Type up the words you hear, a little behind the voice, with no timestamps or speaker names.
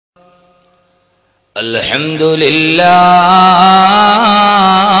الحمد لله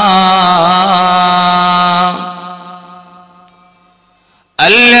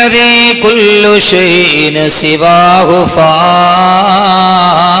الذي كل شيء سواه فان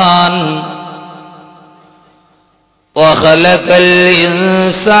وخلق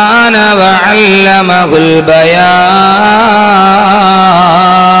الإنسان وعلمه البيان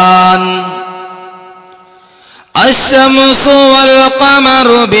الشمس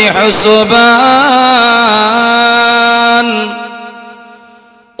والقمر بحسبان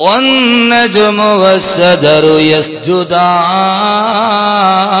والنجم والشجر يسجدان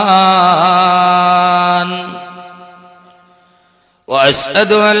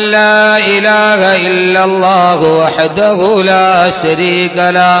وأشهد أن لا إله إلا الله وحده لا شريك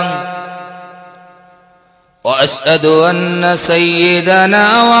له وأشهد أن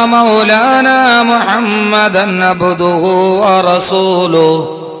سيدنا ومولانا محمدا عبده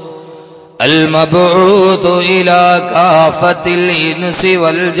ورسوله المبعوث إلى كافة الإنس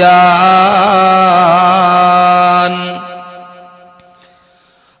والجان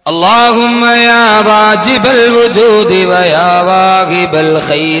اللهم يا واجب الوجود ويا واهب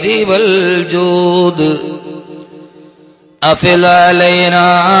الخير والجود أفض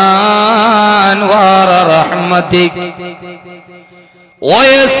علينا أنوار رحمتك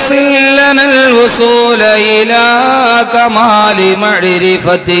ويسر لنا الوصول إلى كمال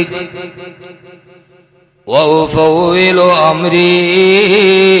معرفتك وأفوض أمري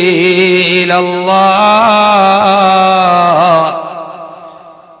إلى الله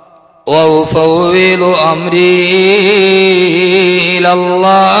وأفوض أمري إلى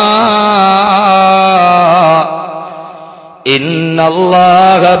الله إن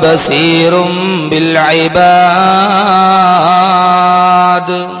الله بصير بالعباد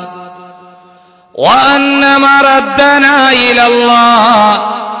وأن مردنا إلى الله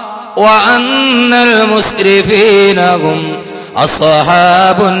وأن المسرفين هم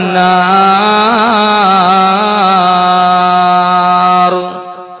أصحاب النار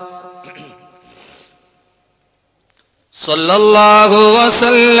صلى الله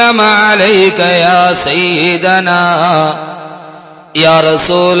وسلم عليك يا سيدنا يا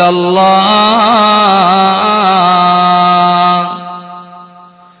رسول الله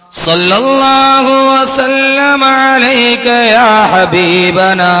صلى الله وسلم عليك يا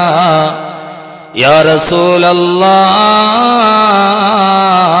حبيبنا يا رسول الله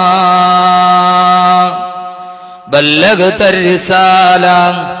بلغت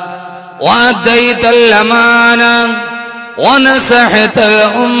الرسالة وأديت الأمانة ونصحت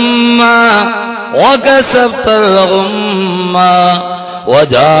الأمة وكسبت الغمة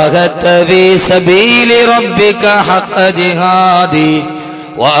وجاهدت في سبيل ربك حق جهادي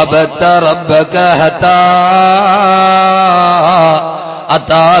وعبدت ربك حتى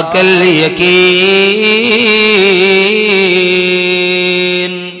أتاك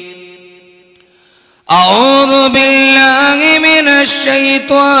اليقين أعوذ بالله من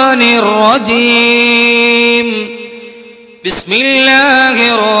الشيطان الرجيم بسم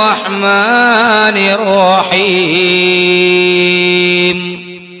الله الرحمن الرحيم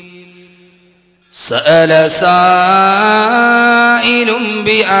سأل سائل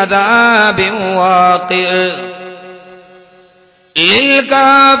بعذاب واقع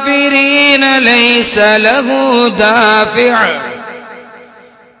للكافرين ليس له دافع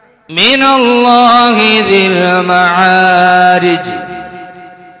من الله ذي المعارج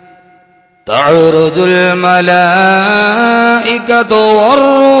تعرج الملائكة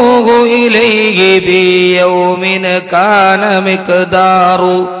والروح إليه في يوم كان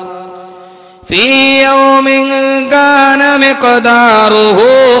مقداره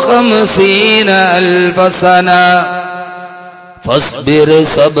 50,000 سنة فاصبر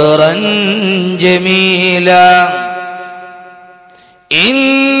صبرا جميلا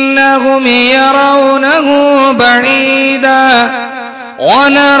إنهم يرونه بعيدا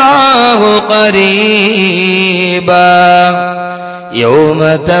ونراه قريبا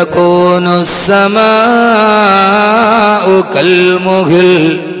يوم تكون السماء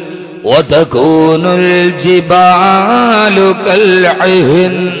كالمهل وتكون الجبال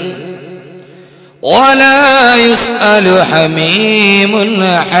كالعهن ولا يسأل حميم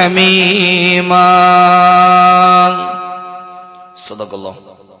حميما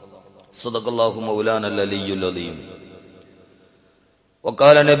صدق الله مولانا العلي العظيم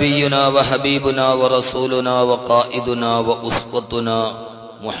وقال نبينا وحبيبنا ورسولنا وقائدنا وأسوتنا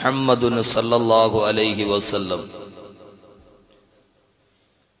محمد صلى الله عليه وسلم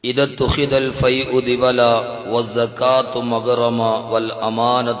إذا اتخذ الفيء دبلا والزكاة مغرما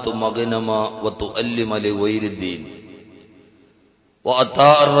والأمانة مغنما وتؤلم لغير الدين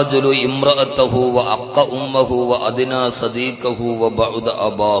وأطاع الرجل امرأته وأق أمه وأدنى صديقه وبعد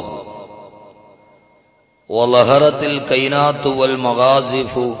أباه وظهرت الكينات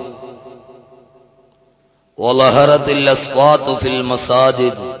والمغازف وظهرت الأصوات في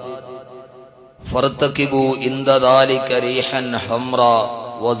المساجد فارتكبوا عند ذلك ريحا حمراء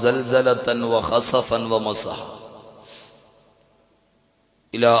وزلزلة وخسفا ومسحا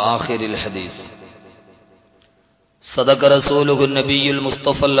إلى آخر الحديث. صدق رسوله النبي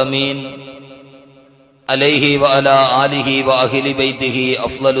المصطفى الأمين عليه وعلى آله وأهل بيته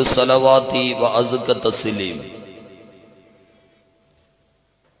أفضل الصلوات وأزكى التسليم.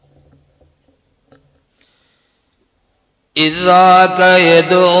 إذ ذاك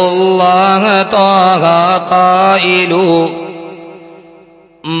يدعو الله طه قائل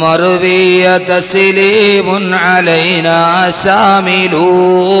مروي تسليم علينا شامل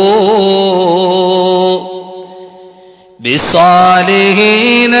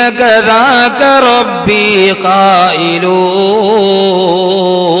بالصالحين كذاك ربي قائل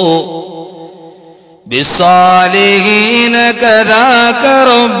بالصالحين كذاك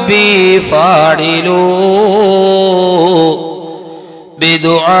ربي فاعل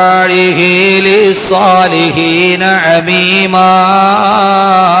بدعائه للصالحين عميما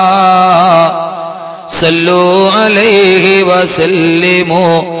صلوا عليه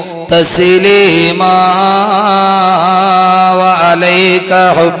وسلموا تسليما وعليك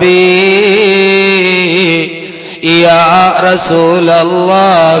حبي يا رسول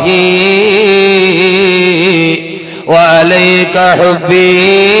الله وعليك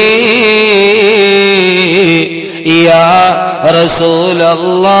حبي يا رسول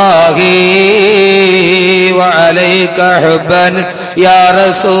الله وعليك حبا يا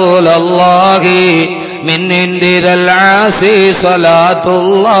رسول الله من عند ذا العاصي صلاة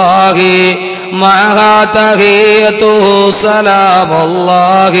الله معها تحيته سلام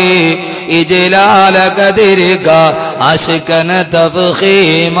الله إجلال قدرك عشقا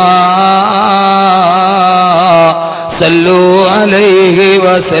تفخيما صلوا عليه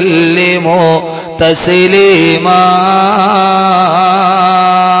وسلموا تسليما.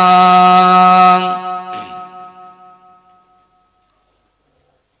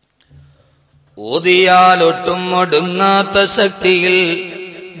 ഓതിയാലൊട്ടും ഒടുങ്ങാത്ത ശക്തിയിൽ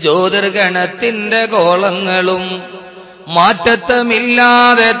ജ്യോതിർഗണത്തിന്റെ ഗോളങ്ങളും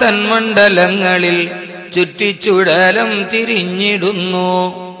മാറ്റത്തമില്ലാതെ തന്മണ്ഡലങ്ങളിൽ ചുറ്റിച്ചുടലം തിരിഞ്ഞിടുന്നു.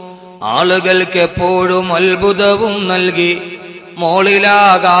 ആളുകൾക്കെപ്പോഴും അത്ഭുതവും നൽകി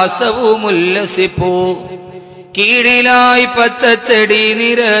മോളിലാകാശവും ഉല്ലസിപ്പൂ. കീഴിലായി പച്ചച്ചെടി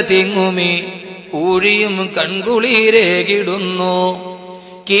നിര തിങ്ങുമി ഊഴിയും കൺകുളിരേകിടുന്നു.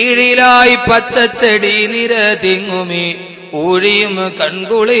 കീഴിലായി പച്ചച്ചെടി നിര തിങ്ങുമി ഊഴിയും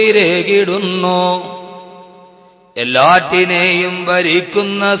കൺകുളിരേകിടുന്നു. എല്ലാറ്റിനെയും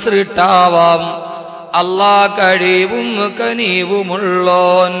ഭരിക്കുന്ന സൃഷ്ടാവാം അല്ലാ കഴിവും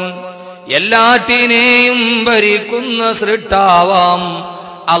കനിവുമുള്ളോൻ. എല്ലാറ്റിനെയും ഭരിക്കുന്ന സൃഷ്ടാവാം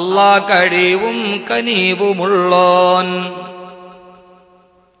അല്ലാ കഴിവും കനിവുമുള്ളോൻ.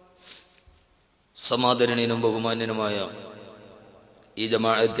 സമാദരണീയനും ബഹുമാന്യനുമായ ഈ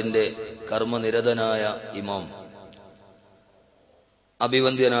ജമാഅത്തിന്റെ കർമ്മനിരതനായ ഇമാം,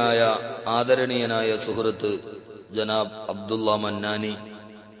 അഭിവന്ദ്യനായ ആദരണീയനായ സുഹൃത്ത് ജനാബ് അബ്ദുള്ള മന്നാനി,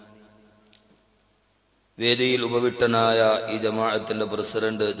 വേദിയിൽ ഉപവിട്ടനായ ഈ ജമാഅത്തിന്റെ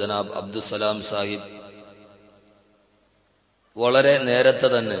പ്രസിഡന്റ് ജനാബ് അബ്ദുസലാം സാഹിബ്, വളരെ നേരത്തെ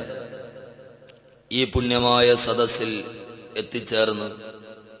തന്നെ ഈ പുണ്യമായ സദസ്സിൽ എത്തിച്ചേർന്ന്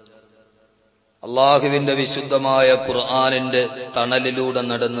അള്ളാഹുവിന്റെ വിശുദ്ധമായ ഖുർആനിന്റെ തണലിലൂടെ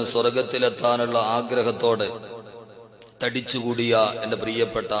നടന്ന് സ്വർഗത്തിലെത്താനുള്ള ആഗ്രഹത്തോടെ തടിച്ചുകൂടിയ എന്റെ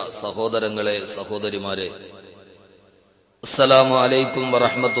പ്രിയപ്പെട്ട സഹോദരങ്ങളെ, സഹോദരിമാരെ, അസ്സലാമു അലൈക്കും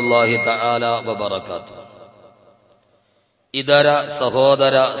വറഹ്മത്തുള്ളാഹി തആല വബറകാതുഹു. ഇതര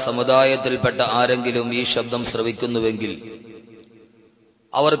സഹോദര സമുദായത്തിൽപ്പെട്ട ആരെങ്കിലും ഈ ശബ്ദം ശ്രവിക്കുന്നുവെങ്കിൽ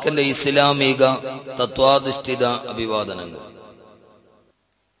അവർക്കെന്റെ ഇസ്ലാമിക തത്വാധിഷ്ഠിത അഭിവാദനങ്ങൾ.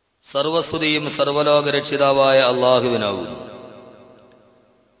 സർവസ്തുതിയും സർവലോക രക്ഷിതാവായ അള്ളാഹുവിനാകുന്നു.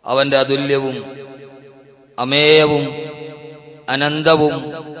 അവന്റെ അതുല്യവും അമേയവും അനന്തവും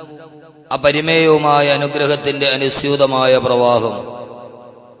അപരിമേയവുമായ അനുഗ്രഹത്തിന്റെ അനുസ്യൂതമായ പ്രവാഹം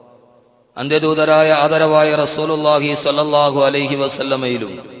അന്ത്യദൂതരായ ആദരവായ റസൂലുള്ളാഹി സ്വല്ലല്ലാഹു അലൈഹി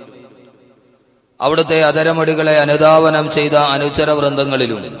വസല്ലമയിലും അവിടുത്തെ അതരമടികളെ അനുധാവനം ചെയ്ത അനുചര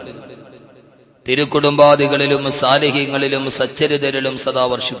വൃന്ദങ്ങളിലും തിരുക്കുടുംബാദികളിലും സാലിഹീങ്ങളിലും സച്ചരിതരിലും സദാ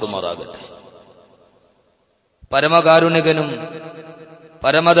വർഷിക്കുമാറാകട്ടെ. പരമകാരുണികനും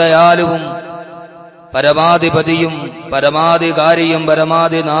പരമദയാലുവും പരമാധിപതിയും പരമാധികാരിയും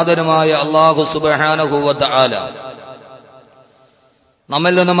പരമാധിനാഥനുമായ അല്ലാഹു സുബ്ഹാനഹു വ തആല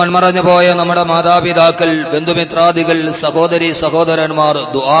നമ്മിൽ നിന്നും മൺമറഞ്ഞു പോയ നമ്മുടെ മാതാപിതാക്കൾ, ബന്ധുമിത്രാദികൾ, സഹോദരി സഹോദരന്മാർ,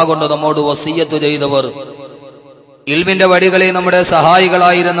 ദുആ കൊണ്ട് നമ്മോട് വസിയ്യത്ത് ചെയ്തവർ, ഇൽമിന്റെ വഴികളിൽ നമ്മുടെ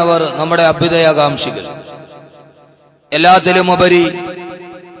സഹായികളായിരുന്നവർ, നമ്മുടെ അഭ്യുദയാകാംക്ഷികൾ, എല്ലാത്തിലും ഉപരി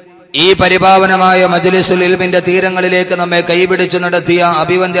ഈ പരിപാവനമായ മജ്ലിസുൽ ഇൽമിന്റെ തീരങ്ങളിലേക്ക് നമ്മെ കൈപിടിച്ചു നടത്തിയ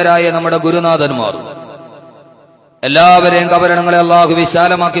അഭിവന്ദ്യരായ നമ്മുടെ ഗുരുനാഥന്മാർ, എല്ലാവരെയും കബറിടങ്ങളെ അള്ളാഹു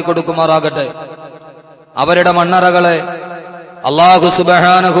വിശാലമാക്കി കൊടുക്കുമാറാകട്ടെ. അവരുടെ മണ്ണറകളെ അള്ളാഹു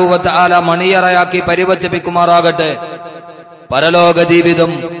സുബ്ഹാനഹു വ തആല മണിയറയാക്കി പരിവർത്തിപ്പിക്കുമാറാകട്ടെ. പരലോക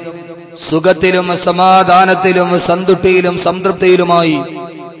ജീവിതം സുഖത്തിലും സമാധാനത്തിലും സന്തുഷ്ടിയിലും സംതൃപ്തിയിലുമായി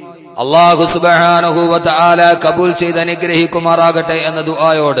അള്ളാഹു സുബ്ഹാനഹു വ തആല കബൂൽ ചെയ്ത് അനുഗ്രഹിക്കുമാറാകട്ടെ എന്ന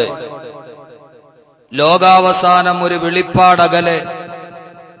ദുആയോടെ ലോകാവസാനം ഒരു വിളിപ്പാടകലെ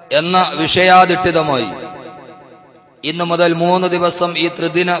എന്ന വിഷയാധിഷ്ഠിതമായി ഇന്നു മുതൽ 3 ദിവസം ഈ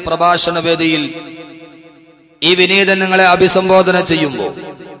ത്രിദിന പ്രഭാഷണ വേദിയിൽ ഈ വിനീതനങ്ങളെ അഭിസംബോധന ചെയ്യുമ്പോൾ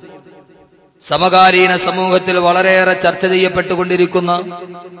സമകാലീന സമൂഹത്തിൽ വളരെയേറെ ചർച്ച ചെയ്യപ്പെട്ടുകൊണ്ടിരിക്കുന്ന,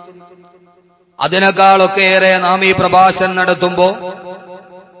 അതിനേക്കാളൊക്കെയേറെ നാം ഈ പ്രഭാഷണം നടത്തുമ്പോൾ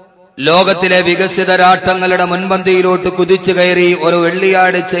ലോകത്തിലെ വികസിത രാഷ്ട്രങ്ങളുടെ മുൻപന്തിയിലോട്ട് കുതിച്ചു കയറി ഒരു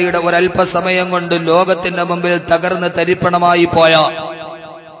വെള്ളിയാഴ്ചയുടെ ഒരല്പസമയം കൊണ്ട് ലോകത്തിന്റെ മുമ്പിൽ തകർന്ന് തരിപ്പണമായി പോയ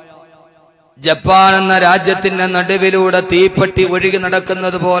ജപ്പാൻ എന്ന രാജ്യത്തിന്റെ നടുവിലൂടെ തീപ്പെട്ടി ഒഴുകി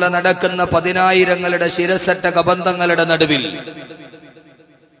നടക്കുന്നത് പോലെ നടക്കുന്ന 10,000ങ്ങളുടെ ശിരസറ്റ കബന്ധങ്ങളുടെ നടുവിൽ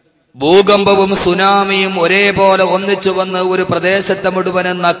ഭൂകമ്പവും സുനാമിയും ഒരേപോലെ ഒന്നിച്ചു വന്ന് ഒരു പ്രദേശത്തെ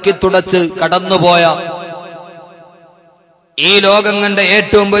മുഴുവനും നക്കിത്തുടച്ച് കടന്നുപോയ ഈ ലോകം കണ്ട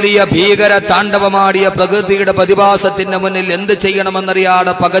ഏറ്റവും വലിയ ഭീകര താണ്ഡവമാടിയ പ്രകൃതിയുടെ പ്രതിഭാസത്തിന്റെ മുന്നിൽ എന്ത്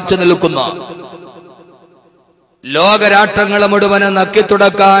ചെയ്യണമെന്നറിയാതെ പകച്ചു നിൽക്കുന്ന ലോകരാഷ്ട്രങ്ങളെ മുഴുവനും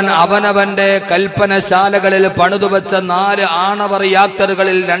നക്കിത്തുടക്കാൻ അവനവന്റെ കൽപ്പനശാലകളിൽ പണിതുവച്ച 4 ആണവ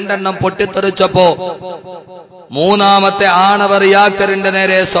റിയാക്ടറുകളിൽ 2 പൊട്ടിത്തെറിച്ചപ്പോ മൂന്നാമത്തെ ആണവ റിയാക്ടറിന്റെ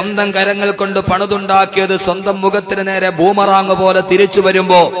നേരെ സ്വന്തം കരങ്ങൾ കൊണ്ട് പണിതുണ്ടാക്കിയത് സ്വന്തം മുഖത്തിന് നേരെ ബൂമറാങ് പോലെ തിരിച്ചു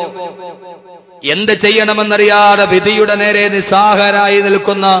വരുമ്പോ എന്ത് ചെയ്യണമെന്നറിയാതെ വിധിയുടെ നേരെ നിസ്സഹായരായി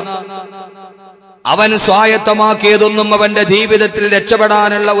നിൽക്കുന്ന, അവൻ സ്വായത്തമാക്കിയതൊന്നും അവന്റെ ജീവിതത്തിൽ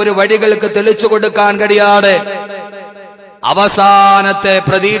രക്ഷപ്പെടാനുള്ള ഒരു വഴികൾക്ക് തെളിച്ചു കൊടുക്കാൻ കഴിയാതെ അവസാനത്തെ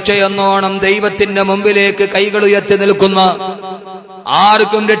പ്രതീക്ഷയെന്നോണം ദൈവത്തിന്റെ മുമ്പിലേക്ക് കൈകളുയർത്തി നിൽക്കുന്ന,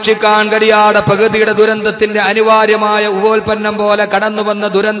 ആർക്കും രക്ഷിക്കാൻ കഴിയാതെ പ്രകൃതിയുടെ ദുരന്തത്തിന്റെ അനിവാര്യമായ ഉപോൽപ്പന്നം പോലെ കടന്നു വന്ന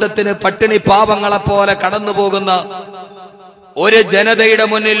ദുരന്തത്തിന് പട്ടിണി പാവങ്ങളെപ്പോലെ കടന്നു പോകുന്ന ഒരു ജനതയുടെ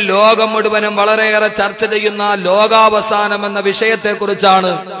മുന്നിൽ ലോകം മുഴുവനും വളരെയേറെ ചർച്ച ചെയ്യുന്ന ലോകാവസാനം എന്ന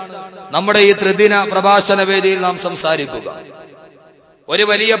വിഷയത്തെക്കുറിച്ചാണ് നമ്മുടെ ഈ ത്രിദിന പ്രഭാഷണ വേദിയിൽ നാം സംസാരിക്കുക. ഒരു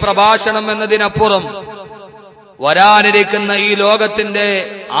വലിയ പ്രഭാഷണം എന്നതിനപ്പുറം വരാനിരിക്കുന്ന ഈ ലോകത്തിന്റെ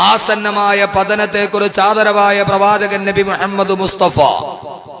ആസന്നമായ പതനത്തെക്കുറിച്ച് ആദരവായ പ്രവാചകൻ നബി മുഹമ്മദ് മുസ്തഫ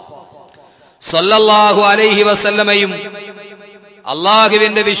സല്ലല്ലാഹു അലൈഹി വസല്ലമയും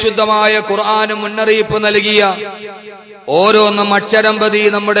അള്ളാഹുവിന്റെ വിശുദ്ധമായ ഖുർആനും മുന്നറിയിപ്പ് നൽകിയ ഓരോന്നും അക്ഷരം പ്രതി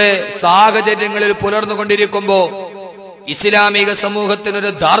നമ്മുടെ സാഹചര്യങ്ങളിൽ പുലർന്നുകൊണ്ടിരിക്കുമ്പോ ഇസ്ലാമിക സമൂഹത്തിനൊരു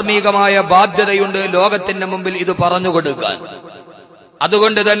ധാർമ്മികമായ ബാധ്യതയുണ്ട് ലോകത്തിന്റെ മുമ്പിൽ ഇത് പറഞ്ഞു കൊടുക്കാൻ.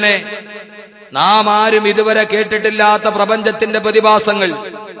 അതുകൊണ്ട് തന്നെ നാം ആരും ഇതുവരെ കേട്ടിട്ടില്ലാത്ത പ്രപഞ്ചത്തിന്റെ പ്രതിഭാസങ്ങൾ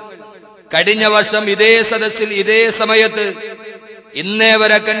കഴിഞ്ഞ വർഷം ഇതേ സദസ്സിൽ ഇതേ സമയത്ത് ഇന്നേ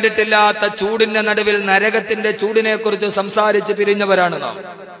വരെ കണ്ടിട്ടില്ലാത്ത ചൂടിന്റെ നടുവിൽ നരകത്തിന്റെ ചൂടിനെ കുറിച്ച് സംസാരിച്ച് പിരിഞ്ഞവരാണ് നാം.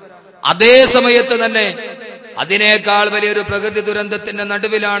 അതേ സമയത്ത് തന്നെ അതിനേക്കാൾ വലിയൊരു പ്രകൃതി ദുരന്തത്തിന്റെ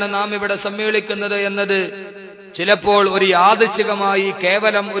നടുവിലാണ് നാം ഇവിടെ സമ്മേളിക്കുന്നത് എന്നത് ചിലപ്പോൾ ഒരു യാദൃച്ഛികമായി,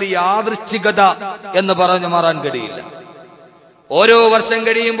 കേവലം ഒരു യാദൃച്ഛികത എന്ന് പറഞ്ഞു മാറാൻ കഴിയില്ല. ഓരോ വർഷം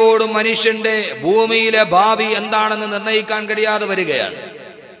കഴിയുമ്പോഴും മനുഷ്യന്റെ ഭൂമിയിലെ ഭാവി എന്താണെന്ന് നിർണ്ണയിക്കാൻ കഴിയാതെ വരികയാണ്.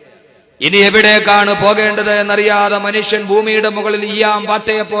 ഇനി എവിടേക്കാണ് പോകേണ്ടത് എന്നറിയാതെ മനുഷ്യൻ ഭൂമിയുടെ മുകളിൽ ഈയാം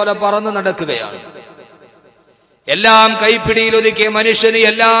പാറ്റയെ പോലെ പറന്നു നടക്കുകയാണ്. എല്ലാം കൈപ്പിടിയിൽ ഒതുക്കിയ മനുഷ്യന്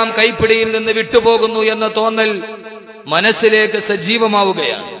എല്ലാം കൈപ്പിടിയിൽ നിന്ന് വിട്ടുപോകുന്നു എന്ന തോന്നൽ മനസ്സിലേക്ക്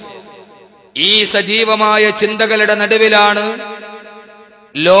സജീവമാവുകയാണ്. ഈ സജീവമായ ചിന്തകളുടെ നടുവിലാണ്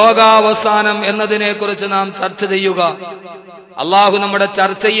ലോകാവസാനം എന്നതിനെ കുറിച്ച് നാം ചർച്ച ചെയ്യുക. അള്ളാഹു നമ്മുടെ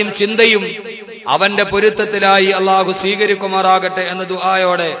ചർച്ചയും ചിന്തയും അവന്റെ പൊരുത്തത്തിലായി അള്ളാഹു സ്വീകരിക്കുമാറാകട്ടെ എന്ന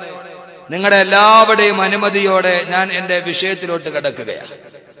ദുആയോടെ നിങ്ങളുടെ എല്ലാവരുടെയും അനുമതിയോടെ ഞാൻ എന്റെ വിഷയത്തിലോട്ട് കിടക്കുകയാണ്.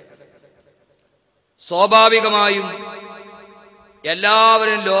 സ്വാഭാവികമായും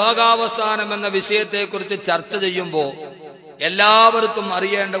എല്ലാവരും ലോകാവസാനം എന്ന വിഷയത്തെക്കുറിച്ച് ചർച്ച ചെയ്യുമ്പോൾ എല്ലാവർക്കും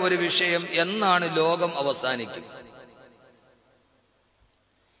അറിയേണ്ട ഒരു വിഷയം, എന്നാണ് ലോകം അവസാനിക്കുക,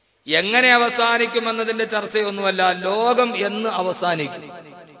 എങ്ങനെ അവസാനിക്കും എന്നതിന്റെ ചർച്ചയൊന്നുമല്ല. ലോകം എന്ന് അവസാനിക്കും?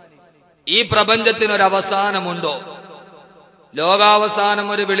 ഈ പ്രപഞ്ചത്തിനൊരവസാനമുണ്ടോ? ലോകാവസാനം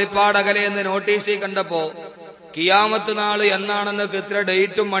ഒരു വെളിപ്പാടകലെ എന്ന് നോട്ടീസിൽ കണ്ടപ്പോ കിയാമത്ത് നാള് എന്നാണെന്ന് ഇത്ര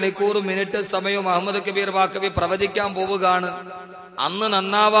ഡേറ്റും മണിക്കൂറും മിനിറ്റും സമയവും മുഹമ്മദ് കബീർ ബഖാവി പ്രവചിക്കാൻ പോവുകയാണ്. അന്ന്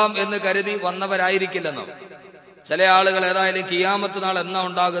നന്നാവാം എന്ന് കരുതി വന്നവരായിരിക്കില്ലെന്നോ. ചില ആളുകൾ ഏതായാലും കിയാമത്ത് നാൾ എന്നാ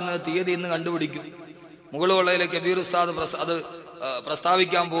ഉണ്ടാകുന്നത് തീയതി ഇന്ന് കണ്ടുപിടിക്കും, മുകളുള്ളതിലെ കബീർ ഉസ്താദ് അത്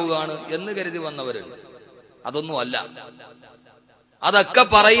പ്രസ്താവിക്കാൻ പോവുകയാണ് എന്ന് കരുതി വന്നവരുണ്ട്. അതൊന്നും അല്ല. അതൊക്കെ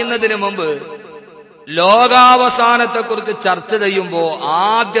പറയുന്നതിന് മുമ്പ് ലോകാവസാനത്തെ കുറിച്ച് ചർച്ച ചെയ്യുമ്പോ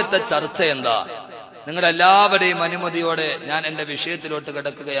ആദ്യത്തെ ചർച്ച എന്താ? നിങ്ങളുടെ എല്ലാവരുടെയും അനുമതിയോടെ ഞാൻ എന്റെ വിഷയത്തിലോട്ട്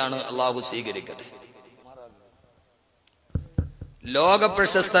കിടക്കുകയാണ്. അള്ളാഹു സ്വീകരിക്കട്ടെ. ലോക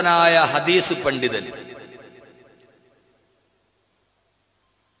പ്രശസ്തനായ ഹദീസ് പണ്ഡിതൻ,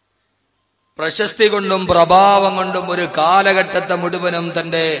 പ്രശസ്തി കൊണ്ടും പ്രഭാവം കൊണ്ടും ഒരു കാലഘട്ടത്തെ മുഴുവനും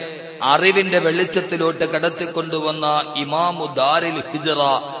തന്റെ അറിവിന്റെ വെളിച്ചത്തിലോട്ട് കടത്തിക്കൊണ്ടുവന്ന ഇമാമു ദാരിൽ ഹിജ്റ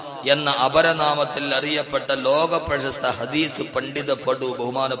എന്ന അപരനാമത്തിൽ അറിയപ്പെട്ട ലോക പ്രശസ്ത ഹദീസ് പണ്ഡിത പടു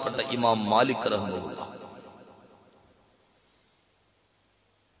ബഹുമാനപ്പെട്ട ഇമാം മാലിക് റഹ്മത്തുള്ളാഹി,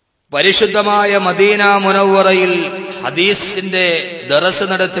 പരിശുദ്ധമായ മദീന മുനവ്വറയിൽ ഹദീസിന്റെ ദറസ്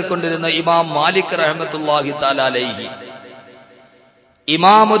നടത്തിക്കൊണ്ടിരുന്ന ഇമാം മാലിക് റഹ്മത്തുള്ളാഹി തആല അലൈഹി,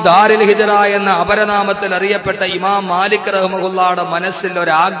 ഇമാമു ദാരിൽ ഹിജ്റ എന്ന അപരനാമത്തിൽ അറിയപ്പെട്ട ഇമാം മാലിക് റഹ്മത്തുള്ളാഹിയുടെ മനസ്സിൽ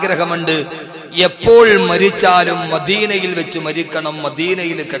ഒരാഗ്രഹമുണ്ട്. എപ്പോൾ മരിച്ചാലും മദീനയിൽ വെച്ച് മരിക്കണം,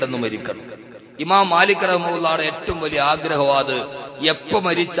 മദീനയിൽ കിടന്നു മരിക്കണം. ഇമാം മാലിക് റഹ്മത്തുള്ളാഹിയുടെ ഏറ്റവും വലിയ ആഗ്രഹം അത് എപ്പോ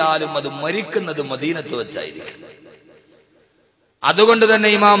മരിച്ചാലും അത് മരിക്കുന്നത് മദീനത്ത് വെച്ചായിരിക്കും. അതുകൊണ്ട് തന്നെ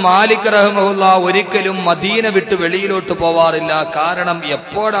ഇമാം മാലിക് റഹ്മത്തുള്ളാഹി ഒരിക്കലും മദീന വിട്ട് വെളിയിലോട്ട് പോവാറില്ല. കാരണം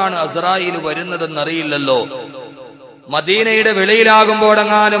എപ്പോഴാണ് അസ്രായീൽ വരുന്നതെന്നറിയില്ലല്ലോ. മദീനയുടെ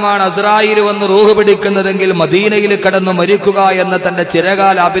വെളിയിലാകുമ്പോഴെങ്ങാനുമാണ് അസ്രായീൽ വന്ന് റൂഹ് പിടിക്കുന്നതെങ്കിൽ മദീനയിൽ കിടന്നു മരിക്കുക എന്ന തന്റെ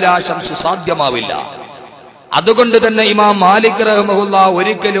ചിരകാല അഭിലാഷം സുസാധ്യമാവില്ല. അതുകൊണ്ട് തന്നെ ഇമാം മാലിക് റഹ്മത്തുള്ളാഹി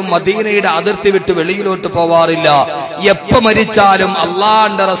ഒരിക്കലും മദീനയുടെ അതിർത്തി വിട്ട് വെളിയിലോട്ട് പോവാറില്ല. എപ്പോ മരിച്ചാലും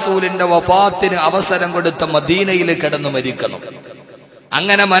അള്ളാഹുവിന്റെ റസൂലിന്റെ വഫാത്തിന് അവസരം കൊടുത്ത മദീനയിൽ കിടന്നു മരിക്കണം.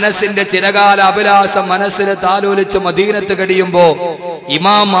 അങ്ങനെ മനസ്സിന്റെ ചിരകാല അഭിലാഷം മനസ്സിൽ താലോലിച്ച് മദീനത്ത് കഴിയുമ്പോ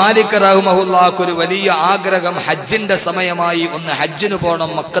ഇമാം മാലിക് റഹ്മത്തുള്ളാഹിക്ക് ഒരു വലിയ ആഗ്രഹം, ഹജ്ജിന്റെ സമയമായി ഒന്ന് ഹജ്ജിന് പോണം,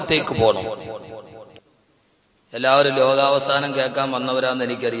 മക്കത്തേക്ക് പോണം. എല്ലാവരും ലോകാവസാനം കേൾക്കാൻ വന്നവരാന്ന്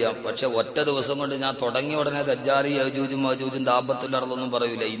എനിക്കറിയാം. പക്ഷെ ഒറ്റ ദിവസം കൊണ്ട് ഞാൻ തുടങ്ങിയ ഉടനെ ദജ്ജാലി യജൂജും മജൂജും ദാബത്തുൽ അർളൊന്നും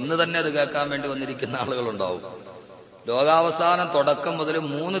പറയൂല. ഇന്ന് തന്നെ അത് കേൾക്കാൻ വേണ്ടി വന്നിരിക്കുന്ന ആളുകളുണ്ടാവും. ലോകാവസാനം തുടക്കം മുതൽ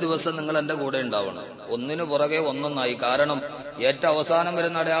 3 ദിവസം നിങ്ങൾ എന്റെ കൂടെ ഉണ്ടാവണം, ഒന്നിനു പുറകെ ഒന്നൊന്നായി. കാരണം ഏറ്റവും അവസാനം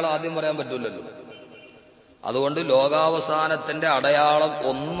വരുന്ന അടയാളം ആദ്യം പറയാൻ പറ്റൂലല്ലോ. അതുകൊണ്ട് ലോകാവസാനത്തിന്റെ അടയാളം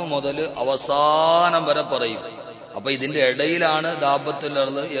 1 മുതൽ അവസാനം വരെ പറയും. അപ്പൊ ഇതിന്റെ ഇടയിലാണ് ദാബത്തുൽ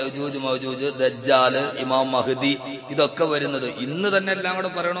അർള്, യജൂജ് മജൂജ്, ദജ്ജാല്, ഇമാം മഹ്ദി ഇതൊക്കെ വരുന്നത്. ഇന്ന് തന്നെ എല്ലാം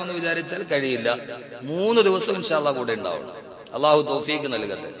കൂടെ പറയണമെന്ന് വിചാരിച്ചാൽ കഴിയില്ല. 3 ദിവസം ഇൻഷാ അല്ലാഹ് കൂടെ ഉണ്ടാവണം. അള്ളാഹു തൗഫീഖ്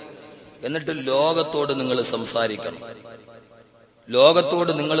നൽകട്ടെ. എന്നിട്ട് ലോകത്തോട് നിങ്ങൾ സംസാരിക്കണം.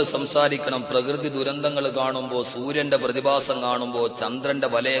 ലോകത്തോട് നിങ്ങൾ സംസാരിക്കണം. പ്രകൃതി ദുരന്തങ്ങൾ കാണുമ്പോൾ, സൂര്യന്റെ പ്രതിഭാസം കാണുമ്പോൾ, ചന്ദ്രന്റെ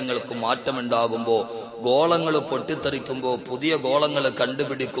വലയങ്ങൾക്ക് മാറ്റമുണ്ടാകുമ്പോൾ, ഗോളങ്ങൾ പൊട്ടിത്തെറിക്കുമ്പോൾ, പുതിയ ഗോളങ്ങൾ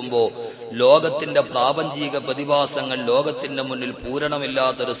കണ്ടുപിടിക്കുമ്പോൾ, ലോകത്തിന്റെ പ്രാപഞ്ചിക പ്രതിഭാസങ്ങൾ ലോകത്തിന്റെ മുന്നിൽ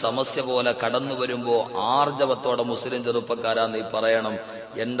പൂരണമില്ലാത്തൊരു സമസ്യ പോലെ കടന്നു വരുമ്പോൾ ആർജവത്തോടെ മുസ്ലിം ചെറുപ്പക്കാരാ നീ പറയണം,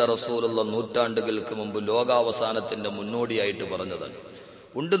 എന്റെ റസൂലുള്ള നൂറ്റാണ്ടുകൾക്ക് മുമ്പ് ലോകാവസാനത്തിന്റെ മുന്നോടിയായിട്ട് പറഞ്ഞതാണ്.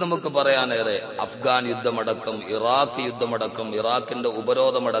 ഉണ്ട് നമുക്ക് പറയാനേറെ. അഫ്ഗാൻ യുദ്ധമടക്കം, ഇറാഖ് യുദ്ധമടക്കം, ഇറാഖിന്റെ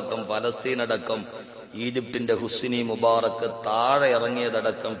ഉപരോധമടക്കം, ഫലസ്തീനടക്കം, ഈജിപ്തിന്റെ ഹുസ്നി മുബാറക്ക് താഴെ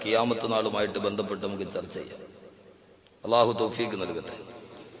ഇറങ്ങിയതടക്കം ഖിയാമത്ത് നാളുമായിട്ട് ബന്ധപ്പെട്ട് നമുക്ക് ചർച്ച ചെയ്യാം. അള്ളാഹു തൗഫീഖ് നൽകട്ടെ.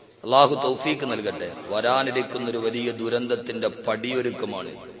 അള്ളാഹു തൗഫീഖ് നൽകട്ടെ. വരാനിരിക്കുന്നൊരു വലിയ ദുരന്തത്തിന്റെ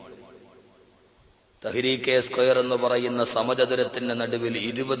പടിയൊരുക്കമാണ്. തഹ്രീക്കെ സ്ക്വയർ എന്ന് പറയുന്ന സമചതുരത്തിന്റെ നടുവിൽ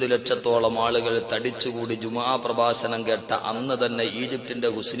 20 ലക്ഷത്തോളം ആളുകൾ തടിച്ചുകൂടി ജുമാ പ്രഭാഷണം കേട്ട അന്ന് തന്നെ ഈജിപ്തിന്റെ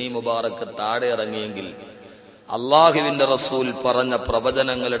ഹുസ്നി മുബാറക്ക് താഴെ ഇറങ്ങിയെങ്കിൽ അള്ളാഹുവിന്റെ റസൂൽ പറഞ്ഞ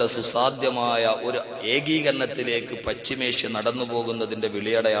പ്രവചനങ്ങളുടെ സുസാധ്യമായ ഒരു ഏകീകരണത്തിലേക്ക് പശ്ചിമേഷ്യ നടന്നു പോകുന്നതിന്റെ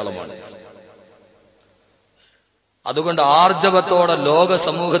വിളിയടയാളമാണ്. അതുകൊണ്ട് ആർജവത്തോടെ ലോക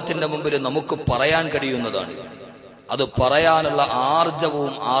സമൂഹത്തിന്റെ മുമ്പിൽ നമുക്ക് പറയാൻ കഴിയുന്നതാണ്. അത് പറയാനുള്ള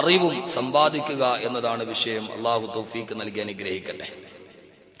ആർജവും അറിവും സമ്പാദിക്കുക എന്നതാണ് വിഷയം. അള്ളാഹു തൗഫീഖ് നൽകി അനുഗ്രഹിക്കട്ടെ.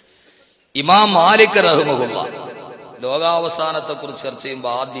 ഇമാം മാലിക് റഹ്മത്തുള്ളാഹി ലോകാവസാനത്തെ കുറിച്ച് ചർച്ച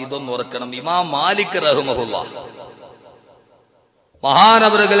ചെയ്യുമ്പോൾ ആദ്യം ഇതൊന്നും ഓർക്കണം. ഇമാം മാലിക് റഹ്മത്തുള്ളാഹി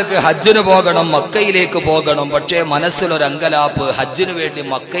മഹാനവറുകൾക്ക് ഹജ്ജിന് പോകണം, മക്കയിലേക്ക് പോകണം. പക്ഷേ മനസ്സിലൊരു അങ്കലാപ്പ്, ഹജ്ജിന് വേണ്ടി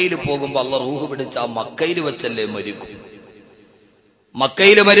മക്കയിൽ പോകുമ്പോൾ അള്ളാഹ് റൂഹ് പിടിച്ച മക്കയിൽ വെച്ചല്ലേ മരിക്കും.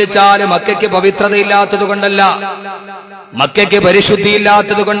 മക്കയിൽ മരിച്ചാൽ മക്കയ്ക്ക് പവിത്രതയില്ലാത്തത് കൊണ്ടല്ല, മക്കയ്ക്ക്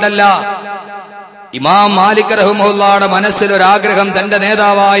പരിശുദ്ധിയില്ലാത്തത് കൊണ്ടല്ല. ഇമാം മാലിക് റഹ്മത്തുള്ളാഹിയുടെ മനസ്സിലൊരാഗ്രഹം, തന്റെ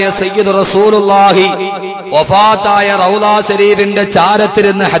നേതാവായ സയ്യിദ് റസൂലുള്ളാഹി വഫാത്തായ റൗള ശരീഫിന്റെ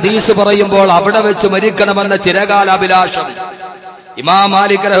ചാരത്തിരുന്ന് ഹദീസ് പറയുമ്പോൾ അവിടെ വെച്ച് മരിക്കണമെന്ന ചിരകാല അഭിലാഷം ഇമാം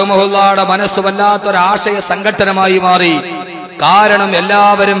മാലിക് റഹ്മത്തുള്ളാഹിയുടെ മനസ്സ് വല്ലാത്തൊരാശയ സംഘട്ടനമായി മാറി. കാരണം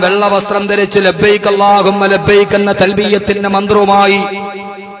എല്ലാവരും വെള്ള വസ്ത്രം ധരിച്ച് ലബ്ബൈക് അല്ലാഹുമ്മ ലബ്ബൈക് എന്ന തൽബിയത്തിന്റെ മന്ത്രവുമായി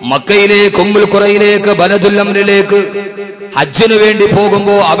മക്കയിലേക്ക്, ഉമ്മുൽ ഖുറയിലേക്ക്, ബലദുൽ അംരിലേക്ക് ഹജ്ജിനു വേണ്ടി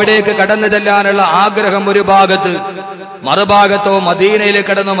പോകുമ്പോ അവിടേക്ക് കടന്നു ചെല്ലാനുള്ള ആഗ്രഹം ഒരു ഭാഗത്ത്, മറുഭാഗത്തോ മദീനയിൽ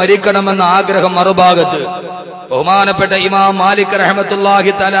കടന്നു മരിക്കണമെന്ന ആഗ്രഹം മറുഭാഗത്ത്. ബഹുമാനപ്പെട്ട ഇമാം മാലിക്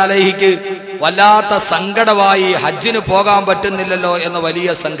റഹ്മത്തുള്ളാഹി തആല അലൈഹിക്ക് വല്ലാത്ത സങ്കടമായി, ഹജ്ജിന് പോകാൻ പറ്റുന്നില്ലല്ലോ എന്ന വലിയ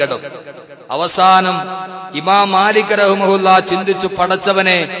സങ്കടം. അവസാനം ഇമാം മാലിക് റഹ്മത്തുള്ളാഹി ചിന്തിച്ചു,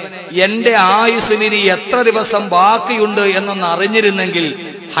 പടച്ചവനെ, എന്റെ ആയുസ്സിന് ഇനി എത്ര ദിവസം ബാക്കിയുണ്ട് എന്നൊന്ന് അറിഞ്ഞിരുന്നെങ്കിൽ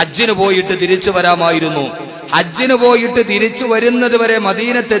ഹജ്ജിന് പോയിട്ട് തിരിച്ചു വരാമായിരുന്നു. ഹജ്ജിന് പോയിട്ട് തിരിച്ചു വരുന്നത് വരെ,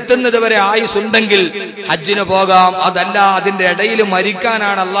 മദീനത്തെത്തുന്നത് വരെ ആയുസ്സുണ്ടെങ്കിൽ ഹജ്ജിന് പോകാം. അതല്ല, അതിന്റെ ഇടയിൽ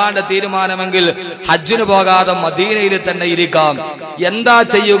മരിക്കാനാണ് അള്ളാന്റെ തീരുമാനമെങ്കിൽ ഹജ്ജിന് പോകാതെ മദീനയിൽ തന്നെ ഇരിക്കാം. എന്താ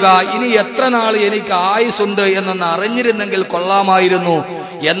ചെയ്യുക? ഇനി എത്ര നാൾ എനിക്ക് ആയുസ്സുണ്ട് എന്നൊന്ന് അറിഞ്ഞിരുന്നെങ്കിൽ കൊള്ളാമായിരുന്നു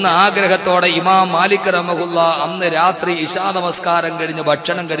എന്ന ആഗ്രഹത്തോടെ ഇമാം മാലിക് റഹ്മത്തുള്ളാഹി അന്ന് രാത്രി ഇശാ നമസ്കാരം കഴിഞ്ഞ്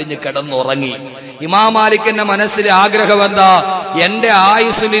ഭക്ഷണം കഴിഞ്ഞ് കിടന്നുറങ്ങി. ഇമാം മാലിക്കിന്റെ മനസ്സിലെ ആഗ്രഹം എന്താ? എന്റെ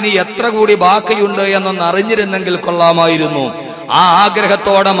ആയുസ്സിൽ ഇനി എത്ര കൂടി ബാക്കിയുണ്ട് എന്നൊന്ന് അറിഞ്ഞിരുന്നെങ്കിൽ കൊള്ളാമായിരുന്നു. ആ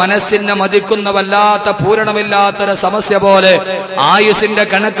ആഗ്രഹത്തോടെ മനസ്സിനെ മതിക്കുന്ന വല്ലാത്ത പൂരണമില്ലാത്തൊരു സമസ്യ പോലെ ആയുസിന്റെ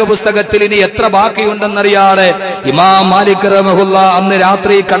കണക്ക് പുസ്തകത്തിൽ ഇനി എത്ര ബാക്കിയുണ്ടെന്നറിയാതെ ഇമാം മാലിക് റഹ്മത്തുള്ളാഹി അന്ന്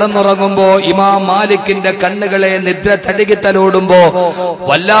രാത്രി കടന്നുറങ്ങുമ്പോ ഇമാം മാലിക്കിന്റെ കണ്ണുകളെ നിദ്ര തടുകിത്തലോടുമ്പോ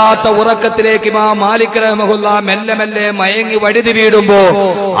വല്ലാത്ത ഉറക്കത്തിലേക്ക് ഇമാം മാലിക് റഹ്മത്തുള്ളാഹി മെല്ലെ മെല്ലെ മയങ്ങി വഴുതി വീടുമ്പോ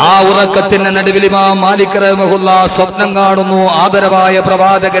ആ ഉറക്കത്തിന്റെ നടുവിൽ ഇമാം മാലിക് റഹ്മത്തുള്ളാഹി സ്വപ്നം കാണുന്നു. ആദരവായ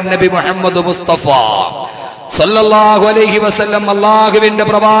പ്രവാചകൻ നബി മുഹമ്മദ് മുസ്തഫ സല്ലല്ലാഹു അലൈഹി വസല്ലം, അല്ലാഹുവിന്റെ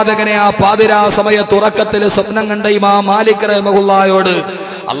പ്രവാചകനെ ആ പാതിരാ സമയത്ത് ഉറക്കത്തിൽ സ്വപ്നം കണ്ട ഇമാം മാലിക് റഹ്മത്തുള്ളാഹിയോട്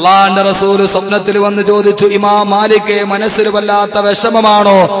അള്ളാന്റെ റസൂല് സ്വപ്നത്തിൽ വന്ന് ചോദിച്ചു, ഇമാം മാലിക്, മനസ്സിൽ വല്ലാത്ത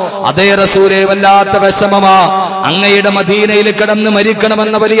വിഷമമാണോ? അതേ റസൂലെ, വല്ലാത്ത വിഷമമാ. അങ്ങയുടെ മദീനയിൽ കിടന്ന്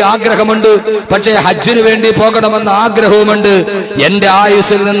മരിക്കണമെന്ന വലിയ ആഗ്രഹമുണ്ട്, പക്ഷേ ഹജ്ജിന് വേണ്ടി പോകണമെന്ന ആഗ്രഹവുമുണ്ട്. എന്റെ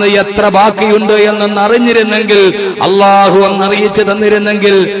ആയുസ്സിൽ നിന്ന് എത്ര ബാക്കിയുണ്ട് എന്നൊന്ന് അറിഞ്ഞിരുന്നെങ്കിൽ, അള്ളാഹു എന്നറിയിച്ചു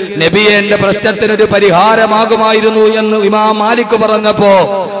തന്നിരുന്നെങ്കിൽ നബിയെ, എന്റെ പ്രശ്നത്തിനൊരു പരിഹാരമാകുമായിരുന്നു എന്ന് ഇമാം മാലിക് പറഞ്ഞപ്പോ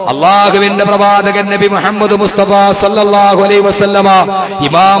അള്ളാഹുവിന്റെ പ്രവാചകൻ നബി മുഹമ്മദ് മുസ്തഫ സല്ലല്ലാഹു അലൈഹി വസല്ലമ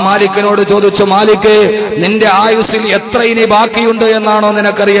ഇമാം മാലിക്കിനോട് ചോദിച്ചു, മാലിക്, നിന്റെ ആയുസ്സിൽ എത്ര ഇനി ബാക്കിയുണ്ട് എന്നാണോ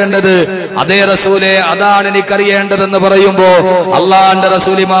നിനക്കറിയേണ്ടത്? അതേ റസൂലെ, അതാണ് എനിക്കറിയേണ്ടതെന്ന് പറയുമ്പോ അള്ളാന്റെ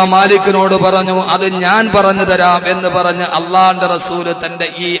റസൂൽ ഇമാം മാലിക്കിനോട് പറഞ്ഞു, അത് ഞാൻ പറഞ്ഞു തരാം എന്ന് പറഞ്ഞ് അള്ളാന്റെ റസൂല് തന്റെ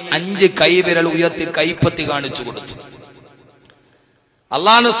ഈ 5 കൈവിരൽ ഉയർത്തി കൈപ്പത്തി കാണിച്ചു കൊടുത്തു.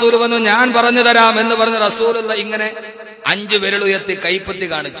 അള്ളാഹ് റസൂൽ വന്നു, ഞാൻ പറഞ്ഞു തരാം എന്ന് പറഞ്ഞ് റസൂലുള്ള ഇങ്ങനെ 5 വിരൽ ഉയർത്തി കൈപ്പത്തി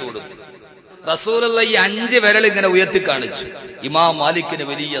കാണിച്ചു കൊടുത്തു. റസൂലുള്ള ഈ 5 വിരൽ ഇങ്ങനെ ഉയർത്തി കാണിച്ചു. ഇമാം മാലിക്കിന്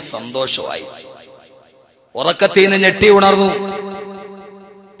വലിയ സന്തോഷമായി. ഉറക്കത്തിൽ നിന്ന് ഞെട്ടി ഉണർന്നു.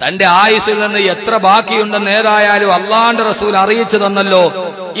 തന്റെ ആയുസ്സിൽ നിന്ന് എത്ര ബാക്കിയുണ്ടെന്ന് ഏതായാലും അള്ളാന്റെ റസൂൽ അറിയിച്ചു തന്നല്ലോ,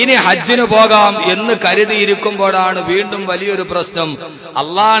 ഇനി ഹജ്ജിന് പോകാം എന്ന് കരുതിയിരിക്കുമ്പോഴാണ് വീണ്ടും വലിയൊരു പ്രശ്നം.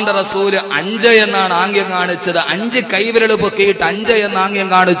 അള്ളാന്റെ റസൂല് 5 എന്നാണ് ആംഗ്യം കാണിച്ചത്. 5 കൈവിരൽ പൊക്കിയിട്ട് 5 എന്ന് ആംഗ്യം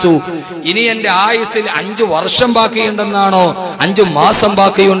കാണിച്ചു. ഇനി എന്റെ ആയുസ്സിൽ 5 വർഷം ബാക്കിയുണ്ടെന്നാണോ, 5 മാസം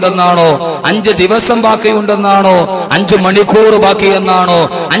ബാക്കിയുണ്ടെന്നാണോ, 5 ദിവസം ബാക്കിയുണ്ടെന്നാണോ, 5 മണിക്കൂർ ബാക്കിയെന്നാണോ,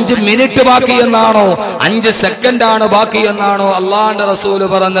 5 മിനിറ്റ് ബാക്കിയെന്നാണോ, 5 സെക്കൻഡാണ് ബാക്കിയെന്നാണോ അള്ളാന്റെ റസൂല്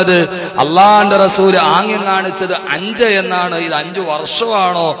പറഞ്ഞത്? അള്ളാന്റെ റസൂല് ആംഗ്യം കാണിച്ചത് 5 എന്നാണ്. ഇത് 5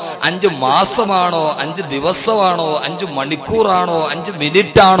 വർഷമാണോ, 5 മാസമാണോ, 5 ദിവസമാണോ, 5 മണിക്കൂറാണോ, 5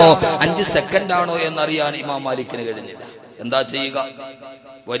 മിനിറ്റ് ആണോ, 5 സെക്കൻഡാണോ എന്നറിയാൻ ഇമാം മാലിക്കിന് കഴിഞ്ഞില്ല. എന്താ ചെയ്യുക?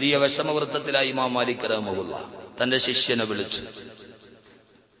 വലിയ വിഷമവൃത്തത്തിലായി ഇമാം മാലിക് റഹ്മത്തുള്ളാഹി തന്റെ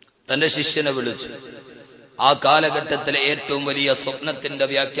ശിഷ്യനെ വിളിച്ചു. ആ കാലഘട്ടത്തിലെ ഏറ്റവും വലിയ സ്വപ്നത്തിന്റെ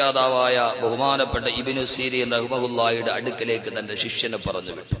വ്യാഖ്യാതാവായ ബഹുമാനപ്പെട്ട ഇബ്നു സീരീൻ റഹ്മത്തുള്ളാഹിയുടെ അടുക്കലേക്ക് തന്റെ ശിഷ്യനെ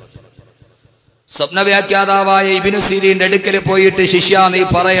പറഞ്ഞു വിട്ടു. സ്വപ്ന വ്യാഖ്യാതാവായ ഇബ്നു സീരീന്റെ അടുക്കൽ പോയിട്ട്, ശിഷ്യ, നീ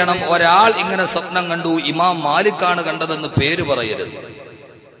പറയണം, ഒരാൾ ഇങ്ങനെ സ്വപ്നം കണ്ടു, ഇമാം മാലിക്കാണ് കണ്ടതെന്ന് പേര് പറയരുത്.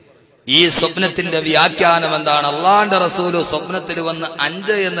 ഈ സ്വപ്നത്തിന്റെ വ്യാഖ്യാനം എന്താണ്? അള്ളാന്റെ റസൂല് സ്വപ്നത്തിൽ വന്ന്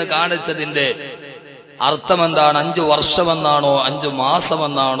 5 എന്ന് കാണിച്ചതിന്റെ അർത്ഥം എന്താണ്? 5 വർഷമെന്നാണോ, 5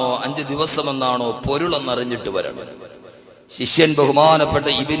 മാസമെന്നാണോ, 5 ദിവസമെന്നാണോ പൊരുളെന്നറിഞ്ഞിട്ട് വരണം. ശിഷ്യൻ ബഹുമാനപ്പെട്ട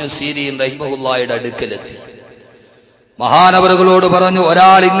ഇബ്നു സീരീൻ റഹിമഹുല്ലാഹിയുടെ അടുക്കലെത്തി. മഹാനവറുകളോട് പറഞ്ഞു,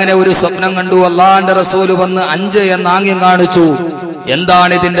 ഒരാൾ ഇങ്ങനെ ഒരു സ്വപ്നം കണ്ടു, അള്ളാന്റെ റസൂല് വന്ന് 5 എന്ന് ആംഗ്യം കാണിച്ചു.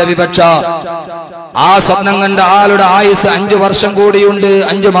 എന്താണ് ഇതിന്റെ വിവക്ഷ? ആ സ്വപ്നം കണ്ട ആളുടെ ആയുസ് 5 വർഷം കൂടിയുണ്ട്,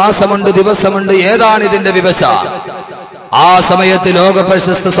 5 മാസമുണ്ട്, ദിവസമുണ്ട്. ഏതാണ് ഇതിന്റെ വിവക്ഷ? ആ സമയത്ത് ലോക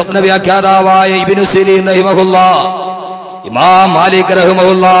പ്രശസ്ത സ്വപ്ന വ്യാഖ്യാതാവായ ഇബ്നു സീരീൻ റഹിമഹുല്ലാഹ് ഇമാം മാലിക്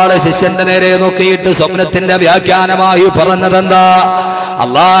റഹ്മത്തുള്ളാഹി ശിഷ്യന്റെ നേരെ നോക്കിയിട്ട് സ്വപ്നത്തിന്റെ വ്യാഖ്യാനമായി പറഞ്ഞതെന്താ?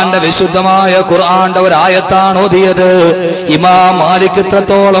 അള്ളാന്റെ വിശുദ്ധമായ ഖുർആന്റെ ഒരു ആയത്താണ് ഓതിയത്. ഇമാം മാലിക്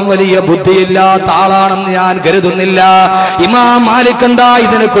ഇത്രത്തോളം വലിയ ബുദ്ധിയില്ലാത്ത ആളാണെന്ന് ഞാൻ കരുതുന്നില്ല. ഇമാം മാലിക് എന്താ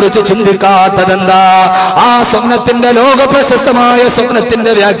ഇതിനെ കുറിച്ച് ചിന്തിക്കാത്തതെന്താ? ആ സ്വപ്നത്തിന്റെ ലോക പ്രശസ്തമായ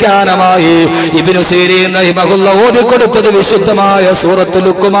സ്വപ്നത്തിന്റെ വ്യാഖ്യാനമായി ഇബ്നു സീരീൻ റഹിമഹുല്ലാഹ് ഓതിക്കൊടുത്തത് വിശുദ്ധമായ സൂറത്തുൽ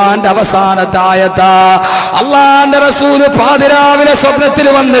ലുഖ്മാന്റെ അവസാനത്തെ ആയത്താ. അള്ളാന്റെ റസൂൽ പാതിരാവിലെ സ്വപ്നത്തിൽ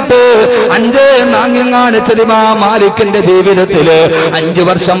വന്നിട്ട് 5 നാങ്യം കാണിച്ചത് ഇമാം മാലിക്കിന്റെ ജീവിതത്തില് 5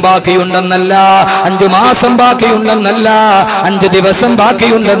 വർഷം ബാക്കിയുണ്ടെന്നല്ല, 5 മാസം ബാക്കിയുണ്ടെന്നല്ല, 5 ദിവസം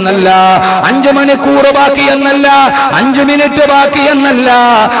ബാക്കിയുണ്ടെന്നല്ല, 5 മണിക്കൂർ ബാക്കിയെന്നല്ല, 5 മിനിറ്റ് ബാക്കിയെന്നല്ല,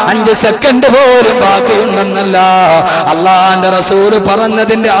 5 സെക്കൻഡ് പോലും ബാക്കിയുണ്ടെന്നല്ല. അള്ളാന്റെ റസൂൽ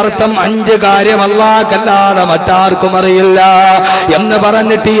പറഞ്ഞതിന്റെ അർത്ഥം 5 കാര്യം അല്ലാഹുവല്ലാതെ മറ്റാർക്കും അറിയില്ല എന്ന്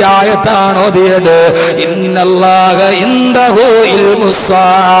പറഞ്ഞിട്ട് ഈ ആയത്താണ് ഓതിയത്. ഇന്നല്ലാഹ ഇൻദഹു ഇൽമുസ്സാ,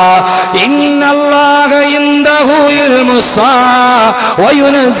 ഇന്നല്ലാഹ ഇൻദഹു ഇൽമുസ്സാ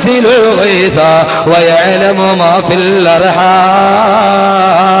വയുനസ്സിലുൽ ഗൈഥ വയഅലമു മാ ഫിൽ അർഹാം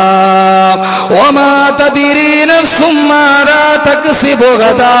വമാ തദ്രി നഫ്സും മാദാ തക്സിബു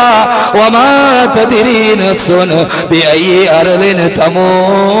ഗദാ വമാ തദ്രി നഫ്സുൻ ബിഅയ്യി അർദിൻ തമൂത്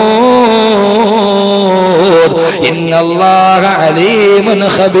ഇന്നല്ലാഹ അലീമുൻ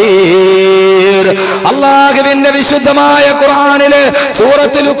ഖബീർ. അല്ലാഹുവിന്റെ വിശുദ്ധമായ ഖുർആനിലെ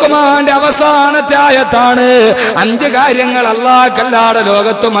സൂറത്തുൽ ലുഖ്മാന്റെ അവസാനത്തെ ആയത്താണ്. 5 കാര്യങ്ങൾ അല്ലാഹുവല്ലാതെ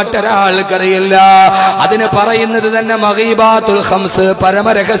ലോകത്ത് മറ്റൊരാൾക്കറിയില്ല. അതിന് പറയുന്നത് തന്നെ മഗീബാത്തുൽ ഖംസ്,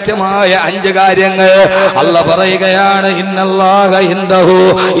 പരമരഹസ്യമായ 5 കാര്യങ്ങൾ. അല്ലാഹ് പറയുകയാണ് ഇന്നല്ലാഹ ഇൻദഹു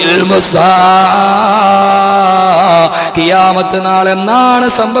ഇൽമുസ്സാ, ഖിയാമത്ത് നാൾ എന്നാണ്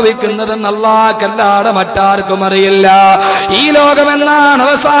സംഭവിക്കുന്നതെന്ന് അല്ലാഹുവല്ലാതെ മറ്റാർക്കും അറിയില്ല. ഈ ലോകം എന്നാണ്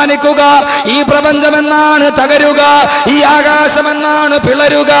അവസാനിക്കുക, ഈ പ്രപഞ്ചം എന്നാണ് തകരുക, ഈ ആകാശം എന്നാണ്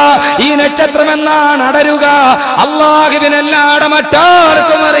പിളരുക, ഈ നക്ഷത്രം എന്നാണ് അടരുക, അല്ലാഹുവിനല്ലാതെ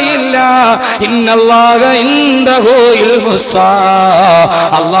മറ്റാർക്കും അറിയില്ല. ഇന്നല്ലാഹ ഇൻദഹു ഇൽമുസ്സാ,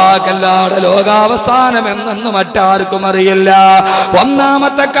 അല്ലാഹുവല്ലാതെ ലോകാവസാനം എന്നെന്ന് മറ്റാർക്കും അറിയില്ല.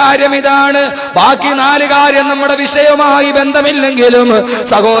 ഒന്നാമത്തെ കാര്യം ഇതാണ്. ബാക്കി 4 കാര്യം നമ്മുടെ വിഷയവുമായി ബന്ധമില്ലെങ്കിലും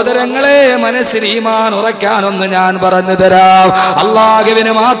സഹോദരങ്ങളെ, മനസ്സിൽ ഈമാൻ ഉറക്കാനൊന്ന് ഞാൻ പറഞ്ഞു തരാം.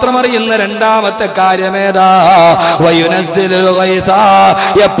 അല്ലാഹുവിന് മാത്രം അറിയുന്ന രണ്ടാമത്തെ കാര്യം ഏതാ? വയുനസ്സിലുൽ ഗൈഥ,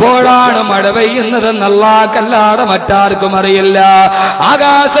 എപ്പോഴാണ് മഴ പെയ്യുന്നതെന്ന് അല്ലാഹുവല്ലാതെ മറ്റാർക്കും അറിയില്ല.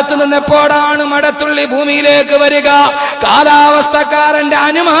 ആകാശത്ത് നിന്ന് എപ്പോഴാണ് മഴത്തുള്ളി ഭൂമിയിലേക്ക് വരിക കാലാവസ്ഥക്കാരന്റെ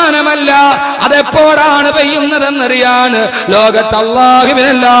അനുമാനമല്ല, അതെപ്പോഴാണ് പെയ്യുന്നതെന്നറിയാൻ ലോകത്ത്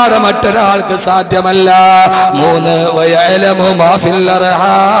അല്ലാഹുവിനല്ലാതെ മറ്റൊരാൾക്ക് സാധ്യമല്ല. 3 വയഅലമു മാ ഫിൽ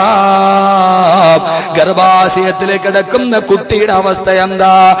അർഹാം, ഗർഭാശയത്തിൽ കിടക്കുന്ന കുട്ടിയുടെ അവസ്ഥ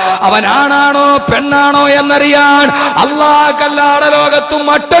എന്താ, അവനാണാണോ പെണ്ണാണോ എന്നറിയാൻ അല്ലാഹുവല്ലാതെ ലോകത്തും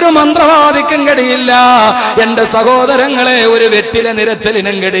മറ്റൊരു മന്ത്രവാദിക്കും കഴിയില്ല. എന്റെ സഹോദരങ്ങളെ, ഒരു വെറ്റിലെ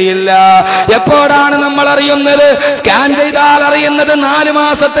നിരത്തലിനും കഴിയില്ല. എപ്പോഴാണ് നമ്മൾ അറിയുന്നത്? സ്കാൻ ചെയ്താൽ അറിയുന്നത് 4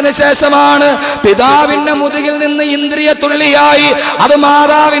 മാസത്തിന് ശേഷമാണ്. പിതാവിന്റെ മുതുകിൽ നിന്ന് ഇന്ദ്രിയ തുള്ളിയായി അത്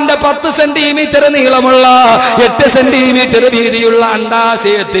മാതാവിന്റെ 10 സെന്റിമീറ്റർ നീളമുള്ള 8 സെന്റിമീറ്റർ വീതിയുള്ള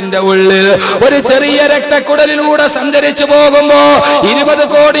അണ്ഡാശയത്തിന്റെ ഉള്ളിൽ ഒരു ചെറിയ രക്തക്കുടലിലൂടെ സഞ്ചരിച്ചു പോകുമ്പോ 20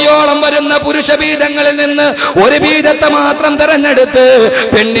 കോടിയോളം വരുന്ന പുരുഷ ബീജങ്ങളിൽ നിന്ന് ഒരു ബീജത്തെ മാത്രം തെരഞ്ഞെടുത്ത്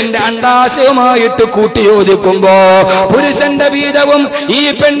പെണ്ണിന്റെ അണ്ഡാശയവുമായിട്ട് കൂട്ടിയോജിക്കുമ്പോ പുരുഷന്റെ ബീജവും ഈ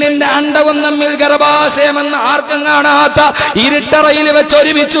പെണ്ണിന്റെ അണ്ഡവും തമ്മിൽ ഗർഭാശയമെന്ന് ആർക്കും കാണാത്ത ഇരുട്ടറയിൽ വെച്ച്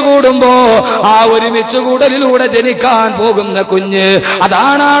ഒരുമിച്ച് കൂടുമ്പോ ആ ഒരുമിച്ച് കൂടലിലൂടെ ജനിക്കാൻ പോകുന്ന കുഞ്ഞ്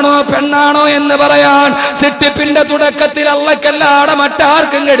അതാണാണോ പെണ്ണാണോ എന്ന് പറയാൻ സിട്ടിപ്പിന്റെ തുടക്കത്തിൽ അല്ലാഹുവല്ലാതെ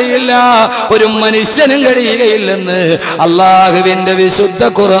മറ്റാർക്കും കഴിയില്ല, ഒരു മനുഷ്യനും കഴിയുകയില്ലെന്ന് അല്ലാഹുവിന്റെ വിശുദ്ധ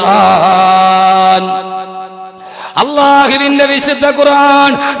ഖുർആൻ. അല്ലാഹുവിന്റെ വിശുദ്ധ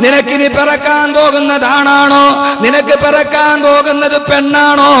ഖുർആൻ. നിനക്കിനി പിറക്കാൻ പോകുന്നതാണാണോ, നിനക്ക് പിറക്കാൻ പോകുന്നത്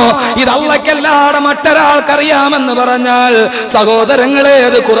പെണ്ണാണോ, ഇത് അല്ലാഹുവല്ലാതെ മറ്റൊരാൾക്കറിയാമെന്ന് പറഞ്ഞാൽ സഹോദരങ്ങളെ,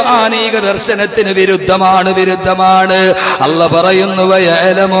 അത് ഖുർആനീക ദർശനത്തിന് വിരുദ്ധമാണ്. അല്ലാഹ് പറയുന്നു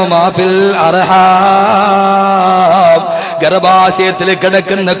വയഅലമു മാ ഫിൽ അർഹാം, ഗർഭാശയത്തിൽ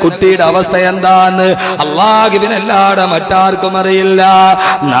കിടക്കുന്ന കുട്ടിയുടെ അവസ്ഥ എന്താന്ന് അല്ലാഹുവിനല്ലാതെ മറ്റാർക്കും അറിയില്ല.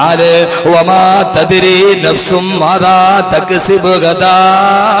 4 വമാ തദ്രി നഫ്സും മാദാ തക്സിബു ഗദാ,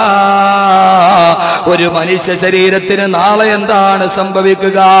 ഒരു മനുഷ്യ ശരീരത്തിന് നാളെ എന്താണ്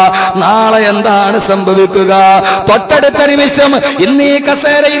സംഭവിക്കുക? നാളെ എന്താണ് സംഭവിക്കുക? തൊട്ടടുത്ത നിമിഷം ഇന്ന് ഈ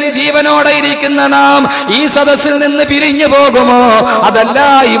കസേരയിൽ ജീവനോടെ ഇരിക്കുന്ന നാം ഈ സദസ്സിൽ നിന്ന് പിരിഞ്ഞു പോകുമോ? അതല്ല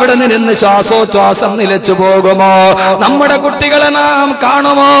ഇവിടെ നിന്ന് ശ്വാസോച്ഛ്വാസം നിലച്ചു പോകുമോ? നമ്മുടെ കുട്ടികളെ നാം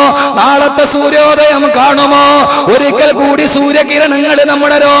കാണുമോ? നാളത്തെ സൂര്യോദയം കാണുമോ? ഒരിക്കൽ കൂടി സൂര്യകിരണങ്ങൾ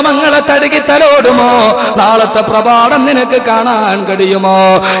നമ്മുടെ രോമങ്ങളെ തടുകി തലോടുമോ? നാളത്തെ പ്രഭാതം നിനക്ക് കാണാൻ കഴിയുമോ?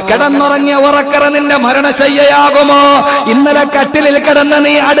 കിടന്നുറങ്ങിയ ഉറക്കറ നിന്റെ മരണശയ്യയാകുമോ? ഇന്നലെ കട്ടിലിൽ കിടന്ന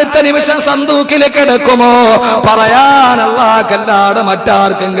നീ അടുത്ത നിമിഷം സന്തൂക്കിൽ കിടക്കുമോ? പറയാൻ അല്ലാഹുവല്ലാതെ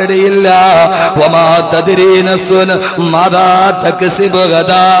മറ്റാർക്കും കഴിയില്ല. വമാ തദ്രീ നഫ്സുൻ മാദാ തക്സിബു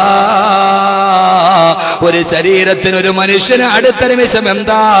ഗദാ. ഒരു ശരീരത്തിന്, ഒരു മനുഷ്യന് അടുത്ത നിമിഷം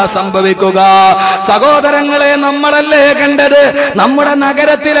എന്താ സംഭവിക്കുക? സഹോദരങ്ങളെ, നമ്മളല്ലേ കണ്ടത്? നമ്മുടെ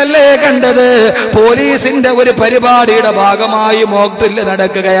നഗരത്തിലല്ലേ കണ്ടത്? പോലീസിന്റെ ഒരു പരിപാടിയുടെ ഭാഗമായി മോക്ക് ഡ്രില്ല്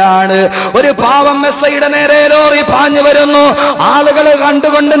നടക്കുകയാണ്. ഒരു പാവം എസ്ഐയുടെ നേരെ ലോറി പാഞ്ഞു വരുന്നു. ആളുകൾ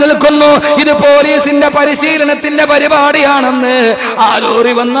കണ്ടുകൊണ്ട് നിൽക്കുന്നു. ഇത് പോലീസിന്റെ പരിശീലനത്തിന്റെ പരിപാടിയാണെന്ന്. ആ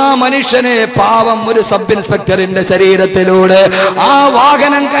ലോറി വന്ന മനുഷ്യനെ, പാവം ഒരു സബ് ഇൻസ്പെക്ടറിന്റെ ശരീരത്തിലൂടെ ആ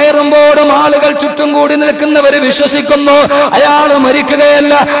വാഹനം കയറുമ്പോഴും ആളുകൾ ചുറ്റും കൂടി നിൽക്കുന്നവര് വിശ്വസിക്കുന്നു അയാൾ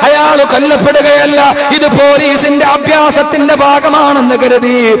മരിക്കുകയല്ല, അയാൾ കൊല്ലപ്പെടുകയല്ല, ഇത് പോലീസിന്റെ അഭ്യാസത്തിന്റെ ഭാഗമാണെന്ന്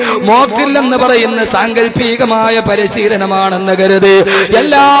കരുതി, മോക്ക് ഡ്രിൽ എന്ന് പറയുന്ന സാങ്കല്പികമായ പരിശീലനമാണെന്ന് കരുതി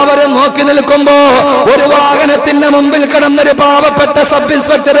എല്ലാവരും നോക്കി നിൽക്കുമ്പോ ഒരു വാഹനത്തിന്റെ മുമ്പിൽ കിടന്നൊരു പാവപ്പെട്ട സബ്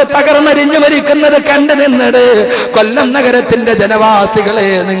ഇൻസ്പെക്ടർ തകർന്നരിഞ്ഞു മരിക്കുന്നത് കണ്ടു നിന്നത് കൊല്ലം നഗരത്തിന്റെ ജനവാസികളെ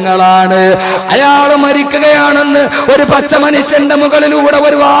നിങ്ങളാണ്. അയാൾ മരിക്കുകയാണെന്ന് ഒരു പച്ച മനുഷ്യന്റെ മുകളിലൂടെ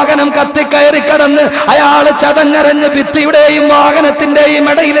ഒരു വാഹനം കത്തിക്കയറി കടന്ന് അയാൾ ചതഞ്ഞരഞ്ഞ് ഭിത്തിയുടെയും വാഹനത്തിന്റെയും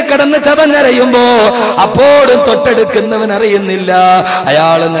ഇടയിൽ കിടന്ന് ചതഞ്ഞരയുമ്പോ അപ്പോഴും തൊട്ടെടുക്കുന്നവൻ അറിയുന്നില്ല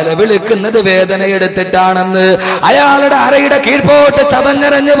അയാൾ നിലവിളിക്കുന്നത് വേദനയെടുത്തിട്ടാണെന്ന്. അയാളുടെ അരയുടെ കീഴ്പോട്ട്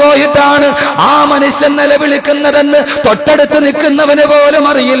ചതഞ്ഞരഞ്ഞു പോയിട്ടാണ് ആ മനുഷ്യൻ നിലവിളിക്കുന്നതെന്ന് തൊട്ടടുത്ത് നിൽക്കുന്നവന് പോലും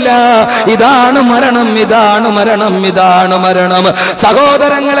അറിയില്ല. ഇതാണ് മരണം, ഇതാണ് മരണം, ഇതാണ് മരണം.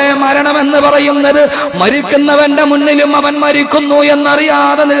 സഹോദരങ്ങളെ, മരണം എന്ന് പറയുന്നത് മരിക്കുന്നവന്റെ മുന്നിലും അവൻ മരിക്കുന്നു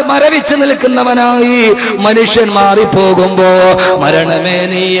എന്നറിയാതെ മരവിച്ച് നിൽക്കുന്നവനായി മനുഷ്യൻ മാറിപ്പോകുമ്പോ, മരണമേ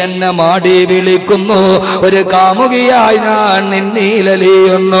നീ എന്നെ മാടി വിളിക്കുന്നു, ഒരു കാമുകിയായി ഞാൻ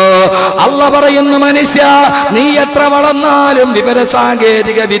നിന്നീലലിയുന്നു. അള്ള പറയുന്നു, മനുഷ്യ നീ എത്ര വളർന്നാലും വിവര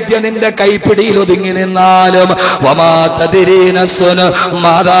സാങ്കേതിക വിദ്യ നിന്റെ കൈപ്പിടിയിൽ ഒതുങ്ങി നിന്നാലും വമാ തദ്രീ നഫ്സുൻ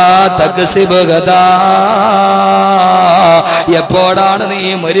മാദാ തക്സിബു ഗദാ. എപ്പോഴാണ് നീ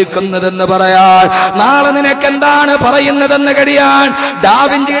മരിക്കുന്നതെന്ന് പറയാൻ, നാളെ നിനക്ക് എന്താണ് പറയുന്നതെന്ന് കഴിയാൻ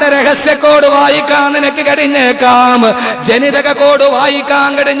ഡാവിഞ്ചിയുടെ രഹസ്യ കോഡ് വായിക്കാൻ നിനക്ക് കഴിഞ്ഞേക്കാം. ജനിതക കോഡ് വായിക്കാൻ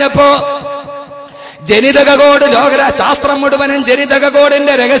കഴിഞ്ഞപ്പോ ജനിതക കോഡ്, ലോകശാസ്ത്രം മുഴുവനും ജനിതക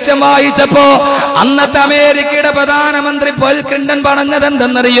കോഡിന്റെ രഹസ്യം വായിച്ചപ്പോ അന്നത്തെ അമേരിക്കയുടെ പ്രധാനമന്ത്രി പോൾ ക്ലിന്റൺ പറഞ്ഞത്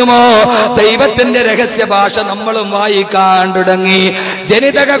എന്തെന്നറിയുമോ? ദൈവത്തിന്റെ രഹസ്യ ഭാഷ നമ്മളും വായിക്കാൻ തുടങ്ങി.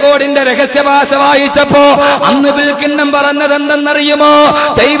 ജനിതക കോഡിന്റെ രഹസ്യ ഭാഷ വായിച്ചപ്പോ അന്ന് ബിൽ ക്ലിന്റൺ പറഞ്ഞത് എന്തെന്നറിയുമോ?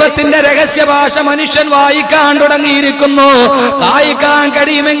 ദൈവത്തിന്റെ രഹസ്യ ഭാഷ മനുഷ്യൻ വായിക്കാൻ തുടങ്ങിയിരിക്കുന്നു. വായിക്കാൻ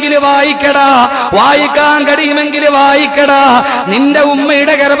കഴിയുമെങ്കിൽ വായിക്കടാ, വായിക്കാൻ കഴിയുമെങ്കിൽ വായിക്കടാ. നിന്റെ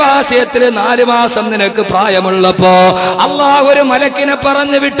ഉമ്മയുടെ ഗർഭാശയത്തിൽ 4 മാസം നിനക്ക് പ്രായമുള്ളപ്പോ അല്ലാഹു ഒരു മലക്കിനെ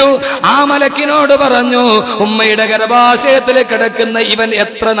പറഞ്ഞു വിട്ടു. ആ മലക്കിനോട് പറഞ്ഞു, ഉമ്മയുടെ ഗർഭാശയത്തിൽ കിടക്കുന്ന ഇവൻ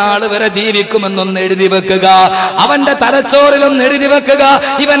എത്ര നാൾ വരെ ജീവിക്കുമെന്നൊന്ന് എഴുതി വെക്കുക, അവന്റെ തലച്ചോറിലൊന്ന് എഴുതി വെക്കുക,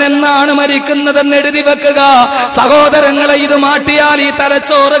 ഇവൻ എന്നാണ് മരിക്കുന്നതെന്ന് എഴുതി വെക്കുക. സഹോദരങ്ങളെ, ഇത് മാറ്റിയാൽ ഈ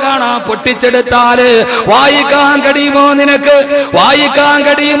തലച്ചോറ് കാണാൻ പൊട്ടിച്ചെടുത്താല് വായിക്കാൻ കഴിയുമോ നിനക്ക്? വായിക്കാൻ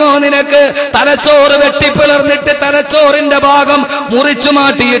കഴിയുമോ നിനക്ക്? തലച്ചോറ് വെട്ടിപ്പിളർന്നിട്ട് തലച്ചോറിന്റെ ഭാഗം മുറിച്ചു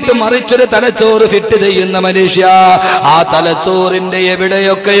മാറ്റിയിട്ട് മറിച്ചൊരു തലച്ചോറ് ഫിറ്റ് ചെയ്യുന്ന മനുഷ്യ, ആ തലച്ചോറിന്റെ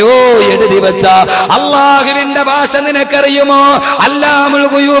എവിടെയൊക്കെയോ എഴുതി വെച്ച അല്ലാഹുവിന്റെ ഭാഷ നിനക്കറിയുമോ? അല്ലാമുൽ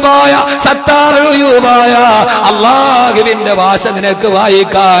ഗുയൂബായ സത്താറുൽ ഗുയൂബായ അല്ലാഹുവിന്റെ ഭാഷ നിനക്ക്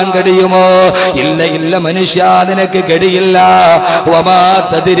വായിക്കാൻ കഴിയുമോ? ഇല്ല, ഇല്ല മനുഷ്യ, നിനക്ക് കഴിയില്ല. വമാ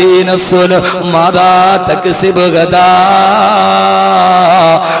തദ്രീ നഫ്സുൻ മാദാ തക്സിബു ഗദാ.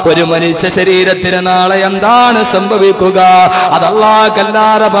 ഒരു മനുഷ്യ ശരീരത്തിന് നാളെ എന്താണ് സംഭവിക്കുക അത്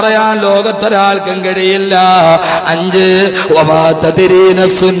അല്ലാഹുവല്ലാതെ പറയാൻ ലോകത്തൊരാൾക്കും കഴിയില്ല. 5 വമാ തദ്രീ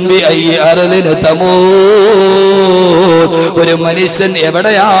നഫ്സുൻ ബിഅയ്യി അർളിൻ തമൂത്. ഒരു മനുഷ്യൻ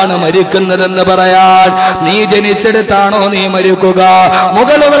എവിടെയാണ് മരിക്കുന്നതെന്ന് പറയാൻ, നീ ജനിച്ചെടുത്താണോ നീ മരിക്കുക?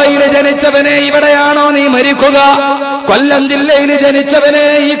 മുഗളുകളിൽ ജനിച്ചവനെ ഇവിടെയാണോ നീ മരിക്കുക? കൊല്ലം ജില്ലയിൽ ജനിച്ചവനെ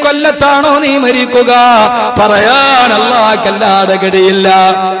ഈ കൊല്ലത്താണോ നീ മരിക്കുക? പറയാൻ അല്ലാഹുവല്ലാതെ കഴിയില്ല.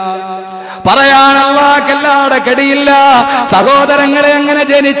 പറയാൻ അല്ലാഹുക്കല്ലാതെ കഴിയില്ല. സഹോദരങ്ങളെ, അങ്ങനെ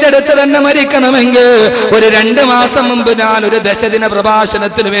ജനിച്ചെടുത്ത് തന്നെ മരിക്കണമെങ്കിൽ ഒരു 2 മാസം മുമ്പ് ഞാൻ ഒരു ദശദിന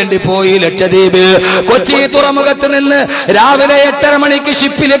പ്രഭാഷണത്തിന് വേണ്ടി പോയി ലക്ഷദ്വീപ്. കൊച്ചി തുറമുഖത്ത് നിന്ന് രാവിലെ 8:30 മണിക്ക്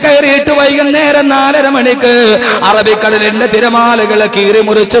ഷിപ്പിൽ കയറിയിട്ട് വൈകുന്നേരം 4:30 മണിക്ക് അറബിക്കടലിന്റെ തിരമാലകളെ കീറി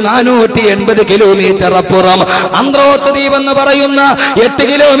മുറിച്ച് 480 കിലോമീറ്റർ അപ്പുറം അന്ത്രോത്ത് ദ്വീപ് എന്ന് പറയുന്ന 8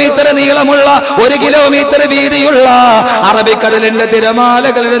 കിലോമീറ്റർ നീളമുള്ള 1 കിലോമീറ്റർ വീതിയുള്ള അറബിക്കടലിന്റെ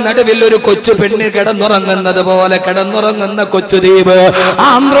തിരമാലകളുടെ നടുവിൽ ഒരു കൊച്ചു പെണ്ണ് കിടന്നുറങ്ങുന്നത് പോലെ കിടന്നുറങ്ങുന്ന കൊച്ചു ദ്വീപ്.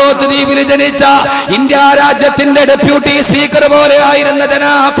 ആന്ത്രോത്ത് ദ്വീപിൽ ജനിച്ച ഇന്ത്യ രാജ്യത്തിന്റെ ഡെപ്യൂട്ടി സ്പീക്കർ പോലെ ആയിരുന്ന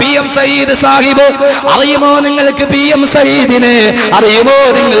PM സയ്യിദ് സാഹിബ്. അറിയുമോ നിങ്ങൾക്ക് PM സയ്യിദിനെ? അറിയുമോ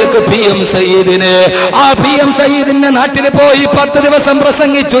നിങ്ങൾക്ക് PM സയ്യിദിനെ? ആ PM സയ്യിദിന്റെ നാട്ടിൽ പോയി 10 ദിവസം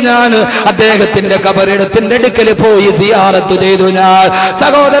പ്രസംഗിച്ചു ഞാൻ. അദ്ദേഹത്തിന്റെ കബറിടത്തിന്റെ അടുക്കൽ പോയി സിയാറത്ത് ചെയ്തു ഞാൻ.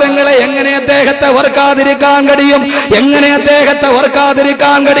 സഹോദരങ്ങളെ, എങ്ങനെ അദ്ദേഹത്തെ ഓർക്കാതിരിക്കാൻ കഴിയും? എങ്ങനെ അദ്ദേഹത്തെ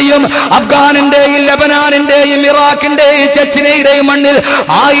ഓർക്കാതിരിക്കാൻ കഴിയും? അഫ്ഗാനിന്റെയും ലബനാനിന്റെയും ഇറാഖിന്റെയും ചെച്ചിനയുടെയും മണ്ണിൽ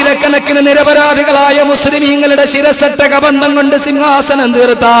ആയിരക്കണക്കിന് നിരപരാധികളായ മുസ്ലിമീങ്ങളുടെ ശിരസറ്റ കബന്ധം കൊണ്ട് സിംഹാസനം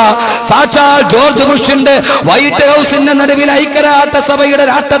തീർത്ത സാക്ഷാൽ ജോർജ് ബുഷിന്റെ വൈറ്റ് ഹൗസിന്റെ നടുവിൽ ഐക്യരാഷ്ട്ര സഭയുടെ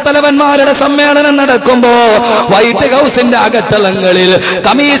രാഷ്ട്രത്തലവന്മാരുടെ സമ്മേളനം നടക്കുമ്പോ വൈറ്റ് ഹൗസിന്റെ അകത്തളങ്ങളിൽ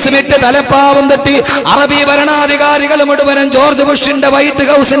കമീസ് വിട്ട് തലപ്പാവും തട്ടി അറബി ഭരണാധികാരികൾ മുഴുവനും ജോർജ് ബുഷിന്റെ വൈറ്റ്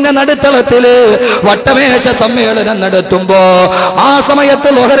ഹൗസിന്റെ നടുത്തളത്തില് വട്ടമേശ സമ്മേളനം നടത്തുമ്പോ ആ സമയത്ത്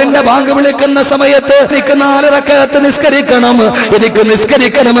ലൊഹറിന്റെ ബാങ്ക് വിളിക്കുന്ന സമയത്ത് എനിക്ക് 4 റക്അത്ത് നിസ്കരിക്കണം, എനിക്ക്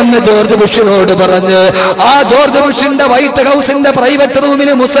നിസ്കരിക്കണമെന്ന് ജോർജ് ബുഷിനോട് പറഞ്ഞ് ആ ജോർജ് ബുഷിന്റെ വൈറ്റ് ഹൗസിന്റെ പ്രൈവറ്റ് റൂമിൽ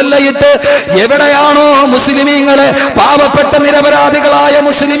മുസല്ലയിട്ട് എവിടെയാണോ മുസ്ലിമീങ്ങളെ, പാവപ്പെട്ട നിരപരാധികളായ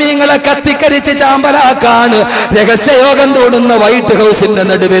മുസ്ലിമീങ്ങളെ കത്തിക്കരിച്ച് ചാമ്പലാക്കാൻ രഹസ്യയോഗം തോടുന്ന വൈറ്റ് ഹൗസിന്റെ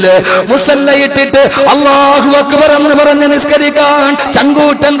നടുവില് മുസല്ലയിട്ടിട്ട് അല്ലാഹു അക്ബർ എന്ന് പറഞ്ഞ് നിസ്കരിക്കാൻ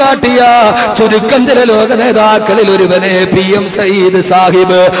ചങ്കൂട്ടം കാട്ടിയ ചുരുക്കം ചില ലോക നേതാക്കളിൽ ഒരുവനെ PM സയ്യിദ്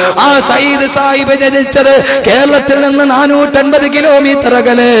സാഹിബ്. ആ സയ്യിദ് സാഹിബ് ജനിച്ചത് കേരളത്തിൽ നിന്ന് 450 കിലോമീറ്റർ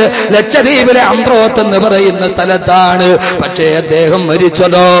അകലെ ലക്ഷദ്വീപിലെ അന്ത്രോത്ത് എന്ന് പറയുന്ന സ്ഥലത്താണ്. പക്ഷേ അദ്ദേഹം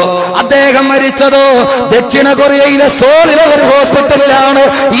മരിച്ചതോ ദക്ഷിണ കൊറിയയിലെ സോളിലെ ഒരു ഹോസ്പിറ്റലിലാണ്.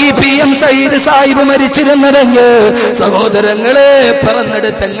 ഈ PM സയ്യിദ് സാഹിബ് മരിച്ചിരുന്നതെങ്കിൽ സഹോദരങ്ങളെ,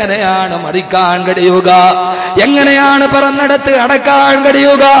 പറന്നെടുത്ത് എങ്ങനെയാണ് മറിക്കാൻ കഴിയുക? എങ്ങനെയാണ് പറന്നെടുത്ത് അടക്കാൻ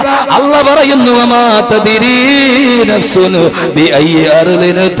കഴിയുക? അള്ള പറയുന്നു, വമാ തദ്രീ നഫ്സുൻ ബിഅയ്യി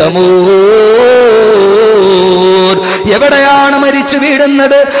അർളിൻ തമൂത്. എവിടെയാണ് മരിച്ചു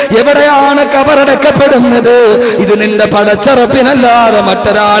വീഴുന്നത്, എവിടെയാണ് കബറടക്കപ്പെടുന്നത്, ഇത് നിന്റെ പടച്ചറപ്പിനല്ലാതെ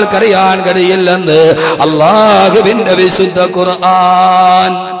മറ്റൊരാൾക്കറിയാൻ കഴിയില്ലെന്ന് അല്ലാഹുവിന്റെ വിശുദ്ധ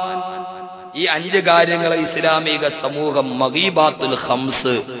ഖുർആൻ. ഈ 5 കാര്യങ്ങൾ ഇസ്ലാമിക സമൂഹം മഗീബാത്തുൽ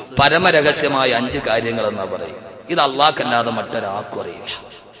ഖംസ്, പരമരഹസ്യമായ 5 കാര്യങ്ങൾ എന്നാ പറയും. ഇത് അല്ലാഹുക്കല്ലാതെ മറ്റൊരാൾക്കും അറിയില്ല.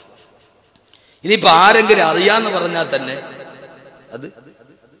 ഇനിയിപ്പോ ആരെങ്കിലും അറിയാന്ന് പറഞ്ഞാൽ തന്നെ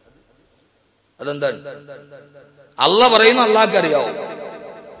അതെന്താണ്? അള്ളാഹ് പറയുന്നു, അള്ളാഹ്ക്ക് അറിയാവൂ.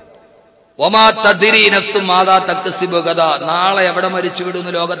 വമാ തദ്രി നഫ്സും മാദാ തക്സിബു ഗദാ. നാളെ എവിടെ മരിച്ചു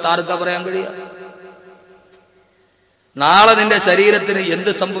വിടുന്നു ലോകത്ത് ആർക്കാ പറയാൻ കഴിയുക? നാളെ നിന്റെ ശരീരത്തിന്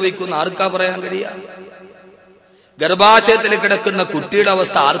എന്ത് സംഭവിക്കുന്നു ആർക്കാ പറയാൻ കഴിയുക? ഗർഭാശയത്തിൽ കിടക്കുന്ന കുട്ടിയുടെ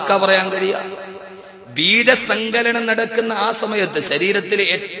അവസ്ഥ ആർക്കാ പറയാൻ കഴിയുക? ബീജസങ്കലനം നടക്കുന്ന ആ സമയത്ത് ശരീരത്തിലെ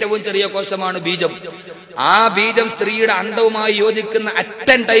ഏറ്റവും ചെറിയ കോശമാണ് ബീജം. ആ ബീജം സ്ത്രീയുടെ അണ്ടവുമായി യോജിക്കുന്ന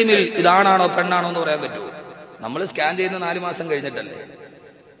അറ്റൻ ടൈമിൽ ഇതാണാണോ പെണ്ണാണോ എന്ന് പറയാൻ പറ്റുമോ? നമ്മൾ സ്കാൻ ചെയ്യുന്ന 4 മാസം കഴിഞ്ഞിട്ടല്ലേ.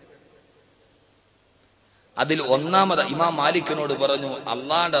 അതിൽ ഒന്നാമത് ഇമാം മാലിക്കിനോട് പറഞ്ഞു,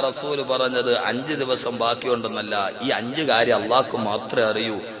 അള്ളാന്റെ റസൂല് പറഞ്ഞത് 5 ദിവസം ബാക്കിയുണ്ടെന്നല്ല, ഈ 5 കാര്യം അള്ളാഹ്ക്ക് മാത്രമേ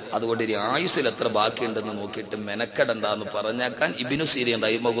അറിയൂ. അതുകൊണ്ട് ഒരു ആയുസ്സിൽ എത്ര ബാക്കിയുണ്ടെന്ന് നോക്കിയിട്ട് മെനക്കെടണ്ടെന്ന് പറഞ്ഞേക്കാൻ ഇബ്നു സീരീൻ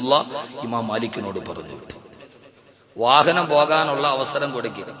റഹിമഹുല്ലാഹ് ഇമാം മാലിക്കിനോട് പറഞ്ഞു വിട്ടു. വാഹനം പോകാനുള്ള അവസരം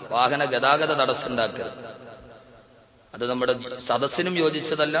കൊടുക്കുക, വാഹന ഗതാഗത തടസ്സം ഉണ്ടാക്കരുത്. അത് നമ്മുടെ സദസ്സിനും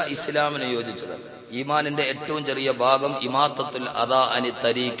യോജിച്ചതല്ല, ഇസ്ലാമിനും യോജിച്ചതല്ല. ഈമാനിന്റെ ഏറ്റവും ചെറിയ ഭാഗം ഇമാത്തത്തുൽ അദാ അനി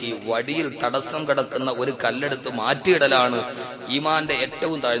തരീഖി, വടിയിൽ തടസ്സം കിടക്കുന്ന ഒരു കല്ലെടുത്ത് മാറ്റിയിടലാണ് ഈമാന്റെ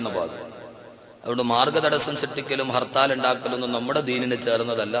ഏറ്റവും താഴ്ന്ന ഭാഗം. അതുകൊണ്ട് മാർഗതടസ്സം സൃഷ്ടിക്കലും ഹർത്താൽ ഉണ്ടാക്കലൊന്നും നമ്മുടെ ദീനിന്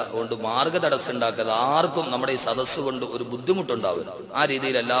ചേർന്നതല്ല. അതുകൊണ്ട് മാർഗതടസ്സം ഉണ്ടാക്കാതെ ആർക്കും നമ്മുടെ ഈ സദസ്സ് കൊണ്ട് ഒരു ബുദ്ധിമുട്ടുണ്ടാവില്ല. ആ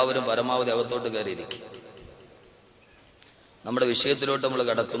രീതിയിൽ എല്ലാവരും പരമാവധി അകത്തോട്ട് കയറിയിരിക്കും. നമ്മുടെ വിഷയത്തിലോട്ട് നമ്മൾ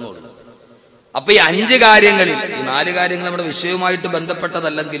കടക്കുന്നുള്ളൂ. അപ്പൊ ഈ 5 കാര്യങ്ങളിൽ, ഈ 4 കാര്യങ്ങൾ നമ്മുടെ വിഷയവുമായിട്ട്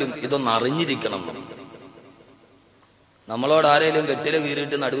ബന്ധപ്പെട്ടതല്ലെങ്കിലും ഇതൊന്ന് അറിഞ്ഞിരിക്കണം. നമ്മളോട് ആരെങ്കിലും വെറ്റില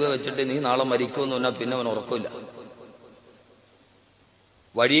കീറിയിട്ട് നടുവെ വെച്ചിട്ട് നീ നാളെ മരിക്കുമെന്ന് പറഞ്ഞാൽ പിന്നെ അവൻ ഉറക്കില്ല.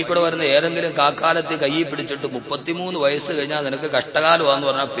 വഴിയിൽ കൂടെ വരുന്ന ഏതെങ്കിലും കാക്കാലത്ത് കൈ പിടിച്ചിട്ട് 33 വയസ്സ് കഴിഞ്ഞാൽ നിനക്ക് കഷ്ടകാലമാന്ന്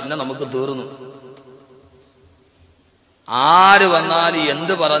പറഞ്ഞാൽ പിന്നെ നമുക്ക് തീർന്നു. ആര് വന്നാലും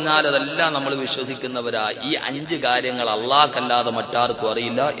എന്ത് പറഞ്ഞാലും അതെല്ലാം നമ്മൾ വിശ്വസിക്കുന്നവരാ. ഈ 5 കാര്യങ്ങൾ അള്ളാഹ്ക്കല്ലാതെ മറ്റാർക്കും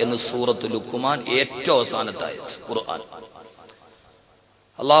അറിയില്ല എന്ന് സൂറത്തുൽ ലുഖ്മാൻ ഏറ്റവും അവസാനത്തെ ആയത്ത് ഖുർആൻ.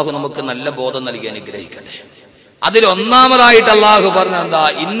 അള്ളാഹു നമുക്ക് നല്ല ബോധം നൽകി അനുഗ്രഹിക്കട്ടെ. അതിലൊന്നാമതായിട്ട് അള്ളാഹു പറഞ്ഞ എന്താ?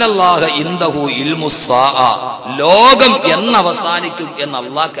 ഇന്നല്ലാഹ ഇൻദഹു ഇൽമുസ്സാഅ, ലോകം എന്ന് അവസാനിക്കും എന്ന്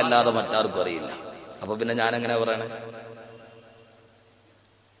അള്ളാഹ്ക്കല്ലാതെ മറ്റാർക്കും അറിയില്ല. അപ്പൊ പിന്നെ ഞാൻ എങ്ങനെ പറയണേ?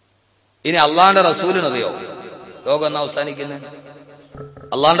 ഇനി അള്ളാന്റെ റസൂലിനറിയോ ലോകം എന്ന് അവസാനിക്കുന്നത്?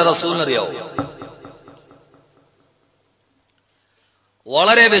 അള്ളാന്റെ റസൂലിനറിയോ?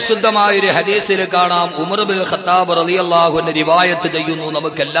 വളരെ വിശുദ്ധമായ ഒരു ഹദീസിൽ കാണാം, ഉമർ ഇബ്നുൽ ഖത്താബ് റളിയല്ലാഹു അൻഹു റിവായത്ത് ചെയ്യുന്നു.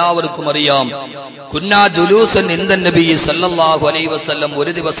 നമുക്ക് എല്ലാവർക്കും അറിയാം, കുന്നാ ജുലൂസൻ ഇൻദൻ നബി സല്ലല്ലാഹു അലൈഹി വസല്ലം,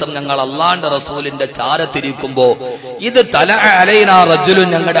 ഒരു ദിവസം ഞങ്ങൾ അള്ളാന്റെ റസൂലിന്റെ ചാരത്തിരിക്കുമ്പോ ഇത് തല അലൈനാ റജുലുൻ,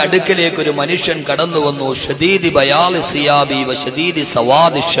 ഞങ്ങളുടെ അടുക്കലേക്ക് ഒരു മനുഷ്യൻ കടന്നു വന്നു. ഷദീദി ബയാലി സിയാബി വ ഷദീദി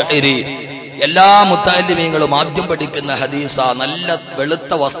സവാദി ശഅരി. എല്ലാ മുത്തഅല്ലിമീങ്ങളും ആദ്യം പഠിക്കുന്ന ഹദീസ. നല്ല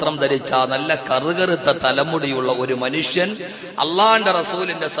വെളുത്ത വസ്ത്രം ധരിച്ച, നല്ല കറുകറുത്ത തലമുടിയുള്ള ഒരു മനുഷ്യൻ അള്ളാന്റെ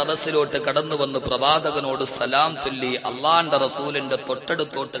റസൂലിന്റെ സദസ്സിലോട്ട് കടന്നു വന്ന് പ്രവാചകനോട് സലാം ചൊല്ലി. അള്ളാന്റെ റസൂലിന്റെ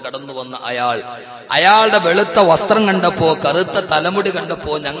തൊട്ടടുത്തോട്ട് കടന്നു വന്ന അയാളുടെ വെളുത്ത വസ്ത്രം കണ്ടപ്പോ, കറുത്ത തലമുടി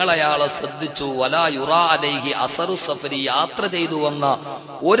കണ്ടപ്പോ ഞങ്ങൾ അയാളെ ശ്രദ്ധിച്ചു. വലാ യുറാ അലൈഹി അസറു സഫരി, യാത്ര ചെയ്തു വന്ന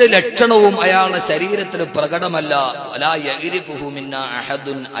ഒരു ലക്ഷണവും അയാളുടെ ശരീരത്തിൽ പ്രകടമല്ല. വലാ യഗ്രിഫുഹു മിന്നാ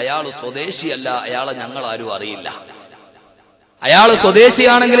അഹദുൻ, അയാൾ സ്വദേശിയല്ല, അയാളെ ഞങ്ങൾ ആരും അറിയില്ല. അയാൾ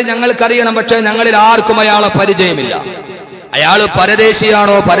സ്വദേശിയാണെങ്കിൽ ഞങ്ങൾക്കറിയണം, പക്ഷെ ഞങ്ങളിൽ ആർക്കും അയാളെ പരിചയമില്ല. അയാൾ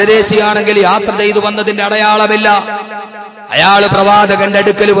പരദേശിയാണോ? പരദേശിയാണെങ്കിൽ യാത്ര ചെയ്തു വന്നതിന്റെ അടയാളമില്ല. അയാൾ പ്രവാചകന്റെ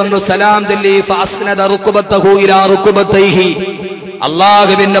അടുക്കൽ വന്നു സലാം ചൊല്ലി. ഫഅസ്നദ റുക്ബതഹു ഇലാ റുക്ബതൈഹി,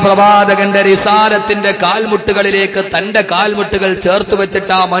 അള്ളാഹുവിന്റെ പ്രവാചകന്റെ റിസാലത്തിന്റെ കാൽമുട്ടുകളിലേക്ക് തന്റെ കാൽമുട്ടുകൾ ചേർത്ത്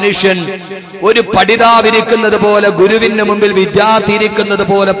വെച്ചിട്ട് ആ മനുഷ്യൻ ഒരു പഠിതാവിരിക്കുന്നത് പോലെ, ഗുരുവിന്റെ മുമ്പിൽ വിദ്യാർത്ഥി ഇരിക്കുന്നത്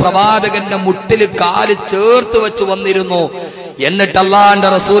പോലെ പ്രവാചകന്റെ മുട്ടിൽ കാല് ചേർത്ത് വെച്ച് വന്നിരുന്നു. എന്നിട്ട് അള്ളാന്റെ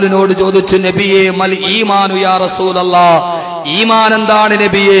റസൂലിനോട് ചോദിച്ചു, നബിയെ മൽ ഈമാനു യാ റസൂലല്ലാഹ്, ഈമാൻ എന്താണ്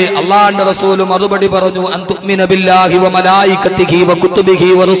നബിയെ? അള്ളാന്റെ റസൂൽ മറുപടി പറഞ്ഞു, അൻ തുഅ്മിന ബില്ലാഹി വ മലായികതിഹി വ കുതുബിഹി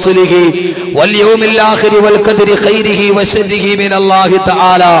വ റുസുലിഹി വൽ യൗമിൽ ആഖിരി വൽ ഖദരി ഖൈരിഹി വ ശർരിഹി മിനല്ലാഹി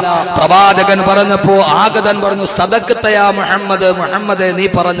തആല. പ്രവാചകൻ പറഞ്ഞപ്പോ ആഗതൻ പറഞ്ഞു, സദഖത യാ മുഹമ്മദ്, മുഹമ്മദേ നീ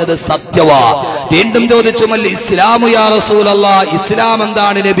പറഞ്ഞത് സത്യവാ. വീണ്ടും ചോദിച്ചു, മൽ ഇസ്ലാമു യാ റസൂലല്ലാഹ്, ഇസ്ലാം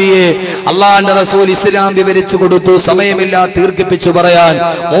എന്താണ് നബിയെ? അള്ളാന്റെ റസൂൽ ഇസ്ലാം വിവരിച്ചു കൊടുത്തു. സമയമില്ല ദീർഘിപ്പിച്ചു പറയാൻ.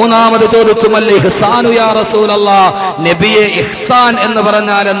 മൂന്നാമത് ചോദിച്ചു, മൽ ഇഹ്സാനു യാ റസൂലല്ലാഹ്, നബിയെ ഇഹ്സാൻ എന്ന്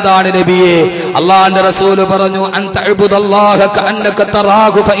പറഞ്ഞാൽ എന്താണ് നബിയെ? അള്ളാന്റെ റസൂല് പറഞ്ഞു, അൻ തഅ്ബുദല്ലാഹ കഅന്നക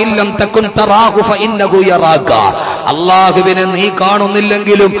തറാഹു ഫഇൻ ലം തകുൻ തറാഹു ഫഇന്നഹു യറാക, അല്ലാഹുവിനെ നീ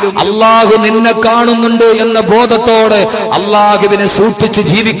കാണുന്നില്ലെങ്കിലും അല്ലാഹു നിന്നെ കാണുന്നുണ്ട് എന്ന ബോധത്തോടെ അല്ലാഹുവിനെ സൂക്ഷിച്ച്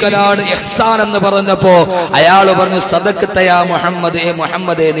ജീവിക്കലാണ് ഇഹ്സാൻ എന്ന് പറഞ്ഞപ്പോ അയാൾ പറഞ്ഞു, സദഖത യാ മുഹമ്മദേ,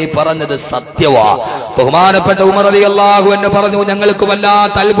 മുഹമ്മദേ നീ പറഞ്ഞത് സത്യവാ. ബഹുമാനപ്പെട്ട ഉമർ റളിയല്ലാഹു അൻഹു പറഞ്ഞു, ഞങ്ങൾക്ക്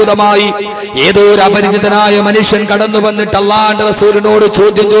വല്ലാത്ത അത്ഭുതമായി. ഏതോ ഒരു അപരിചിതനായ മനുഷ്യൻ കടന്നു വന്നിട്ട് അള്ളാന്റെ റസൂലിനോട്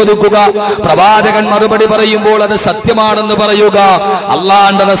ചോദ്യം ചോദിക്കുക. പ്രവാചകൻ മറുപടി പറയുമ്പോൾ അത് സത്യമാണെന്ന് പറയുക.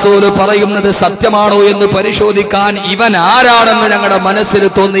 അള്ളാന്റെ റസൂൽ പറയുന്നത് സത്യമാണോ എന്ന് പരിശോധിക്കാൻ ഇവൻ ആരാണെന്ന് ഞങ്ങളുടെ മനസ്സിൽ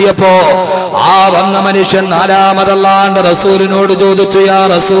തോന്നിയപ്പോ ആ വന്ന മനുഷ്യൻ നാലാമത് അള്ളാന്റെ റസൂലിനോട് ചോദിച്ചു, യാ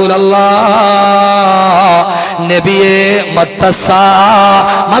റസൂലല്ലാഹ്, നബിയെ മത്തസാ,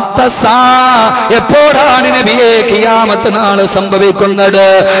 മത്തസാ, എപ്പോഴാണ് നബിയെ ഖിയാമത്ത് നാൾ സംഭവിക്കുന്നത്?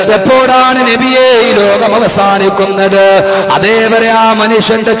 എപ്പോഴാണ് നബിയെ ഈ ലോകം അവസാനിക്കുന്നത്? അതേവരെ ആ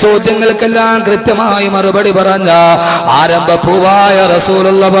മനുഷ്യന്റെ ചോദ്യങ്ങൾക്കെല്ലാം കൃത്യമായി മറുപടി പറഞ്ഞ ആരംഭപ്പൂവായ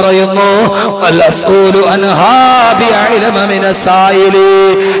റസൂലുള്ള പറയുന്നു,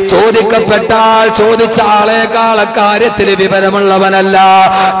 ചോദിക്കപ്പെട്ടാൽ ചോദിച്ച ആളേക്കാൾ കാര്യത്തിൽ വിവരമുള്ളവനല്ല.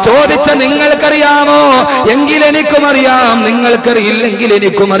 ചോദിച്ച നിങ്ങൾക്കറിയാമോ? എങ്കിൽ എനിക്കും അറിയാം, നിങ്ങൾക്കറിയില്ലെങ്കിൽ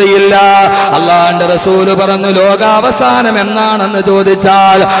എനിക്കും അറിയില്ല. അള്ളാന്റെ റസൂല് പറഞ്ഞു, ലോകാവസാനം എന്നാണെന്ന്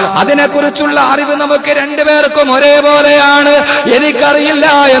ചോദിച്ചാൽ അതിനെക്കുറിച്ചുള്ള അറിവ് നമുക്ക് രണ്ടുപേർക്കും ഒരേപോലെയാണ്. എനിക്കറിയില്ല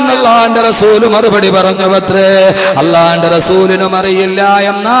എന്നല്ലാന്റെ റസൂല് മറുപടി പറഞ്ഞു അത്രേ. അള്ളാന്റെ റസൂലിനും അറിയില്ല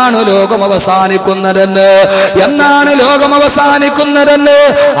എന്നാണ് ലോകം അവസാനിക്കുന്നതെന്ന്. എന്നാണ് ലോകം അവസാനിക്കുന്നതെന്ന്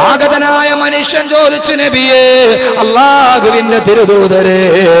ആഗതനായ മനുഷ്യൻ ചോദിച്ചു, നബിയെ, അള്ളാഹുവിന്റെ തിരുദൂതരെ,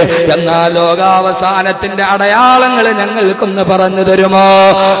 എന്നാൽ ലോകാവസാനത്തിന്റെ അടയാളങ്ങൾ ഞങ്ങൾക്കൊന്ന് പറഞ്ഞു തരുമോ?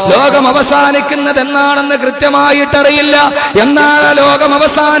 ലോകം അവസാനിക്കുന്നത് എന്നാണെന്ന് കൃത്യമായിട്ടറിയില്ല, എന്നാൽ ലോകം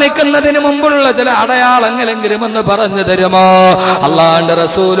അവസാനിക്കുന്നതിന് മുമ്പുള്ള ചില അടയാളങ്ങളെങ്കിലും ഒന്ന് പറഞ്ഞു തരുമോ? അള്ളാന്റെ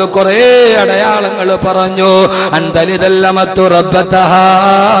റസൂല് കുറെ അടയാളങ്ങൾ പറഞ്ഞു. അന്തലിതല്ലമത്തു റബ്ബതഹാ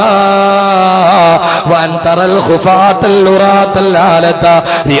വഅൻതറൽ ഖുഫാത്തൽ ഉറാത്തൽ ആലത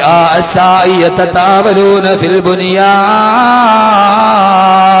റിആ അസ്സായിയതതാവലൂന ഫിൽ ബുനിയാൻ.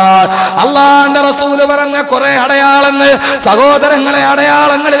 അള്ളാന്റെ റസൂല് പറഞ്ഞ കുറെ അടയാളങ്ങൾ. സഹോദരങ്ങളെ,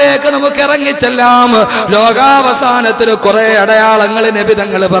 അടയാളങ്ങളിലേക്ക് നമുക്ക് ഇറങ്ങിച്ചെല്ലാം. ലോകാവസാനത്തിന് കുറെ അടയാളങ്ങൾ നബി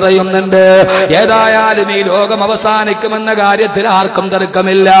തങ്ങൾ പറയുന്നുണ്ട്. ഏതായാലും ഈ ലോകം അവസാനിക്കുമെന്ന കാര്യത്തിൽ ആർക്കും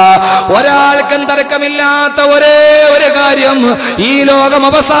തർക്കമില്ല. ഒരാൾക്കും തർക്കമില്ലാത്ത ഒരേ ഒരു കാര്യം, ഈ ലോകം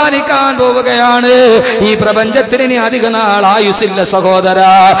അവസാനിക്കാൻ പോവുകയാണ്. ഈ പ്രപഞ്ചത്തിന് ഇനി അധിക നാൾ ആയുസില്ല സഹോദര.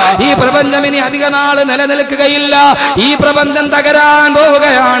 ഈ പ്രപഞ്ചം ഇനി അധിക നാൾ നിലനിൽക്കുകയില്ല. ഈ പ്രപഞ്ചം തകരാൻ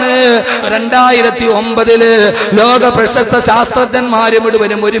പോവുകയാണ്. 2009 ലോക പ്രശസ്ത ശാസ്ത്രജ്ഞന്മാര്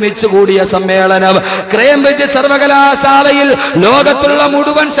മുഴുവനും ഒരുമിച്ച് കൂടിയ സമ്മേളനം കേംബ്രിഡ്ജ് സർവകലാശാലയിൽ ലോകത്തുള്ള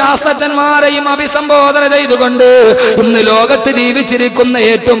മുഴുവൻ ശാസ്ത്രജ്ഞന്മാരെയും അഭിസംബോധന ചെയ്തുകൊണ്ട് ഇന്ന് ലോകത്ത് ജീവിച്ചിരിക്കുന്ന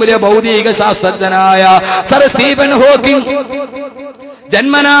ഏറ്റവും വലിയ ഭൗതിക ശാസ്ത്രജ്ഞനായ സർ സ്റ്റീഫൻ ഹോക്കിംഗ്,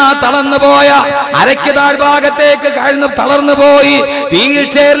 ജന്മനാ തളർന്നുപോയ, അരയ്ക്ക് താഴ്ഭാഗത്തേക്ക് തളർന്നുപോയി വീൽ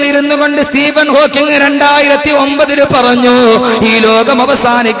ചെയറിൽ ഇരുന്നു കൊണ്ട് സ്റ്റീഫൻ ഹോക്കിംഗ് 2009 പറഞ്ഞു, ഈ ലോകം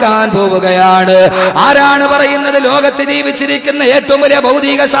അവസാനിക്കാൻ പോവുകയാണ്. ആരാണ് പറയുന്നത്? ലോകത്ത് ജീവിച്ചിരിക്കുന്ന ഏറ്റവും വലിയ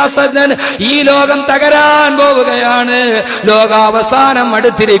ഭൗതിക ശാസ്ത്രജ്ഞൻ. ഈ ലോകം തകരാൻ പോവുകയാണ്. ലോകാവസാനം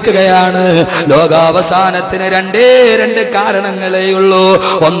അടുത്തിരിക്കുകയാണ്. ലോകാവസാനത്തിന് രണ്ട് കാരണങ്ങളേ ഉള്ളൂ.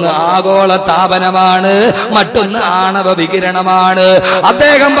 ഒന്ന് ആഗോള താപനമാണ്, മറ്റൊന്ന് ആണവ വികിരണമാണ്.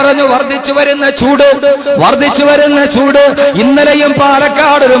 അദ്ദേഹം പറഞ്ഞു, വർദ്ധിച്ചു വരുന്ന ചൂട്. ഇന്നലെയും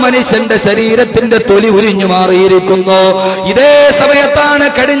പാലക്കാട് ഒരു മനുഷ്യന്റെ ശരീരത്തിന്റെ തൊലി ഉരിഞ്ഞു മാറിയിരിക്കുന്നു. ഇതേ സമയത്താണ്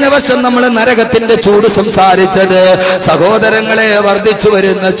കഴിഞ്ഞ വർഷം നമ്മൾ നരകത്തിന്റെ ചൂട് സംസാരിച്ചത്. സഹോദരങ്ങളെ, വർദ്ധിച്ചു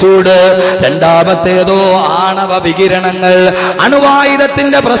വരുന്ന ചൂട്. രണ്ടാമത്തേതോ ആണവ വികിരണങ്ങൾ,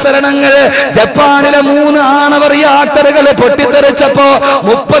 അണുവായുധത്തിന്റെ പ്രസരണങ്ങൾ. ജപ്പാനിലെ 3 ആണവ റിയാക്ടറുകൾ പൊട്ടിത്തെറിച്ചപ്പോ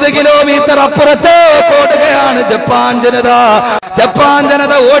 30 കിലോമീറ്റർ അപ്പുറത്തേക്ക് ഓടുകയാണ് ജപ്പാൻ ജനത. ജപ്പാൻ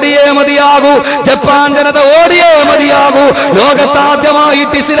ജനത ഓടിയേ മതിയാകൂ.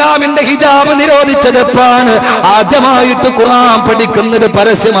 ലോകത്താദ്യമായിട്ട് ഇസ്ലാമിന്റെ ഹിജാബ് നിരോധിച്ച ജപ്പാൻ, ആദ്യമായിട്ട് ഖുർആൻ പഠിക്കുന്നത്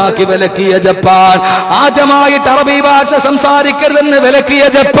പരസ്യമാക്കി വിലക്കിയ ജപ്പാൻ, ആദ്യമായിട്ട് അറബി ഭാഷ സംസാരിക്കരുതെന്ന് വിലക്കിയ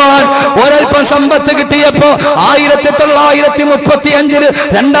ജപ്പാൻ, ഒരൽപ്പം സമ്പത്ത് കിട്ടിയപ്പോ 1935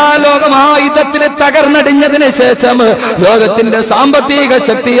 രണ്ടാം ലോക മഹായുദ്ധത്തിന് തകർന്നടിഞ്ഞതിന് ശേഷം ലോകത്തിന്റെ സാമ്പത്തിക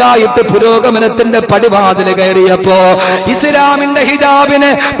ശക്തിയായിട്ട് പുരോഗമനത്തിന്റെ പടിവാതിൽ കയറിയപ്പോ ഇസ്ലാമിന്റെ ഹിജാബിന്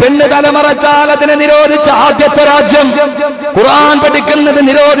പെണ്ണ് തലമറച്ചാൽ അതിനെ നിരോധിച്ച ആദ്യത്തെ രാജ്യം, ഖുർആൻ പഠിക്കുന്നത്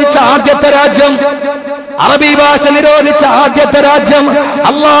നിരോധിച്ച ആദ്യത്തെ രാജ്യം, അറബി ഭാഷ നിരോധിച്ച ആദ്യത്തെ രാജ്യം,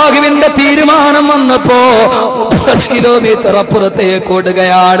 അല്ലാഹുവിന്റെ തീരുമാനം വന്നപ്പോ 30 കിലോമീറ്റർ അപ്പുറത്തേക്ക്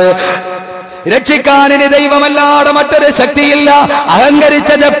ഓടുകയാണ്. രക്ഷിക്കാനിന് ദൈവമല്ലാതെ മറ്റൊരു ശക്തിയില്ല.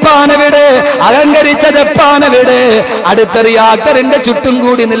 അഹങ്കരിച്ച ജപ്പാനവിടെ അടുത്ത റിയാക്ടറിന്റെ ചുറ്റും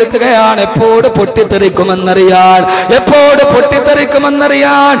കൂടി നിൽക്കുകയാണ്. എപ്പോഴും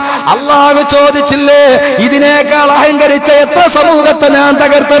പൊട്ടിത്തെറിക്കുമെന്നറിയാൻ അല്ലാഹു ചോദിച്ചില്ലേ? ഇതിനേക്കാൾ അഹങ്കരിച്ച എത്ര സമൂഹത്തെ ഞാൻ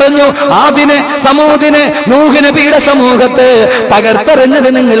തകർത്തെറിഞ്ഞു. ആദിനെ, സമൂദിനെ, നൂഹ് നബിയുടെ സമൂഹത്തെ തകർത്തെറിഞ്ഞത്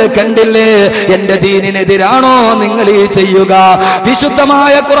നിങ്ങൾ കണ്ടില്ലേ? എന്റെ ദീനിനെതിരാണോ നിങ്ങൾ ഈ ചെയ്യുക?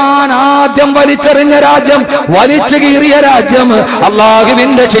 വിശുദ്ധമായ ഖുർആൻ ആദ്യം വലിച്ചെറിഞ്ഞ രാജ്യം, വലിച്ചു കീറിയ രാജ്യം,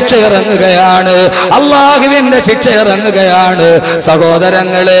 അല്ലാഹുവിന്റെ ശിക്ഷ ഇറങ്ങുകയാണ്.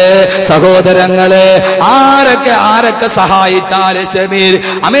 സഹോദരങ്ങളെ, ആരൊക്കെ സഹായിച്ചാലും ശമീർ,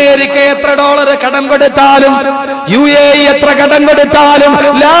 അമേരിക്ക എത്ര ഡോളർ കടം കൊടുത്താലും, UAE എത്ര കടം കൊടുത്താലും,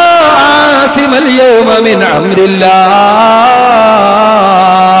 ലാ ആസിമൽ യൗമ മിൻ അംരില്ലാഹ്,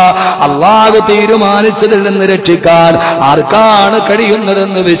 അല്ലാഹു തീരുമാനിച്ചതിൽ നിന്ന് രക്ഷിക്കാൻ ആർക്കാണ്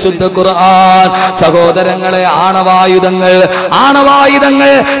കഴിയുന്നതെന്ന് വിശുദ്ധ ഖുർആൻ. സഹോദരങ്ങളെ, ആണവായുധങ്ങൾ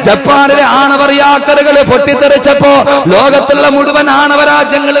ജപ്പാനിലെ ആണവ റിയാക്ടറുകൾ പൊട്ടിത്തെറിച്ചപ്പോ ലോകത്തുള്ള മുഴുവൻ ആണവ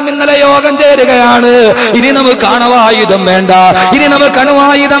രാജ്യങ്ങളും ഇന്നലെ യോഗം ചേരുകയാണ്. ഇനി നമുക്ക് ആണവായുധം വേണ്ട, ഇനി നമുക്ക്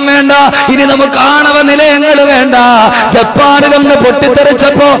അണുവായുധം വേണ്ട, ഇനി നമുക്ക് ആണവ നിലയങ്ങൾ വേണ്ട. ജപ്പാനിലൊന്ന്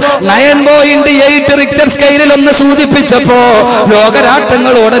പൊട്ടിത്തെറിച്ചപ്പോ 9.8 റിക്ടർ സ്കെയിലിൽ ഒന്ന് സൂചിപ്പിച്ചപ്പോ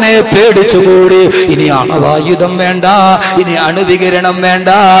ലോകരാഷ്ട്രങ്ങൾ ഉടനെ പേടിച്ചുകൂടി. ഇനി അണുവായുധം വേണ്ട, ഇനി അണുവികിരണം വേണ്ട,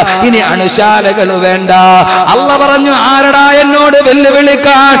 ഇനി അണുശാലകൾ വേണ്ട. അല്ലാഹു പറഞ്ഞു, ആരടാ എന്നോട്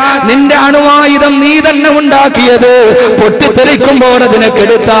വെല്ലുവിളിക്കാൻ? നിന്റെ അണുവായുധം നീ തന്നെ ഉണ്ടാക്കിയത്. പൊട്ടിത്തെറിക്കുമ്പോൾ അതിനെ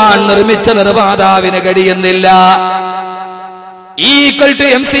കെടുത്താൻ നിർമ്മിച്ച നിർമ്മാതാവിന് കഴിയുന്നില്ല.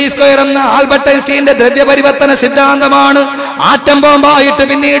 E=mc² എന്ന ആൽബർട്ട് ഐൻസ്റ്റീന്റെ ദ്രവ്യപരിവർത്തന സിദ്ധാന്തമാണ് ആറ്റം ബോംബായിട്ട്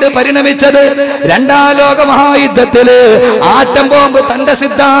പിന്നീട് പരിണമിച്ചത്. രണ്ടാം ലോക മഹായുദ്ധത്തില് ആറ്റം ബോംബ് തന്റെ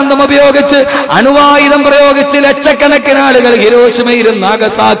സിദ്ധാന്തം ഉപയോഗിച്ച്, അണുവായുധം പ്രയോഗിച്ച് ലക്ഷക്കണക്കിന് ആളുകൾ ഹിരോഷിമയിലും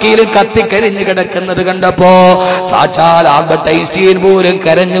നാഗസാക്കിയിലും കത്തിക്കരിഞ്ഞു കിടക്കുന്നത് കണ്ടപ്പോ സാക്ഷാൽ ആൽബർട്ട് ഐൻസ്റ്റീൻ പോലും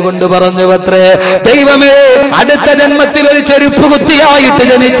കരഞ്ഞുകൊണ്ട് പറഞ്ഞു അത്രേ, ദൈവമേ, അടുത്ത ജന്മത്തിൽ ഒരു ചെരുപ്പ് കുത്തിയായിട്ട്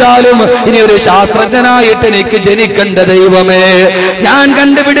ജനിച്ചാലും ഇനി ഒരു ശാസ്ത്രജ്ഞനായിട്ട് എനിക്ക് ജനിക്കണ്ട ദൈവമേ. ഞാൻ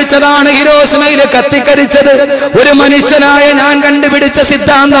കണ്ടുപിടിച്ചതാണ് ഹിരോഷിമയിൽ കത്തിക്കരിച്ചത്. ഒരു മനുഷ്യനായ ഞാൻ കണ്ടുപിടിച്ച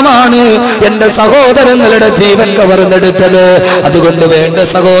സിദ്ധാന്തമാണ് എന്റെ സഹോദരങ്ങളുടെ ജീവൻ കവർന്നെടുത്തത്. അതുകൊണ്ട് വേണ്ട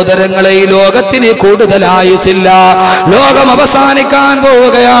സഹോദരങ്ങളെ, ഈ ലോകത്തിന് കൂടുതൽ ആയുസില്ല. ലോകം അവസാനിക്കാൻ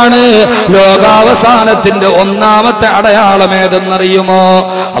പോവുകയാണ്. ലോകാവസാനത്തിന്റെ ഒന്നാമത്തെ അടയാളം ഏതെന്നറിയുമോ?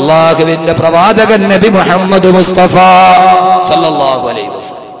 അള്ളാഹുവിന്റെ പ്രവാചകൻ നബി മുഹമ്മദ് മുസ്തഫ സല്ലല്ലാഹു അലൈഹി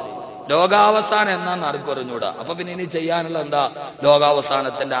വസല്ലം. ലോകാവസാനം എന്നാന്ന് ആർക്കും അറിഞ്ഞൂടാ. അപ്പൊ പിന്നെ ഇനി ചെയ്യാനുള്ള എന്താ?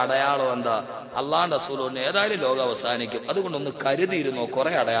 ലോകാവസാനത്തിന്റെ അടയാളം എന്താ? അള്ളാഹുവിന്റെ റസൂൽ പറഞ്ഞു ഏതായാലും ലോകം അവസാനിക്കും, അതുകൊണ്ടൊന്ന് കരുതിയിരുന്നോ,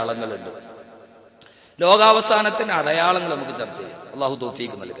 കുറെ അടയാളങ്ങളുണ്ട്. ലോകാവസാനത്തിന്റെ അടയാളങ്ങൾ നമുക്ക് ചർച്ച ചെയ്യാം. അള്ളാഹു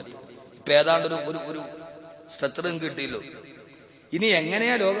തൗഫീഖ് നൽകട്ടെ. ഇപ്പൊ ഏതാണ്ട് ഒരു സ്ട്രക്ചറും കിട്ടിയല്ലോ. ഇനി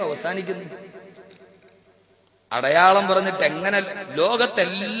എങ്ങനെയാ ലോകം അവസാനിക്കുന്നത്? അടയാളം പറഞ്ഞിട്ട് എങ്ങനെ?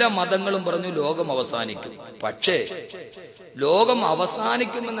 ലോകത്തെല്ലാ മതങ്ങളും പറഞ്ഞു ലോകം അവസാനിക്കും. പക്ഷേ ലോകം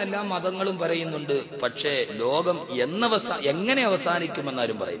അവസാനിക്കുമെന്ന് എല്ലാ മതങ്ങളും പറയുന്നുണ്ട്. പക്ഷേ ലോകം എങ്ങനെ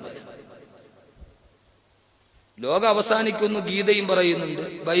അവസാനിക്കുമെന്നാരും പറയുന്നില്ല. ലോകം അവസാനിക്കുന്നു ഗീതയും പറയുന്നുണ്ട്,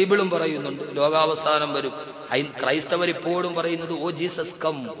 ബൈബിളും പറയുന്നുണ്ട് ലോകാവസാനം വരും. ക്രൈസ്തവർ ഇപ്പോഴും പറയുന്നത് oh Jesus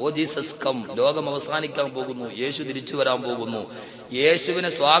come, oh Jesus come. ലോകം അവസാനിക്കാൻ പോകുന്നു, യേശു തിരിച്ചു വരാൻ പോകുന്നു. യേശുവിനെ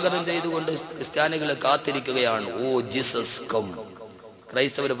സ്വാഗതം ചെയ്തുകൊണ്ട് ക്രിസ്ത്യാനികളെ കാത്തിരിക്കുകയാണ്. Oh Jesus come.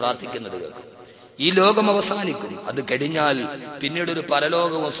 ക്രൈസ്തവർ പ്രാർത്ഥിക്കുന്നത് കേൾക്കും. ഈ ലോകം അവസാനിക്കും. അത് കഴിഞ്ഞാൽ പിന്നീട് ഒരു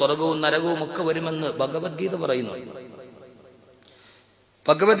പരലോകവും സ്വർഗവും നരകവും ഒക്കെ വരുമെന്ന് ഭഗവത്ഗീത പറയുന്നുണ്ട്.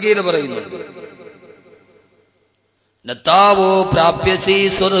 നത്താവോ പ്രാപ്യസി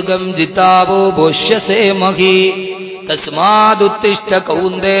സ്വർഗം ജിതാവോ ഭോഷ്യസേ മഹി തസ്മാദുത്തിഷ്ഠ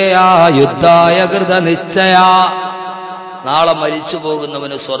കൗന്ദേയ യുദ്ധായ കൃത നിശ്ചയ. നാളെ മരിച്ചു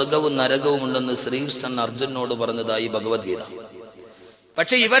പോകുന്നവന് സ്വർഗവും നരകവും ഉണ്ടെന്ന് ശ്രീകൃഷ്ണൻ അർജുനോട് പറഞ്ഞതായി ഭഗവത്ഗീത.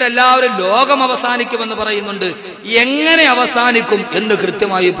 പക്ഷെ ഇവരെല്ലാവരും ലോകം അവസാനിക്കുമെന്ന് പറയുന്നുണ്ട്. എങ്ങനെ അവസാനിക്കും എന്ന്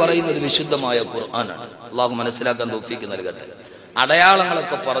കൃത്യമായി പറയുന്നത് വിശുദ്ധമായ ഖുർആനാണ്. അള്ളാഹു മനസ്സിലാക്കാൻ തൗഫീഖ് നൽകട്ടെ.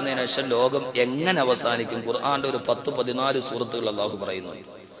 അടയാളങ്ങളൊക്കെ പറഞ്ഞതിന് ശേഷം ലോകം എങ്ങനെ അവസാനിക്കും ഖുർആന്റെ ഒരു 10-14 സൂറത്തുകൾ അള്ളാഹു പറയുന്നു.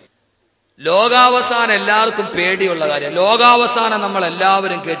 ലോകാവസാനം എല്ലാവർക്കും പേടിയുള്ള കാര്യം. ലോകാവസാനം നമ്മൾ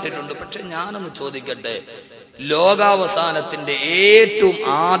എല്ലാവരും കേട്ടിട്ടുണ്ട്. പക്ഷെ ഞാനൊന്ന് ചോദിക്കട്ടെ, ലോകാവസാനത്തിന്റെ ഏറ്റവും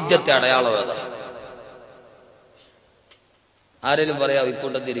ആദ്യത്തെ അടയാളം ഏതാ? ആരെങ്കിലും പറയാം?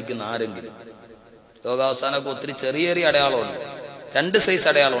 ഇക്കൂട്ടത്തിരിക്കുന്ന ആരെങ്കിലും? ലോകാവസാനമൊക്കെ ഒത്തിരി ചെറിയ ചെറിയ അടയാളമുണ്ട്. 2 സൈസ്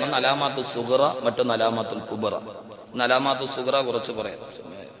അടയാളമാണ്. അലാമാത്തു സുഗറ, മറ്റൊന്ന് അലാമാത്തുൽ കുബറ. അലാമാത്തു സുഗറ കുറച്ച് പറയാം.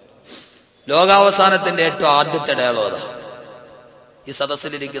 ലോകാവസാനത്തിന്റെ ഏറ്റവും ആദ്യത്തെ അടയാളം അതാ. ഈ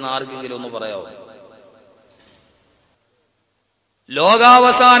സദസ്സിലിരിക്കുന്ന ആർക്കെങ്കിലും ഒന്ന് പറയാമോ?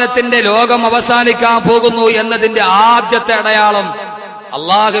 ലോകാവസാനത്തിന്റെ ലോകം അവസാനിക്കാൻ പോകുന്നു എന്നതിന്റെ ആദ്യത്തെ അടയാളം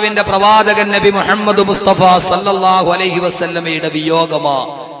അള്ളാഹുവിന്റെ പ്രവാചകൻ നബി മുഹമ്മദ് മുസ്തഫ സല്ലല്ലാഹു അലൈഹി വസല്ലമയുടെ വിയോഗമാ.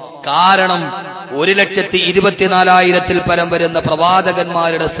 കാരണം 1,24,000-ൽ പരം വരുന്ന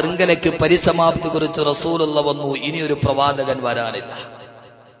പ്രവാചകന്മാരുടെ ശൃംഖലയ്ക്ക് പരിസമാപ്തി കുറിച്ച് റസൂലുള്ള വന്നു. ഇനിയൊരു പ്രവാചകൻ വരാനില്ല.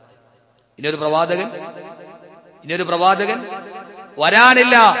 ഇനിയൊരു പ്രവാചകൻ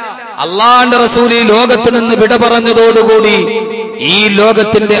വരാനില്ല. അള്ളാഹുവിന്റെ റസൂൽ ഈ ലോകത്ത് നിന്ന് വിട പറഞ്ഞതോടുകൂടി ഈ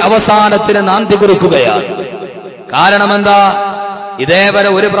ലോകത്തിന്റെ അവസാനത്തിന് നാന്തി കുറിക്കുകയാണ്. കാരണം എന്താ? ഇതേവരെ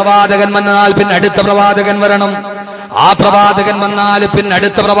ഒരു പ്രവാചകൻ വന്നാൽ പിന്നെ അടുത്ത പ്രവാചകൻ വരണം, ആ പ്രവാചകൻ വന്നാൽ പിന്നെ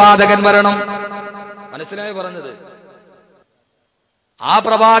അടുത്ത പ്രവാചകൻ വരണം. മനസ്സിലായി പറഞ്ഞത്? ആ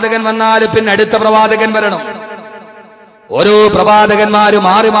പ്രവാചകൻ വന്നാൽ പിന്നെ അടുത്ത പ്രവാചകൻ വരണം. ഓരോ പ്രവാചകന്മാര്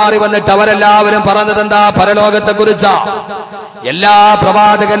മാറി മാറി വന്നിട്ട് അവരെല്ലാവരും പറഞ്ഞത് എന്താ? പരലോകത്തെ കുറിച്ചാ. എല്ലാ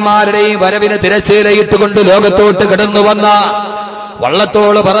പ്രവാചകന്മാരുടെയും വരവിന് തിരശ്ശീലയിട്ടുകൊണ്ട് ലോകത്തോട്ട് കടന്നു വന്ന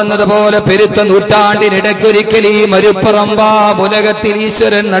വള്ളത്തോള് പറഞ്ഞതുപോലെ പെരുത്ത നൂറ്റാണ്ടിനിടയ്ക്കൊരിക്കൽ ഈ മരുപ്പറമ്പാ ഉലകത്തിൽ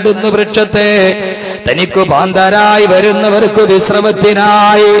ഈശ്വരൻ നടുന്നു വൃക്ഷത്തെ തനിക്കു പാന്തരായി വരുന്നവർക്ക്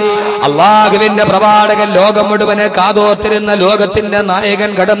വിശ്രമത്തിനായി അള്ളാഹുവിന്റെ പ്രവാചകൻ ലോകം മുഴുവനെ കാതോർത്തിരുന്ന ലോകത്തിന്റെ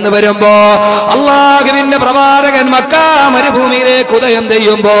നായകൻ കടന്നു വരുമ്പോ അള്ളാഹുവിന്റെ പ്രവാചകൻ മക്കാ മരുഭൂമിയിലേക്ക് ഉദയം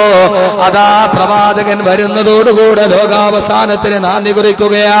ചെയ്യുമ്പോ അതാ പ്രവാചകൻ വരുന്നതോടുകൂടെ ലോകാവസാനത്തിന് നാന്ദി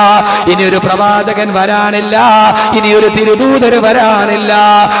കുറിക്കുകയാ. ഇനിയൊരു പ്രവാചകൻ വരാനില്ല, ഇനിയൊരു തിരുദൂതര് വരാനില്ല.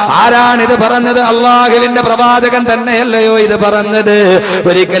 ആരാണിത് പറഞ്ഞത്? അള്ളാഹുവിന്റെ പ്രവാചകൻ തന്നെയല്ലയോ ഇത് പറഞ്ഞത്?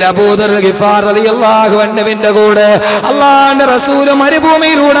 ഒരിക്കൽ അബൂദർ ഗിഫാർ റളിയല്ലാഹു അൻഹുവിന്റെ കൂടെ അള്ളാഹുവിന്റെ റസൂല്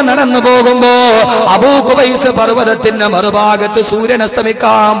മരുഭൂമിയിലൂടെ നടന്നു പോകുമ്പോ അബൂ ഖുബൈസ് പർവ്വതത്തിന്റെ മറുഭാഗത്ത് സൂര്യൻ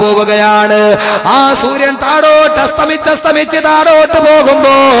അസ്തമിക്കാൻ പോവുകയാണ്. ആ സൂര്യൻ അസ്തമിച്ച് താഴോട്ട്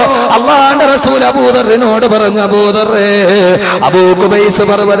പോകുമ്പോ അള്ളാഹുവിന്റെ റസൂൽ അബൂദറിനോട് പറഞ്ഞു, അബൂദറേ, അബൂ ഖുബൈസ്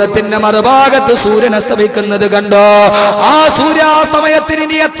പർവ്വതത്തിന്റെ മറുഭാഗത്ത് സൂര്യൻ അസ്തമിക്കുന്നത് കണ്ടോ? ആ സൂര്യാസ്തമയത്തിന്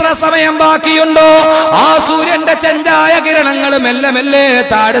ഇനി എത്ര സമയം ബാക്കിയുണ്ടോ? ആ സൂര്യന്റെ ചെഞ്ചായ കിരണങ്ങൾ മെല്ലെ മെല്ലെ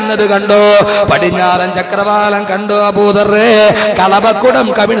താടുന്നത് കണ്ടോ? പടിഞ്ഞാറ് പടിഞ്ഞാറൻ ചക്രവാളം കണ്ടു അബൂദർറേ, കളഭക്കുടം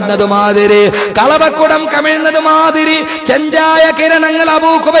കമിഴ്ന്നത് മാതിരി ചെഞ്ചായ കിരണങ്ങൾ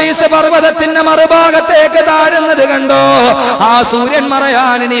അബൂ ഖുബൈസ് പർവ്വതത്തിന്റെ മറുഭാഗത്തേക്ക് താഴുന്നത് കണ്ടോ? ആ സൂര്യൻ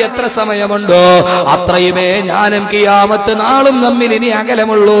മറയാൻ ഇനി എത്ര സമയമുണ്ടോ അത്രയുമേ ഞാനും ഖിയാമത്ത് നാളും തമ്മിൽ ഇനി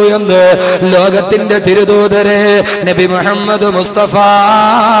അകലമുള്ളൂ എന്ന് ലോകത്തിന്റെ തിരുദൂതരെ നബി മുഹമ്മദ് മുസ്തഫ,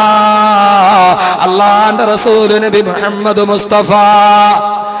 അല്ലാഹുവിന്റെ റസൂൽ നബി മുഹമ്മദ് മുസ്തഫ,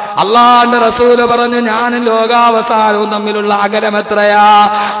 അല്ലാഹുവിന്റെ റസൂല് പറഞ്ഞു, ഞാനും ലോകാവസാനവും തമ്മിലുള്ള അകലം എത്രയാ?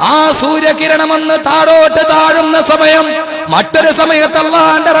 ആ സൂര്യകിരണമെന്ന് താഴോട്ട് താഴുന്ന സമയം, മറ്റൊരു സമയത്ത്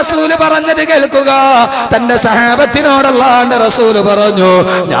അല്ലാഹുവിന്റെ റസൂല് പറഞ്ഞത് കേൾക്കുക. തന്റെ സഹാബത്തിനോട് അല്ലാഹുവിന്റെ റസൂല് പറഞ്ഞു,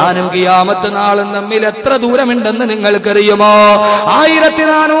 ഞാനും ഖിയാമത്ത് നാളും തമ്മിൽ എത്ര ദൂരമുണ്ടെന്ന് നിങ്ങൾക്കറിയുമോ?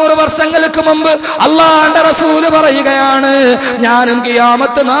 1400 വർഷങ്ങൾക്ക് മുമ്പ് അല്ലാഹുവിന്റെ റസൂല് പറയുകയാണ്, ഞാനും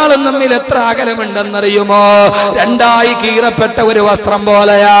ഖിയാമത്ത് നാളും തമ്മിൽ എത്ര അകലമുണ്ടെന്നറിയുമോ? രണ്ടായി കീറപ്പെട്ട ഒരു വസ്ത്രം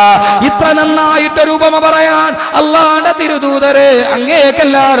പോലെയാ. ഇത്ര നന്നായിട്ടൊരു ഉപമ പറയാൻ അല്ലാഹുവിന്റെ തിരുദൂതരെ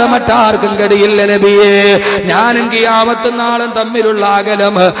അങ്ങേക്കല്ലാതെ മറ്റാർക്കും കഴിയില്ല നബിയേ. ഞാനും ഖിയാമത്ത് നാളും തമ്മിലുള്ള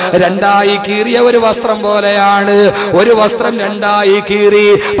അകലം രണ്ടായി കീറിയ ഒരു വസ്ത്രം പോലെയാണ്. ഒരു വസ്ത്രം രണ്ടായി കീറി,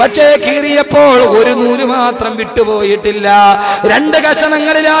 പക്ഷേ കീറിയപ്പോൾ ഒരു നൂല് മാത്രം വിട്ടുപോയിട്ടില്ല. 2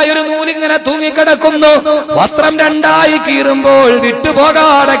 കഷണങ്ങളിലായി ഒരു നൂലിങ്ങനെ തൂങ്ങിക്കിടക്കുന്നു. വസ്ത്രം രണ്ടായി കീറുമ്പോൾ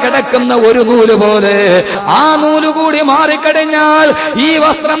വിട്ടുപോകാതെ കിടക്കുന്ന ഒരു നൂല് പോലെ. ആ നൂല് കൂടി മാറിക്കഴിഞ്ഞാൽ ഈ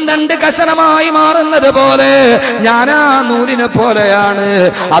വസ്ത്രം 2 കഷണമായി മാറുന്നത് പോലെ ഞാൻ ആ നൂലിനെ പോലെയാണ്.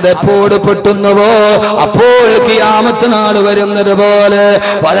 അതെപ്പോൾ പൊട്ടുന്നുവോ അപ്പോൾ ഖിയാമത്ത് നാൾ വരുന്നത് പോലെ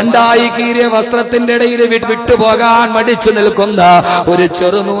രണ്ടായി കീറിയ വസ്ത്രത്തിന്റെ ഇടയിൽ വിട്ടുപോകാൻ മടിച്ചു നിൽക്കുന്ന ഒരു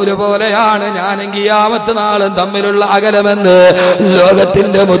ചെറുനൂല് പോലെയാണ് ഞാനും ഖിയാമത്ത് നാളും തമ്മിലുള്ള അകലമെന്ന്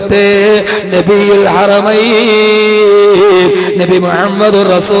ലോകത്തിന്റെ മുത്തേ നബിയുൽ ഹറമൈൻ നബി മുഹമ്മദുർ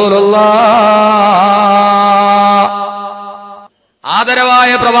റസൂലുള്ളാഹ്,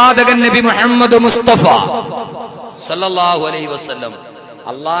 ആദരവായ പ്രവാചകൻ നബി മുഹമ്മദ് മുസ്തഫ സല്ലല്ലാഹു അലൈഹി വസല്ലം.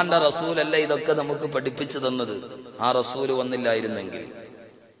 അള്ളാന്റെ റസൂലല്ല ഇതൊക്കെ നമുക്ക് പഠിപ്പിച്ചു തന്നത്. ആ റസൂല് വന്നില്ലായിരുന്നെങ്കിൽ,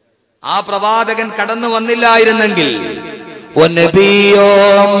 ആ പ്രവാചകൻ കടന്നു വന്നില്ലായിരുന്നെങ്കിൽ, वो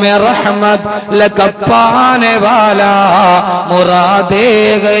नबियों में रहमत लकपाने वाला, मुरादे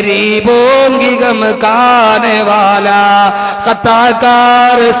गरीबों की गमकाने वाला,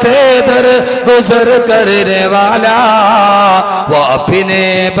 खताकार से दर गुजर करने वाला, वो अपने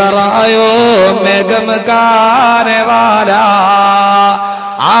परायों में गमकाने वाला.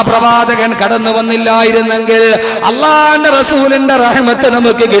 ആ പ്രവാചകൻ കടന്നു വന്നില്ലായിരുന്നെങ്കിൽ, അല്ലാഹുവിന്റെ റസൂലിന്റെ റഹ്മത്ത്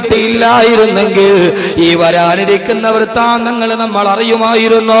നമുക്ക് കിട്ടിയില്ലായിരുന്നെങ്കിൽ, ഈ വരാനിരിക്കുന്ന വൃത്താന്തങ്ങൾ നമ്മൾ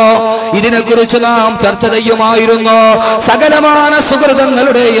അറിയുമായിരുന്നോ? ഇതിനെക്കുറിച്ച് നാം ചർച്ച ചെയ്യുമായിരുന്നോ? സകലമാന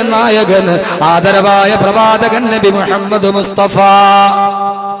സുഹൃതങ്ങളുടെയും നായകൻ ആദരവായ പ്രവാചകൻ നബി മുഹമ്മദ് മുസ്തഫ.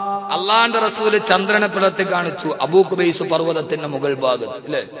 അല്ലാഹുവിന്റെ റസൂല് ചന്ദ്രനെ പിളർത്തി കാണിച്ചു അബൂ ഖുബൈസ് പർവ്വതത്തിന്റെ മുകൾ ഭാഗത്ത്,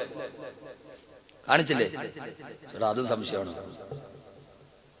 അല്ലേ? കാണിച്ചില്ലേ? അതും സംശയമാണ്.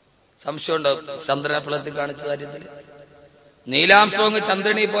 സംശയമുണ്ടോ ചന്ദ്രനെ പിളർത്തി കാണിച്ച കാര്യത്തിൽ? നീലാംസ്ട്രോങ്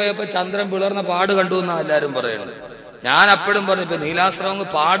ചന്ദ്രനിൽ പോയപ്പോ ചന്ദ്രൻ പിളർന്ന പാട് കണ്ടു എന്നാ എല്ലാരും പറയുന്നത്. ഞാൻ അപ്പോഴും പറഞ്ഞു, ഇപ്പൊ നീലാംസ്ട്രോങ്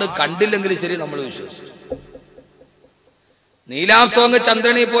പാട് കണ്ടില്ലെങ്കിൽ ശരി നമ്മൾ വിശ്വസിച്ചു. നീലാംസ്ട്രോങ്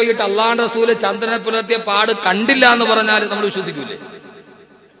ചന്ദ്രനിൽ പോയിട്ട് അല്ലാഹുവിന്റെ റസൂല് ചന്ദ്രനെ പിളർത്തിയ പാട് കണ്ടില്ല എന്ന് പറഞ്ഞാൽ നമ്മൾ വിശ്വസിക്കൂലേ?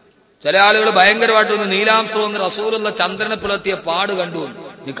 ചില ആളുകൾ ഭയങ്കരമായിട്ടൊന്ന് നീലാംസ്ട്രോങ് റസൂലുള്ള ചന്ദ്രനെ പിളർത്തിയ പാട് കണ്ടു,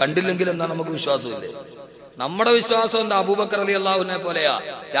 നീ കണ്ടില്ലെങ്കിൽ എന്നാ നമുക്ക് വിശ്വാസമില്ലേ? നമ്മുടെ വിശ്വാസം എന്താ? അബൂബക്കർ റളിയല്ലാഹുവിനെ പോലെയാ.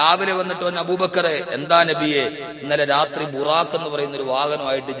 രാവിലെ വന്നിട്ട് വന്ന്, അബൂബക്കറെ എന്താ നബിയെ, ഇന്നലെ രാത്രി ബുറാഖ് എന്ന് പറയുന്ന ഒരു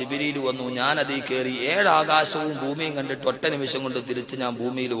വാഹനമായിട്ട് ജിബ്രീൽ വന്നു, ഞാൻ അതിൽ കയറി 7 ആകാശവും ഭൂമിയും കണ്ടിട്ട് ഒറ്റ നിമിഷം കൊണ്ട് തിരിച്ച് ഞാൻ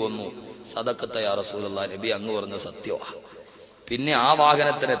ഭൂമിയിൽ വന്നു. സദഖത്ത യാ റസൂലല്ലാഹ്, നബി അങ്ങ് പറഞ്ഞ സത്യമാ. പിന്നെ ആ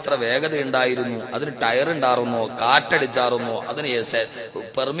വാഹനത്തിന് എത്ര വേഗത ഉണ്ടായിരുന്നു, അതിന് ടയർ ഉണ്ടായിരുന്നോ, കാറ്റടിച്ചാറുന്നോ, അതിന്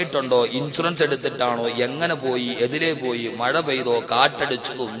പെർമിറ്റ് ഉണ്ടോ, ഇൻഷുറൻസ് എടുത്തിട്ടാണോ, എങ്ങനെ പോയി, എതിലേ പോയി, മഴ പെയ്തോ,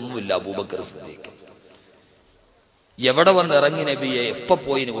 കാറ്റടിച്ചതൊന്നുമില്ല അബൂബക്കർ സിദ്ദീഖ്. എവിടെ വന്ന് ഇറങ്ങി നബിയെ, എപ്പ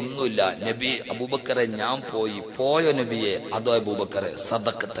പോയി, ഒന്നുമില്ല നബി. അബൂബക്കറെ ഞാൻ പോയോ നബിയെ? അതോ അബൂബക്കറെ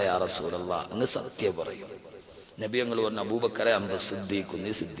സദഖത്ത യാ റസൂലല്ലാഹ്, അങ്ങ് സത്യം പറയും. നബി ഞങ്ങൾ പറഞ്ഞു, അബൂബക്കറെ അന്ത സിദ്ദീഖ്,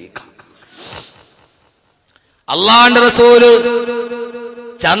 നീ സിദ്ദീഖ. അല്ലാഹുവിന്റെ റസൂല്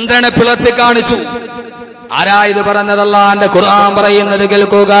ചന്ദ്രനെ പിളർത്തി കാണിച്ചു. ആരാ ഇത് പറഞ്ഞത്? അല്ലാഹുവിന്റെ ഖുർആൻ പറയുന്നത്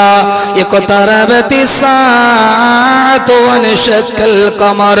കേൾക്കുക.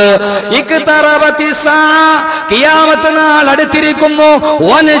 ഖിയാമത്ത് നാൾ അടുത്തിരിക്കുന്നു.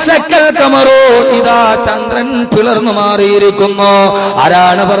 ഇതാ ചന്ദ്രൻ പിളർന്നു മാറിയിരിക്കുന്നു.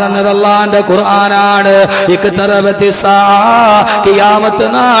 ആരാണ് പറഞ്ഞത്? അല്ലാഹുവിന്റെ ഖുർആനാണ്. ഖിയാമത്ത്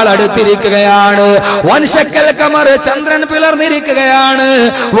നാൾ അടുത്തിരിക്കുകയാണ്. ചന്ദ്രൻ പിളർന്നിരിക്കുകയാണ്.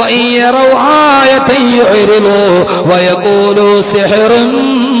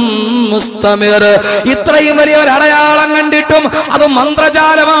 മുസ്തമിർ. ഇത്രയും വലിയൊരു അടയാളം കണ്ടിട്ടും അത്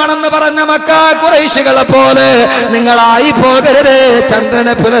മന്ത്രജാലമാണെന്ന് പറഞ്ഞ മക്ക ഖുറൈശികളെ പോലെ നിങ്ങളായി പോകരുത്.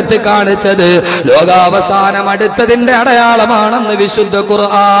 ചന്ദ്രനെ പുലർത്തി കാണിച്ചത് ലോകാവസാനം അടുത്തതിന്റെ അടയാളമാണെന്ന് വിശുദ്ധ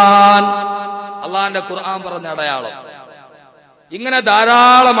ഖുർആൻ, അള്ളാന്റെ ഖുർആൻ പറഞ്ഞ അടയാളം. ഇങ്ങനെ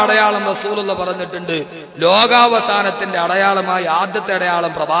ധാരാളം അടയാളം റസൂലുള്ള പറഞ്ഞിട്ടുണ്ട്. ലോകാവസാനത്തിന്റെ അടയാളമായി ആദ്യത്തെ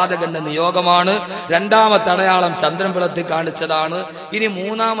അടയാളം പ്രവാചകന്റെ നിയോഗമാണ്. രണ്ടാമത്തെ അടയാളം ചന്ദ്രൻ പിളർത്തി കാണിച്ചതാണ്. ഇനി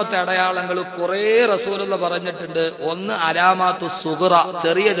മൂന്നാമത്തെ അടയാളങ്ങൾ കുറെ റസൂലുള്ള പറഞ്ഞിട്ടുണ്ട്. ഒന്ന് അലാമാത്തു സുഗ്റ,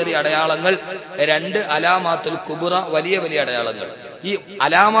 ചെറിയ ചെറിയ അടയാളങ്ങൾ. രണ്ട് അലാമാത്തുൽ കുബ്ര, വലിയ വലിയ അടയാളങ്ങൾ. ഈ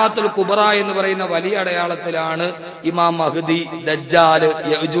അലാമാത്തുൽ കുബ്ര എന്ന് പറയുന്ന വലിയ അടയാളത്തിലാണ് ഇമാം മഹ്ദി, ദജ്ജാൽ,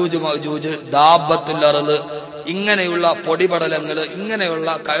 യഅ്ജൂജ് മഅ്ജൂജ്, ദാബത്തുൽ അർള്, ഇങ്ങനെയുള്ള പൊടിപടലങ്ങൾ, ഇങ്ങനെയുള്ള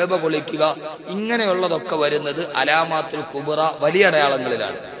കഅബ പൊളിക്കുക, ഇങ്ങനെയുള്ളതൊക്കെ വരുന്നത് അലാമാത്തുൽ കുബ്ര, വലിയ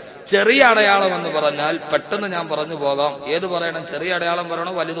അടയാളങ്ങളിലാണ്. ചെറിയ അടയാളം എന്ന് പറഞ്ഞാൽ പെട്ടെന്ന് ഞാൻ പറഞ്ഞു പോകാം. ഏത് പറയണം? ചെറിയ അടയാളം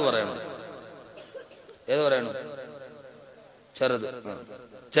പറയണോ വലുത് പറയണോ? ഏത് പറയണം? ചെറുത്.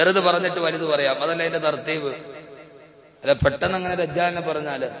 ചെറുത് പറഞ്ഞിട്ട് വലുത് പറയാം, അതല്ല അതിന്റെ തർത്തീബ്. അല്ല പെട്ടെന്ന് അങ്ങനെ ദജ്ജാലിനെ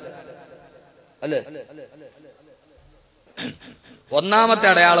പറഞ്ഞാല് അല്ലേ? ഒന്നാമത്തെ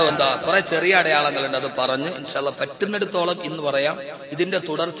അടയാളം എന്താ? കുറെ ചെറിയ അടയാളങ്ങളുണ്ട്, അത് പറഞ്ഞ് ഇൻഷാ അല്ലാഹ് പറ്റുന്നിടത്തോളം ഇന്ന് പറയാം. ഇതിന്റെ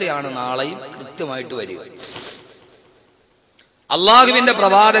തുടർച്ചയാണ് നാളെയും കൃത്യമായിട്ട് വരിക. അള്ളാഹുവിന്റെ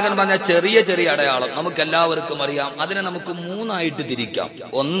പ്രവാചകൻ പറഞ്ഞ ചെറിയ ചെറിയ അടയാളം നമുക്ക് എല്ലാവർക്കും അറിയാം. അതിനെ നമുക്ക് മൂന്നായിട്ട് തിരിക്കാം.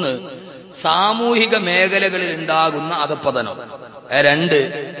 ഒന്ന്, സാമൂഹിക മേഖലകളിൽ ഉണ്ടാകുന്ന അധപ്പതനം. രണ്ട്,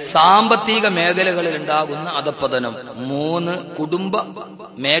 സാമ്പത്തിക മേഖലകളിൽ ഉണ്ടാകുന്ന അധപ്പതനം. മൂന്ന്, കുടുംബ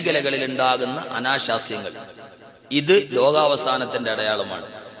മേഖലകളിൽ ഉണ്ടാകുന്ന അനാശാസ്യങ്ങൾ. ഇത് ലോകാവസാനത്തിന്റെ അടയാളമാണ്.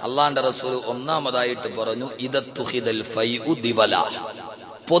 അള്ളാന്റെ റസൂൽ ഒന്നാമതായിട്ട് പറഞ്ഞു, ഇദത്തുഹിദൽ ഫൈഉ ദിവല,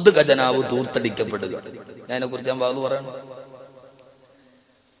 പൊതുഖജനാവ് തൂർത്തടിക്കപ്പെടുക. അതിനെ കുറിച്ച് ഞാൻ വാദം പറയണം.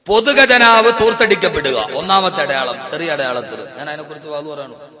 പൊതുഖജനാവ് തൂർത്തടിക്കപ്പെടുക ഒന്നാമത്തെ അടയാളം. ചെറിയ അടയാളത്തിൽ ഞാൻ അതിനെ കുറിച്ച് വാദം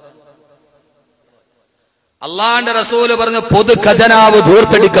പറയണം. അള്ളാന്റെ റസൂല് പറഞ്ഞു പൊതുഖജനാവ്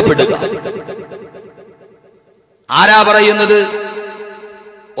ധൂർത്തടിക്കപ്പെടുക. ആരാ പറയുന്നത്?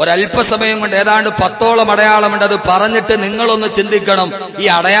 ഒരല്പസമയം കൊണ്ട് ഏതാണ്ട് 10ഓളം അടയാളമുണ്ട്. അത് പറഞ്ഞിട്ട് നിങ്ങളൊന്ന് ചിന്തിക്കണം. ഈ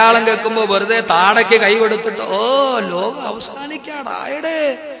അടയാളം കേൾക്കുമ്പോ വെറുതെ താടയ്ക്ക് കൈ കൊടുത്തിട്ട് ഓ ലോകം അവസാനിക്കാടായടേ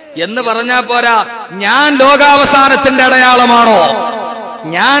എന്ന് പറഞ്ഞാ പോരാ. ഞാൻ ലോകാവസാനത്തിന്റെ അടയാളമാണോ?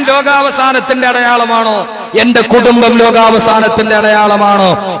 ഞാൻ ലോകാവസാനത്തിന്റെ അടയാളമാണോ? എന്റെ കുടുംബം ലോകാവസാനത്തിന്റെ അടയാളമാണോ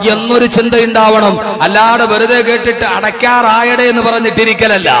എന്നൊരു ചിന്തയുണ്ടാവണം. അല്ലാതെ വെറുതെ കേട്ടിട്ട് അടയ്ക്കാറായടേ എന്ന്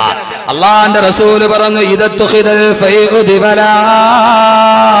പറഞ്ഞിട്ടിരിക്കലല്ല. അള്ളാന്റെ റസൂല് പറഞ്ഞു, ഇദത്തുഹിദൽ ഫൈഉ ദിവല,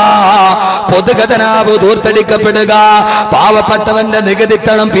 പൊതുഖജനാവ് ധൂർത്തടിക്കപ്പെടുക. പാവപ്പെട്ടവന്റെ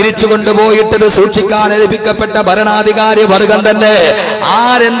നികുതിത്തണം പിരിച്ചു കൊണ്ടുപോയിട്ടത് സൂക്ഷിക്കാൻ ഏൽപ്പിക്കപ്പെട്ട ഭരണാധികാരി വർഗം തന്നെ.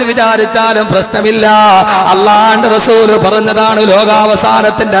 ആരെന്ത് വിചാരിച്ചാലും പ്രശ്നമില്ല. അള്ളാന്റെ റസൂല് പറഞ്ഞതാണ്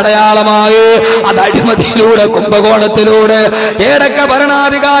ലോകാവസാനത്തിന്റെ അടയാളമായി. അത് അഴിമതിയിലൂടെ, കുംഭകോണത്തിലൂടെ ഏതൊക്കെ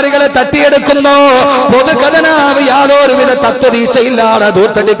ഭരണാധികാരികളെ തട്ടിയെടുക്കുന്നു, പൊതുഖജനാവ് യാതൊരുവിധ തത്വദീക്ഷയില്ലാതെ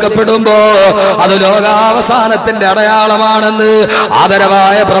ധൂർത്തടിക്കപ്പെടുമ്പോ അത് ലോകാവസാനത്തിന്റെ അടയാളമാണെന്ന്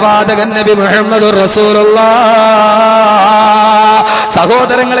ആദരവായ പ്രവാചകൻ നബി മുഹമ്മദുർ റസൂലുള്ളാഹ്.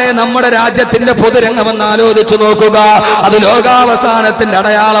 സഹോദരങ്ങളെ, നമ്മുടെ രാജ്യത്തിന്റെ പൊതുരംഗമെന്ന് ആലോചിച്ചു നോക്കുക. അത് ലോകാവസാനത്തിന്റെ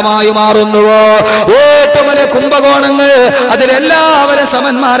അടയാളമായി മാറുന്നുവോ? ഏറ്റവും വലിയ കുംഭകോണങ്ങൾ, അതിലെല്ലാവരും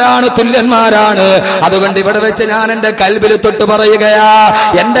സമന്മാരാണ്, തുല്യന്മാരാണ്. അതുകൊണ്ട് ഇവിടെ വെച്ച് ഞാൻ എന്റെ കൽബിൽ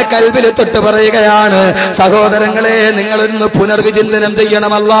തൊട്ട് പറയുകയാണ്, സഹോദരങ്ങളെ, നിങ്ങളൊന്ന് പുനർവിചിന്തനം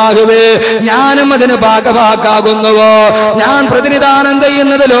ചെയ്യണം. അല്ലാഹുവേ, ഞാനും അതിന് ഭാഗവാക്കാകുന്നുവോ? ഞാൻ പ്രതിനിധാനം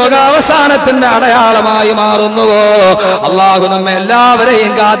ചെയ്യുന്നത് ലോകാവസാനത്തിന്റെ അടയാളമായി മാറുന്നുവോ? അല്ലാഹു നമ്മെ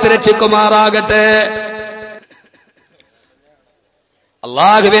എല്ലാവരെയും കാത്തുരക്ഷിക്കുമാറാകട്ടെ.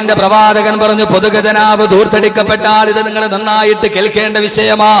 അള്ളാഹുവിന്റെ പ്രവാചകൻ പറഞ്ഞു, പൊതുഖജനാവ് ധൂർത്തടിക്കപ്പെട്ടാൽ ഇത് നിങ്ങൾ നന്നായിട്ട് കേൾക്കേണ്ട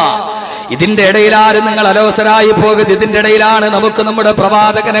വിഷയമാ. ഇതിന്റെ ഇടയിലാരും നിങ്ങൾ അലോസരായി പോകരുത്. ഇതിന്റെ ഇടയിലാണ് നമുക്ക് നമ്മുടെ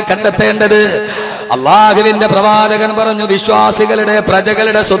പ്രവാചകനെ കണ്ടെത്തേണ്ടത്. അള്ളാഹുവിന്റെ പ്രവാചകൻ പറഞ്ഞു, വിശ്വാസികളുടെ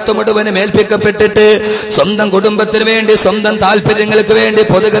പ്രജകളുടെ സ്വത്ത് മുഴുവനും ഏൽപ്പിക്കപ്പെട്ടിട്ട് സ്വന്തം കുടുംബത്തിന് വേണ്ടി, സ്വന്തം താല്പര്യങ്ങൾക്ക് വേണ്ടി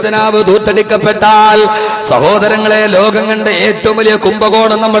പൊതുഖജനാവ് ധൂർത്തടിക്കപ്പെട്ടാൽ, സഹോദരങ്ങളെ, ലോകം കണ്ട ഏറ്റവും വലിയ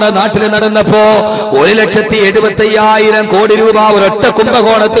കുംഭകോണം നമ്മുടെ നാട്ടിൽ നടന്നപ്പോ 1,75,000 കോടി രൂപ ഒരൊറ്റ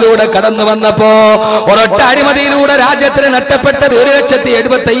കുംഭകോണത്തിലൂടെ കടന്നു വന്നപ്പോ, ഒരൊറ്റ അഴിമതിയിലൂടെ രാജ്യത്തിന് നഷ്ടപ്പെട്ടത്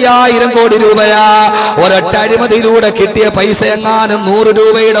 1,75,000 കോടി രൂപയാ. ഒരൊറ്റ അഴിമതിയിലൂടെ കിട്ടിയ പൈസ എങ്ങാനും 100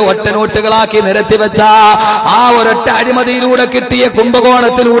 രൂപയുടെ ഒറ്റ നോട്ടുകളാക്കി നിരത്തി വെച്ച ആ ഒരൊറ്റ അഴിമതിയിലൂടെ കിട്ടിയ,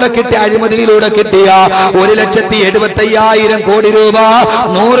 കുംഭകോണത്തിലൂടെ കിട്ടിയ അഴിമതിയിലൂടെ കിട്ടിയ 1,75,000 കോടി രൂപ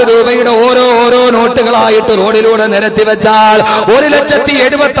 100 രൂപയുടെ ഓരോ നോട്ടുകളായിട്ട് റോഡിലൂടെ നിരത്തി വെച്ചാൽ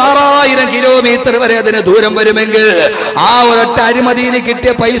 1,76,000 കിലോമീറ്റർ വരെ അതിന് ദൂരം വരുമെങ്കിൽ ആ ഒരൊറ്റ അഴിമതിയിൽ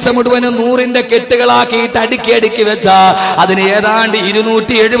കിട്ടിയ പൈസ മുഴുവനും 100ന്റെ കെട്ടുകളാക്കിയിട്ട് അടുക്കി വെച്ച അതിന് ഏതാണ്ട്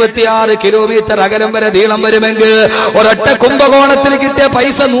 276 കിലോമീറ്റർ അകലം വരെ നീളം വരുമെങ്കിൽ ഒരൊറ്റ കുംഭകോണത്തിൽ കിട്ടിയ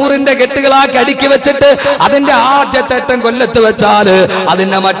പൈസ 100ന്റെ കെട്ടുകളാക്കി അടുക്കി വെച്ചിട്ട് അതിന്റെ ആദ്യത്തെ അറ്റം കൊല്ലത്ത് വെച്ചാൽ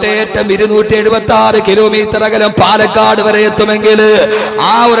അതിന്റെ മറ്റേറ്റം 276 കിലോമീറ്റർ അകലം പാലക്കാട് വരെ എത്തുമെങ്കിൽ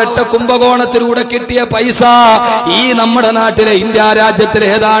ആ ഒരൊറ്റ കുംഭകോണത്തിലൂടെ കിട്ടിയ പൈസ ഈ നമ്മുടെ നാട്ടിലെ ഇന്ത്യ രാജ്യത്തിലെ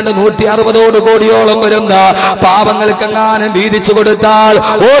ഏതാണ്ട് 160 കോടിയോളം വരുന്ന പാവങ്ങൾക്കെങ്ങാനും വീതിച്ചു കൊടുത്താൽ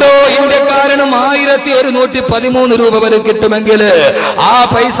ഓരോ ഇന്ത്യക്കാരനും 1,113 രൂപ വരെ കിട്ടുമെങ്കിൽ ആ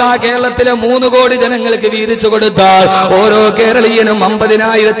പൈസ കേരളത്തിലെ 3 കോടി ജനങ്ങൾക്ക് വീതിച്ചു കൊടുത്താൽ ഓരോ കേരളീയനും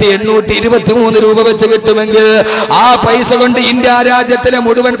 50,823 രൂപ വെച്ച് കിട്ടുമെങ്കിൽ ആ പൈസ കൊണ്ട് ഇന്ത്യ രാജ്യത്തിലെ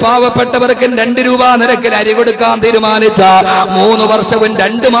മുഴുവൻ പാവപ്പെട്ടവർക്കും 2 രൂപ നിരക്കിൽ അരി കൊടുക്കാൻ തീരുമാനിച്ച 3 വർഷവും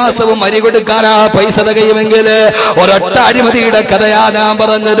 2 മാസവും അരി കൊടുക്കാൻ ആ പൈസ തികയുമെങ്കിൽ ഒരൊറ്റ അഴിമതിയുടെ കഥയാ ഞാൻ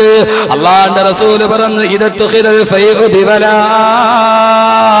പറഞ്ഞത്. അല്ലാഹുവിന്റെ റസൂൽ പറഞ്ഞു,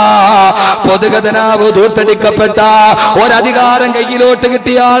 പൊതുഖജനാവ് ധൂർത്തടിക്കപ്പെട്ട ഒരധികാരം കയ്യിലോട്ട്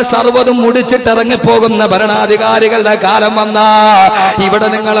കിട്ടിയാൽ സർവ്വതും മുടിച്ചിട്ടിറങ്ങിപ്പോകുന്ന ഭരണാധികാരികളുടെ കാലം വന്ന ഇവിടെ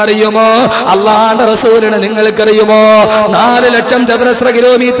നിങ്ങൾ അറിയുമോ, അല്ലാഹുവിന്റെ റസൂലിനെ നിങ്ങൾക്കറിയുമോ, 4 ലക്ഷം ചതുരശ്ര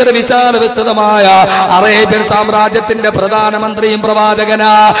കിലോമീറ്റർ വിശാല വിസ്തൃതമായ അറേബ്യൻ സാമ്രാജ്യത്തിന്റെ പ്രധാനമന്ത്രിയും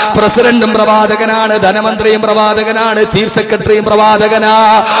പ്രവാചകനാ, പ്രസിഡന്റും പ്രവാചകനാണ്, ധനമന്ത്രിയും പ്രവാചകനാണ്, ചീഫ് സെക്രട്ടറിയും പ്രവാചകനാ.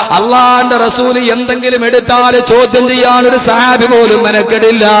 അല്ലാഹുവിന്റെ റസൂൽ എന്തെങ്കിലും എടുത്താൽ ചോദ്യം ചെയ്യാൻ ഒരു സഹാബി പോലും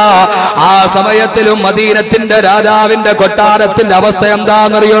മെനക്കെടില്ല. ആ സമയത്തിലും മദീനത്തിന്റെ രാജാവിന്റെ കൊട്ടാരത്തിന്റെ അവസ്ഥ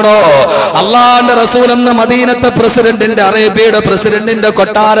എന്താണെന്നറിയണോ? അല്ലാഹുവിന്റെ റസൂൽ എന്ന മദീനത്തെ പ്രസിഡന്റിന്റെ, അറേബ്യയുടെ പ്രസിഡന്റിന്റെ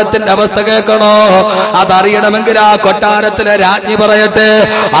കൊട്ടാരത്തിന്റെ അവസ്ഥ കേൾക്കണോ? അതറിയണമെങ്കിൽ ആ കൊട്ടാരത്തിലെ രാജ്ഞി പറയട്ടെ.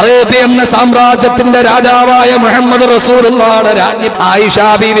 അറേബ്യ എന്ന സാമ്രാജ്യത്തിന്റെ രാജാവായ മുഹമ്മദ് റസൂലുള്ളാഹിയുടെ രാജ്ഞി ആയിഷ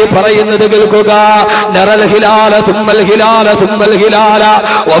ബീവി പറയുന്നത് കേൾക്കുക. നറൽ ഹിലാല തുമ്മൽ ഹിലാല തുമ്മൽ ഹിലാല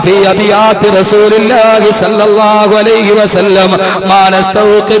വഫീ അബിയാത്തി റസൂലില്ലാഹി സല്ലല്ലാഹു അലൈഹി വസല്ലം മാ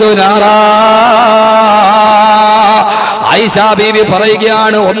നസ്തൗഖിദു നാറാ. ആയിഷ ബീവി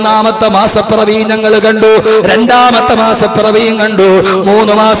പറയുകയാണ്, 1ാമത്തെ മാസപ്പിറവിയും ഞങ്ങൾ കണ്ടു, 2ാമത്തെ മാസപ്പിറവിയും കണ്ടു,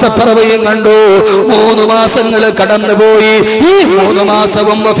 3 മാസപ്പിറവിയും കണ്ടു. 3 മാസങ്ങൾ കടന്നുപോയി. ഈ 3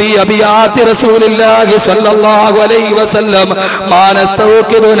 മാസവും ഫീ അബിയാത്തി റസൂലില്ലാഹി സ്വല്ലല്ലാഹു അലൈഹി വസല്ലം മാ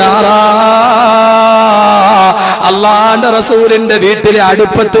നസ്തൗഖിദു നാറാ. അല്ലാഹുവിന്റെ റസൂലിന്റെ വീട്ടിലെ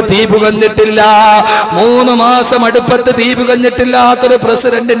അടുപ്പത്ത് തീ പുകഞ്ഞിട്ടില്ല. 3 മാസം അടുപ്പത്ത് തീ പുകഞ്ഞിട്ടില്ലാത്തൊരു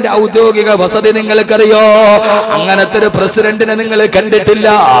പ്രസിഡന്റിന്റെ ഔദ്യോഗിക വസതി നിങ്ങൾക്കറിയോ? അങ്ങനത്തെ ഒരു പ്രസിഡന്റിനെ നിങ്ങൾ കണ്ടിട്ടില്ല.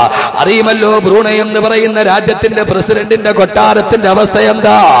 അറിയുമല്ലോ, ബ്രൂണൈ എന്ന് പറയുന്ന രാജ്യത്തിന്റെ പ്രസിഡന്റിന്റെ കൊട്ടാരത്തിന്റെ അവസ്ഥ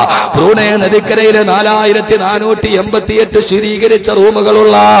എന്താ? ബ്രൂണൈ നദിക്കരയിലെ 4,488 ശീതീകരിച്ച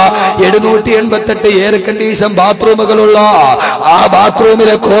റൂമുകളുള്ള 788 എയർ കണ്ടീഷൻ ബാത്റൂമുകളുള്ള ആ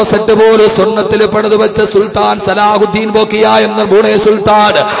ബാത്റൂമിലെ ക്ലോസറ്റ് പോലും സ്വർണ്ണത്തിൽ പണിതുവെച്ച സുൽത്താൻ സലാഹുദ്ദീൻ ബോക്കിയ എന്ന ബ്രൂണൈ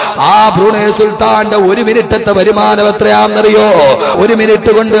സുൽത്താൻ. ആ ബ്രൂണൈ സുൽത്താന്റെ 1 മിനിറ്റത്തെ വരുമാനം എത്രയാണെന്നറിയോ? 1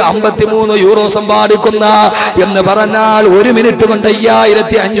 മിനിറ്റ് കൊണ്ട് 53 യൂറോ സമ്പാദിക്കുന്ന എന്ന് പറഞ്ഞാൽ 1 മിനിറ്റ് കൊണ്ട്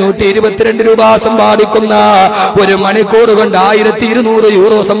 5,522 രൂപ സമ്പാദിക്കുന്ന, 1 മണിക്കൂർ കൊണ്ട് 1,200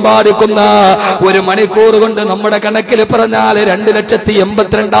 യൂറോ സമ്പാദിക്കുന്ന, 1 മണിക്കൂർ കൊണ്ട് നമ്മുടെ കണക്കിൽ പറഞ്ഞാൽ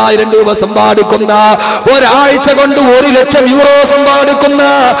 2,82,000 രൂപ സമ്പാദിക്കുന്ന, ഒരാഴ്ച കൊണ്ട് 1 ലക്ഷം യൂറോ സമ്പാദിക്കുന്ന,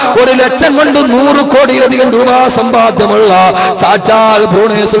 1 ലക്ഷം കൊണ്ട് 100 കോടിയിലധികം രൂപ സമ്പാദ്യമുള്ള സാക്ഷാൽ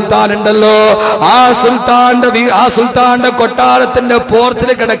ബ്രൂണൈ സുൽത്താൻ ഉണ്ടല്ലോ. ആ സുൽത്താന്റെ കൊട്ടാരത്തിന്റെ പോർച്ചിൽ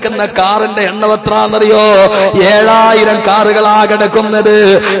കിടക്കുന്ന കാറിന്റെ എണ്ണം എത്രയാണെന്നറിയോ? 7,000 കാറുകളാ കിടക്കുന്നത്.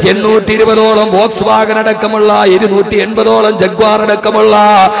 820ഓളം വോക്സ് വാഗൺ അടക്കമുള്ള, 280ഓളം ജഗ്വാർ അടക്കമുള്ള,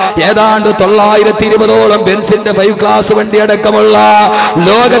 ഏതാണ്ട് 920ഓളം ബെൻസിന്റെ 5 ക്ലാസ് വണ്ടി അടക്കമുള്ള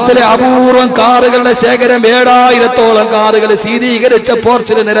ലോകത്തിലെ അപൂർവം കാറുകളുടെ ശേഖരം 7,000ഓളം കാറുകൾ ശീതീകരിച്ച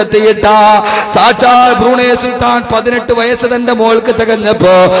പോർച്ചിൽ നിരത്തിയിട്ട സാക്ഷാൽ ബ്രൂണൈ സുൽത്താൻ 18 വയസ്സ് തന്റെ മോൾക്ക്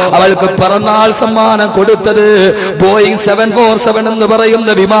തികഞ്ഞപ്പോ അവൾക്ക് പിറന്നാൾ സമ്മാനം കൊടുത്തത് ബോയിങ് 747 എന്ന് പറയുന്ന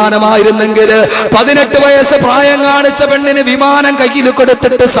വിമാനമായിരുന്നെങ്കിൽ 18 വയസ്സ് പ്രായം കാണിച്ച പെണ്ണിന് വിമാനം കയ്യിൽ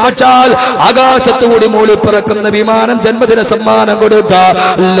കൊടുത്തിട്ട് സാക്ഷാൽ ആകാശത്തുകൂടി മൂളിപ്പിറക്കുന്ന വിമാനം ജന്മദിന സമ്മാനം കൊടുത്ത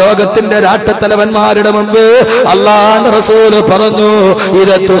ലോകത്തിന്റെ രാഷ്ട്രത്തലവന്മാരുടെ മുമ്പ് അല്ലാഹുവിന്റെ റസൂൽ പറഞ്ഞു,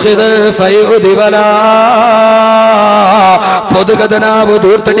 ഇത് പൊതുഖജനാവ്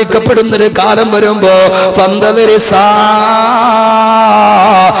ധൂർത്തടിക്കപ്പെടുന്നൊരു കാലം വരുമ്പോ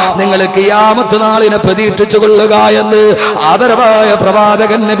നിങ്ങൾ ഖിയാമത്ത് നാളിനെ പ്രതീക്ഷിച്ചു കൊള്ളുക എന്ന് ആദരവായ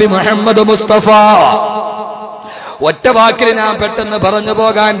പ്രവാചകൻ നബി മുഹമ്മദ് മുസ്തഫ. ഒറ്റ വാക്കിൽ ഞാൻ പെട്ടെന്ന് പറഞ്ഞു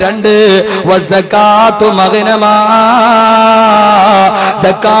പോകാൻ 2.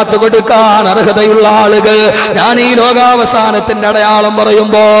 സക്കാത്ത് കൊടുക്കാൻ അർഹതയുള്ള ആളുകൾ. ഞാൻ ഈ ലോകാവസാനത്തിന്റെ അടയാളം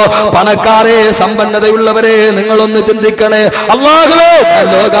പറയുമ്പോ പണക്കാരെ, സമ്പന്നതയുള്ളവരെ നിങ്ങളൊന്ന് ചിന്തിക്കണേ. അല്ലാഹുവേ,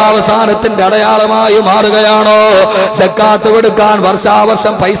 ലോകാവസാനത്തിന്റെ അടയാളമായി മാറുകയാണോ? സക്കാത്ത് കൊടുക്കാൻ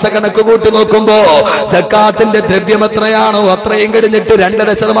വർഷാവർഷം പൈസ കണക്ക് കൂട്ടി നോക്കുമ്പോ സക്കാത്തിന്റെ ദ്രവ്യം എത്രയാണോ അത്രയും കഴിഞ്ഞിട്ട്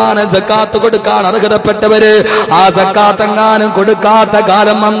 2.5% സക്കാത്ത് കൊടുക്കാൻ അർഹതപ്പെട്ടവര് ആ സക്കാത്ത് എങ്ങാനും കൊടുക്കാത്ത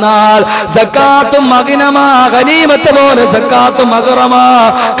കാലം വന്നാൽ സക്കാത്തും മഗ്നമാ, ഗനീമത്ത് പോലെ സക്കാത്തും മഗ്റമാ,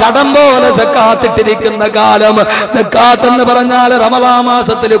 കടം പോലെ സക്കാത്തിട്ടിരിക്കുന്ന കാലം. സക്കാത്ത് എന്ന് പറഞ്ഞാൽ റമളാൻ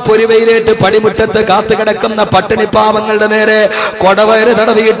മാസത്തിൽ പൊരിവെയിലേറ്റ് പടിമുറ്റത്ത് കാത്തു കിടക്കുന്ന പട്ടിണി പാവങ്ങളുടെ നേരെ കൊടവയറ്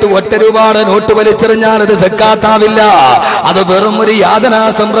തടവിയിട്ട് 1 രൂപയുടെ നോട്ട് വലിച്ചെറിഞ്ഞാൽ അത് സക്കാത്താവില്ല. അത് വെറും ഒരു യാതനാ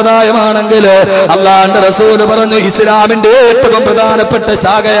സമ്പ്രദായമാണെങ്കിൽ അല്ലാഹുവിന്റെ റസൂൽ പറഞ്ഞു, ഇസ്ലാമിന്റെ ഏറ്റവും പ്രധാനപ്പെട്ട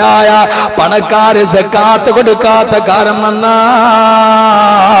ശാഖയായ പണക്കാര് സക്കാത്ത് കൊടുക്കാത്ത കാലം വന്നാൽ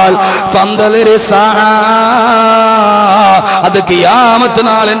അത് ഖിയാമത്ത്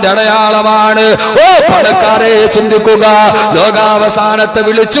നാളിന്റെ അടയാളമാണ്. ഓ പണക്കാരെ, ചിന്തിക്കുക, ലോകാവസാനത്തെ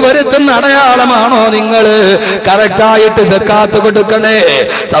വിളിച്ചു വരുത്തുന്ന അടയാളമാണോ നിങ്ങള്? കറക്റ്റായിട്ട് സക്കാത്ത് കൊടുക്കണേ.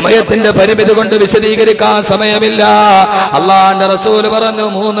 സമയത്തിന്റെ പരിമിതി കൊണ്ട് വിശദീകരിക്കാൻ സമയമില്ല. അല്ലാഹുവിന്റെ റസൂൽ പറഞ്ഞു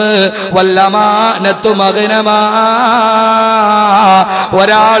 3 വല്ലമാനത്തു മഗ്നമാ.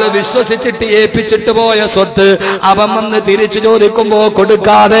 ഒരാൾ വിശ്വസിച്ചിട്ട് ഏൽപ്പിച്ചിട്ട് പോയ സ്വത്ത് അവൻ വന്ന് തിരിച്ചു ചോദിക്കുമ്പോ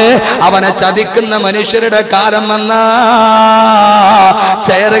കൊടുക്കാതെ അവനെ ചതിക്കുന്ന മനുഷ്യരുടെ കാലം വന്ന,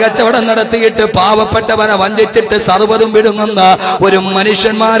 ഷെയർ കച്ചവടം നടത്തിയിട്ട് പാവപ്പെട്ടവനെ വഞ്ചിച്ചിട്ട് സർവ്വതും വിടുങ്ങുന്ന ഒരു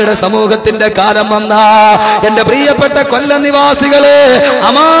മനുഷ്യന്മാരുടെ സമൂഹത്തിന്റെ കാലം വന്ന, എന്റെ പ്രിയപ്പെട്ട കൊല്ലം നിവാസികളെ,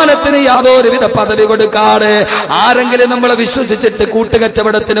 അമാനത്തിന് യാതൊരുവിധ പദവി കൊടുക്കാതെ ആരെങ്കിലും നമ്മളെ വിശ്വസിച്ചിട്ട്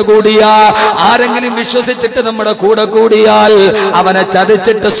കൂട്ടുകച്ചവടത്തിന് കൂടിയ, ആരെങ്കിലും വിശ്വസിച്ചിട്ട് നമ്മുടെ കൂടെ കൂടിയാൽ അവനെ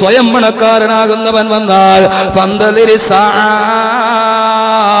ചതിച്ചിട്ട് സ്വയം പണക്കാരനാകുന്നവൻ വന്നാൽ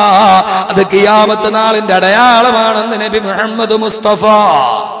അത് ഖിയാമത്ത് നാളിന്റെ അടയാളമാണെന്ന് നബി മുഹമ്മദ് മുസ്തഫ.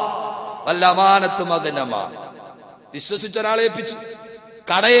 വല്ലമാനത്ത് മഗ്നമാ. വിശ്വസിച്ച ഒരാളെ ഏൽപ്പിച്ചു,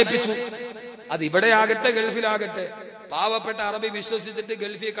 കടയേൽപ്പിച്ചു. അത് ഇവിടെ ആകട്ടെ ഗൾഫിലാകട്ടെ, പാവപ്പെട്ട അറബി വിശ്വസിച്ചിട്ട്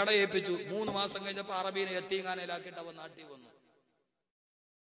ഗൾഫിൽ കട ഏൽപ്പിച്ചു. 3 മാസം കഴിഞ്ഞപ്പോ അറബീനെ യത്തീംഖാനയിലാക്കിയിട്ട് അവൻ നാട്ടിൽ വന്നു.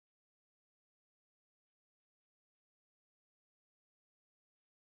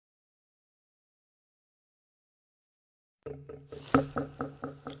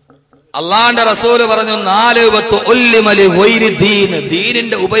 അള്ളാന്റെ റസൂല് പറഞ്ഞു 4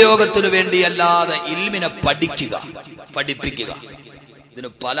 ദീനിന്റെ ഉപയോഗത്തിനു വേണ്ടിയല്ലാതെ ഇൽമിനെ പഠിപ്പിക്കുക. ഇതിന്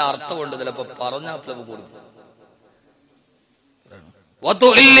പല അർത്ഥമുണ്ട്. ചിലപ്പോ പറഞ്ഞാൽ കൊടുക്കും.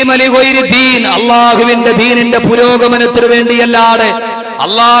 അള്ളാഹുവിന്റെ ദീനിന്റെ പുരോഗമനത്തിനു വേണ്ടിയല്ലാതെ,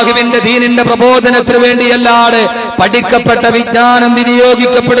 അള്ളാഹുവിന്റെ ദീനിന്റെ പ്രബോധനത്തിനു വേണ്ടിയല്ലാതെ പഠിക്കപ്പെട്ട വിജ്ഞാനം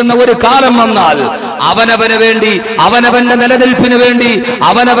വിനിയോഗിക്കപ്പെടുന്ന ഒരു കാലം വന്നാൽ അവനവന് വേണ്ടി, അവനവന്റെ നിലനിൽപ്പിന് വേണ്ടി,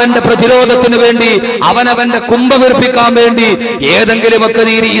 അവനവന്റെ പ്രതിരോധത്തിന് വേണ്ടി, അവനവന്റെ കുംഭവീർപ്പിക്കാൻ വേണ്ടി ഏതെങ്കിലുമൊക്കെ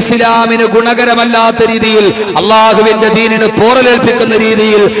രീതി ഇസ്ലാമിന് ഗുണകരമല്ലാത്ത രീതിയിൽ, അള്ളാഹുവിന്റെ ദീനിന് പോറലേൽപ്പിക്കുന്ന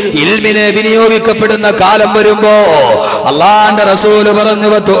രീതിയിൽ ഇൽമിനെ വിനിയോഗിക്കപ്പെടുന്ന കാലം വരുമ്പോ അള്ളാന്റെ റസൂല് പറഞ്ഞു,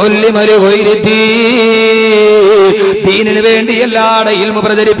 ദീനിന് വേണ്ടിയല്ലാതെ ഇൽമു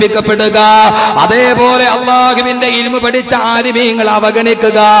പ്രചരിപ്പിക്കപ്പെടുക. അതേപോലെ അള്ളാഹുവിന്റെ ഇൽമു പഠിച്ച ആലിമീങ്ങൾ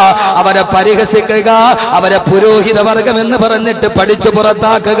അവഗണിക്കുക, അവരെ പരിഹസിക്കുക, അവരെ പുരോഹിത വർഗം എന്ന് പറഞ്ഞിട്ട് പഠിച്ചു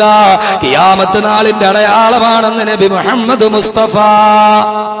പുറത്താക്കുക. ഖിയാമത്ത് നാളിന്റെ അടയാളമാണെന്ന് നബി മുഹമ്മദ് മുസ്തഫ.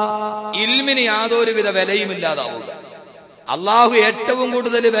 ഇൽമിന് യാതൊരുവിധ വിലയുമില്ലാതാവുക. അള്ളാഹു ഏറ്റവും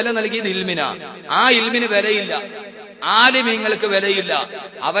കൂടുതൽ വില നൽകിയത് ഇൽമിനാ. ആ ഇൽമിന് വിലയില്ല, ആലിമീങ്ങൾക്ക് വിലയില്ല.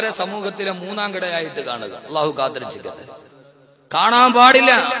 അവരെ സമൂഹത്തിലെ 3ാം കിടയായിട്ട് കാണുക. അള്ളാഹു കാത്തിരക്ഷിക്കട്ടെ. കാണാൻ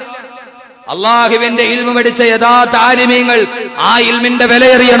പാടില്ല. അള്ളാഹുവിന്റെ ഇൽമു പഠിച്ച യഥാർത്ഥ ആലിമീങ്ങൾ ആ ഇൽമിന്റെ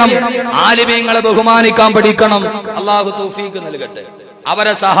വിലയറിയണം. ആലിമീങ്ങളെ ബഹുമാനിക്കാൻ പഠിക്കണം. അള്ളാഹു തൗഫീഖ് നൽകട്ടെ.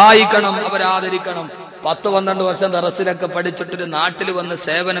 അവരെ സഹായിക്കണം, അവരെ ആദരിക്കണം. 10-12 വർഷം ദറസിലൊക്കെ പഠിച്ചിട്ടൊരു നാട്ടിൽ വന്ന്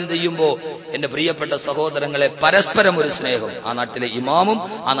സേവനം ചെയ്യുമ്പോ എന്റെ പ്രിയപ്പെട്ട സഹോദരങ്ങളെ, പരസ്പരം ഒരു സ്നേഹം. ആ നാട്ടിലെ ഇമാമും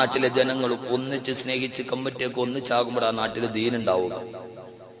ആ നാട്ടിലെ ജനങ്ങളും ഒന്നിച്ച് സ്നേഹിച്ച് കമ്മിറ്റിയൊക്കെ ഒന്നിച്ചാകുമ്പോൾ ആ നാട്ടിൽ ദീനുണ്ടാവുക.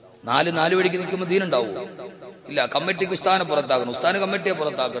 4 വഴിക്ക് നിൽക്കുമ്പോൾ ദീനുണ്ടാവുക ഇല്ല. കമ്മിറ്റിക്ക് ഉസ്താനെ പുറത്താക്കണം, ഉസ്താന് കമ്മിറ്റിയെ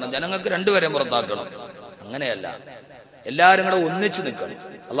പുറത്താക്കണം, ജനങ്ങൾക്ക് 2 പേരെയും പുറത്താക്കണം. അങ്ങനെയല്ല, എല്ലാവരും കൂടെ ഒന്നിച്ച് നിൽക്കണം.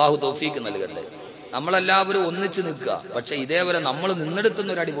 അള്ളാഹു തൗഫീഖ് നൽകട്ടെ. നമ്മളെല്ലാവരും ഒന്നിച്ച് നിൽക്കുക. പക്ഷെ ഇതേവരെ നമ്മൾ നിന്നെടുത്തുന്ന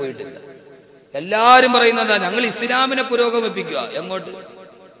ഒരടി പോയിട്ടില്ല. എല്ലാരും പറയുന്നതാ, ഞങ്ങൾ ഇസ്ലാമിനെ പുരോഗമിപ്പിക്കുക. എങ്ങോട്ട്?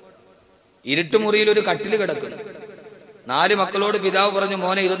 ഇരുട്ടുമുറിയിൽ ഒരു കട്ടില് കിടക്കുന്നു. 4 മക്കളോട് പിതാവ് പറഞ്ഞു,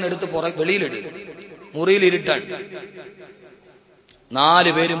 മോനെ ഇതൊന്നും എടുത്ത് വെളിയിലിട്. മുറിയിൽ ഇരുട്ടാണ്. 4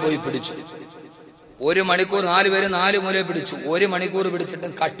 പേരും പോയി പിടിച്ചു. 1 മണിക്കൂർ 4 പേര് 4 മൂലയെ പിടിച്ചു. 1 മണിക്കൂർ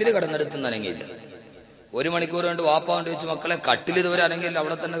പിടിച്ചിട്ടും കട്ടില് കിടന്നെടുത്ത് നനങ്ങിയില്ല. 1 മണിക്കൂർ കൊണ്ട് വാപ്പ കൊണ്ട് വെച്ച്, മക്കളെ കട്ടിൽ ഇതുവരെ അനങ്ങിയില്ല,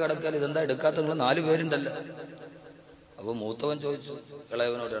 അവിടെ തന്നെ കിടക്കാൻ, ഇതെന്താ എടുക്കാത്ത? നിങ്ങൾ 4 പേരുണ്ടല്ലോ. അപ്പൊ മൂത്തവൻ ചോദിച്ചു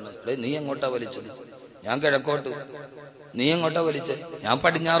ഇളയവനോടാണ്, നീ എങ്ങോട്ടാ വലിച്ചത്? ഞാൻ കിഴക്കോട്ട്. നീ എങ്ങോട്ടാ വലിച്ചേ? ഞാൻ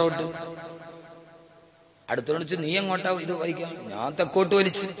പടിഞ്ഞാറോട്ട്. അടുത്തോട് വെച്ച് നീ എങ്ങോട്ടാ ഇത് വലിക്കാം? ഞാൻ തെക്കോട്ട്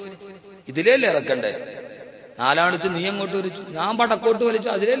വലിച്ചു. ഇതിലല്ലേ ഇറക്കണ്ടേ? നാലാണിച്ച് നീ എങ്ങോട്ട് വലിച്ചു? ഞാൻ വടക്കോട്ട് വലിച്ചു.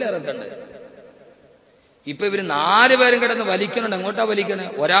 അതിലല്ലേ ഇറക്കണ്ടേ? ഇപ്പൊ ഇവര് 4 പേരും കിടന്ന് വലിക്കണുണ്ട്. എങ്ങോട്ടാ വലിക്കണേ?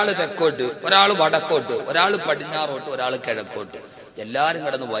 ഒരാള് തെക്കോട്ട്, ഒരാള് വടക്കോട്ട്, ഒരാള് പടിഞ്ഞാറോട്ട്, ഒരാള് കിഴക്കോട്ട്. എല്ലാരും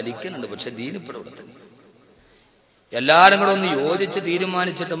കിടന്ന് വലിക്കുന്നുണ്ട്. പക്ഷെ ദീനിപ്പഴും ഇവിടെ തന്നെ. എല്ലാരും കൂടെ ഒന്ന് യോജിച്ച്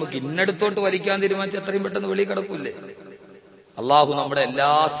തീരുമാനിച്ചിട്ട് നമുക്ക് ഇന്നടത്തോട്ട് വലിക്കാൻ തീരുമാനിച്ച് എത്രയും പെട്ടെന്ന് വെളി കിടക്കൂല്ലേ? അള്ളാഹു നമ്മുടെ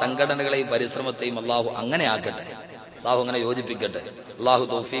എല്ലാ സംഘടനകളെയും പരിശ്രമത്തെയും അള്ളാഹു അങ്ങനെ ആക്കട്ടെ. അള്ളാഹു അങ്ങനെ യോജിപ്പിക്കട്ടെ. അള്ളാഹു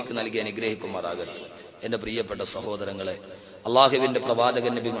തൗഫീക്ക് നൽകി അനുഗ്രഹിക്കുമാറാകട്ടെ. എന്റെ പ്രിയപ്പെട്ട സഹോദരങ്ങളെ, അള്ളാഹുവിന്റെ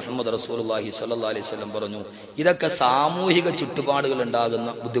പ്രവാചകൻ നബി മുഹമ്മദ് റസൂലുള്ളാഹി സ്വല്ലല്ലാഹി അലൈഹി വസല്ലം പറഞ്ഞു, ഇതൊക്കെ സാമൂഹിക ചുറ്റുപാടുകൾ ഉണ്ടാകുന്ന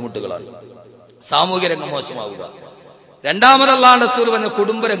ബുദ്ധിമുട്ടുകളാണ്. സാമൂഹിക രംഗം മോശമാവുക. രണ്ടാമത് അള്ളാഹുവിന്റെ റസൂൽ പറഞ്ഞ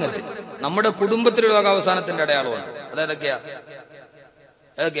കുടുംബരംഗത്തിൽ നമ്മുടെ കുടുംബത്തിലെ ലോകാവസാനത്തിന്റെ അടയാളമുണ്ട്. അതേതൊക്കെയാ?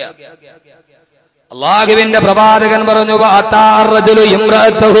 അള്ളാഹുവിന്റെ പ്രവാചകൻ പറഞ്ഞു,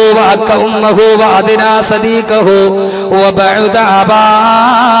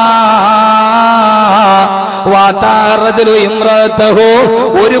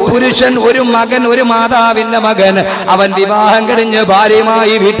 ഒരു പുരുഷൻ, ഒരു മകൻ, ഒരു മാതാവിന്റെ മകൻ, അവൻ വിവാഹം കഴിഞ്ഞ്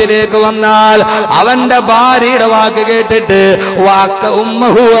ഭാര്യയുമായി വീട്ടിലേക്ക് വന്നാൽ അവന്റെ ഭാര്യയുടെ വാക്ക് കേട്ടിട്ട് വാക്ക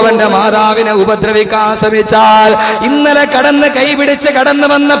ഉമ്മഹു, അവന്റെ മാതാവിനെ ഉപദ്രവിക്കാൻ ശ്രമിച്ചാൽ, ഇന്നലെ കടന്ന് കൈപിടിച്ച് കടന്നു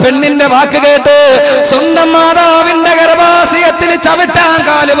വന്ന പെണ്ണിന്റെ വാക്ക് കേട്ട് സ്വന്തം മാതാവിന്റെ ഗർഭാശയത്തിൽ ചവിട്ടാൻ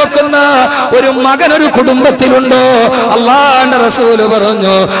കാല് വെക്കുന്ന ഒരു മകൻ ഒരു കുടുംബത്തിലുണ്ടോ? അല്ലാഹുവിന്റെ റസൂല്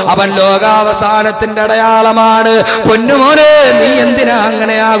പറഞ്ഞു, അവൻ ലോകാവസാനത്തിന്റെ അടയാളമാണ്. പൊന്നുമോനെ, നീ എന്തിനാ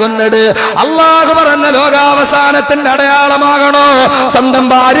അങ്ങനെയാകുന്നത്? അള്ളാഹു പറഞ്ഞ ലോകാവസാനത്തിന്റെ അടയാളമാകണോ? സ്വന്തം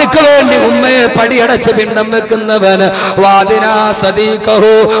ഭാര്യയ്ക്ക് വേണ്ടി ഉമ്മയെ പടിയടച്ച് പിണ്ടം വെക്കുന്നവൻ, വാദിനാ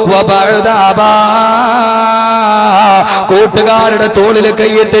സദീഖഹു വബഅദാബാ, കൂട്ടുകാരുടെ തോളിൽ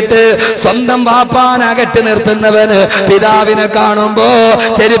കൈയിട്ടിട്ട് സ്വന്തം വാപ്പാനെ അകറ്റി നിർത്തുന്നവന്, പിതാവിനെ കാണുമ്പോ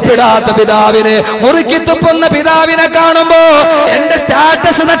ചെരുപ്പിടാത്ത പിതാവിനെ, മുറുക്കി തുപ്പുന്ന പിതാവിനെ കാണുമ്പോ എന്റെ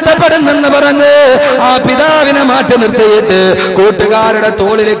സ്റ്റാറ്റസ് നഷ്ടപ്പെടുന്നെന്ന് പറഞ്ഞ് ആ പിതാവിനെ മാറ്റി നിർത്തിയിട്ട് കൂട്ടുകാരുടെ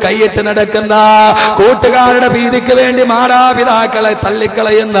തോളിൽ കൈയിട്ട് നടക്കുന്ന, കൂട്ടുകാരുടെ ഭീതിക്ക് വേണ്ടി മാതാപിതാക്കളെ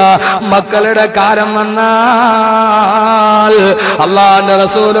തള്ളിക്കളയുന്ന മക്കളുടെ കാലം വന്നാൽ അല്ലാഹുവിന്റെ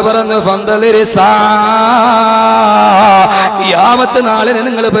റസൂല് പറഞ്ഞു, ഫന്തലിരിസാ, ഖിയാമത്ത് നാളിനെ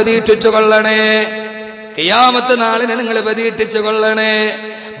നിങ്ങൾ പ്രതീക്ഷിച്ചു കൊള്ളണേ. ഖിയാമത്ത് നാളിനെ നിങ്ങൾ പ്രതീക്ഷിച്ചു കൊള്ളണേ.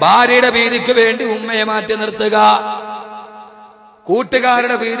 ഭാര്യയുടെ ഭീതിക്ക് വേണ്ടി ഉമ്മയെ മാറ്റി നിർത്തുക,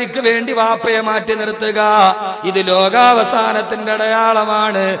 കൂട്ടുകാരുടെ ഭീതിക്ക് വേണ്ടി വാപ്പയെ മാറ്റി നിർത്തുക, ഇത് ലോകാവസാനത്തിന്റെ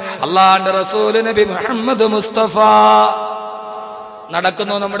അടയാളമാണ്. അല്ലാഹുവിന്റെ റസൂൽ നബി മുഹമ്മദ് മുസ്തഫ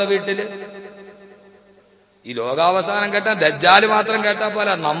നടക്കുന്നു നമ്മുടെ വീട്ടില്. ഈ ലോകാവസാനം കേട്ടാൽ ദജ്ജാല് മാത്രം കേട്ടാ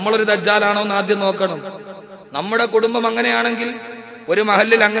പോലെ നമ്മളൊരു ദജ്ജാലാണോ എന്ന് ആദ്യം നോക്കണം. നമ്മുടെ കുടുംബം അങ്ങനെയാണെങ്കിൽ, ഒരു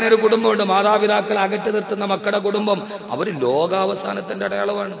മഹല്ലിൽ അങ്ങനെ ഒരു കുടുംബമുണ്ട്, മാതാപിതാക്കൾ അകറ്റി നിർത്തുന്ന മക്കളുടെ കുടുംബം, അവര് ലോകാവസാനത്തിന്റെ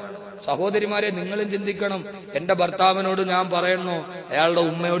അടയാളമാണ്. സഹോദരിമാരെ, നിങ്ങളും ചിന്തിക്കണം. എന്റെ ഭർത്താവിനോട് ഞാൻ പറയുന്നു അയാളുടെ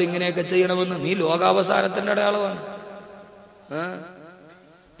ഉമ്മയോട് ഇങ്ങനെയൊക്കെ ചെയ്യണമെന്ന്, നീ ലോകാവസാനത്തിന്റെ അടയാളമാണ്.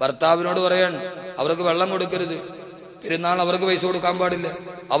 ഭർത്താവിനോട് പറയാൻ അവർക്ക് വെള്ളം കൊടുക്കരുത്, പെരുന്നാൾ അവർക്ക് പൈസ കൊടുക്കാൻ പാടില്ല,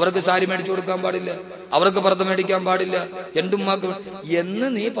 അവർക്ക് സാരി മേടിച്ചു കൊടുക്കാൻ പാടില്ല, അവർക്ക് പർദ്ദ മേടിക്കാൻ പാടില്ല, എന്റെ ഉമ്മാക്ക് എന്ന്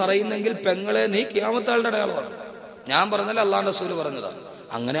നീ പറയുന്നെങ്കിൽ പെങ്ങളെ, നീ ഖിയാമത്താളുടെ അടയാളമാണ്. ഞാൻ പറഞ്ഞല്ല, അല്ലാഹുവിന്റെ റസൂൽ പറഞ്ഞതാ.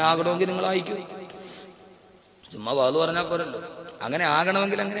 അങ്ങനെ ആകണമെങ്കിൽ നിങ്ങൾ അയക്കൂ. ചുമ്മാ വാത് പറഞ്ഞാൽ പോരല്ലോ. അങ്ങനെ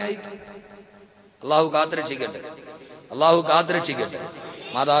ആകണമെങ്കിൽ അങ്ങനെ അയക്കും. അള്ളാഹു കാത്തുരക്ഷിക്കട്ടെ, അള്ളാഹു കാത്തുരക്ഷിക്കട്ടെ.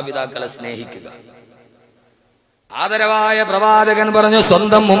 മാതാപിതാക്കളെ സ്നേഹിക്കുക. ആദരവായ പ്രവാചകൻ പറഞ്ഞു,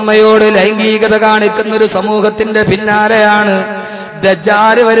 സ്വന്തം ഉമ്മയോട് ലൈംഗികത കാണിക്കുന്ന ഒരു സമൂഹത്തിന്റെ പിന്നാലെയാണ്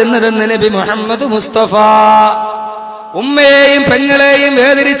ദജ്ജാല് വരുന്നതെന്ന് നബി മുഹമ്മദ് മുസ്തഫ. ഉമ്മയെയും പെങ്ങളെയും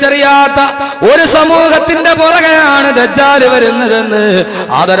വേദരിച്ചറിയാത്ത ഒരു സമൂഹത്തിന്റെ പുറകെയാണ് ദജ്ജാല് വരുന്നതെന്ന്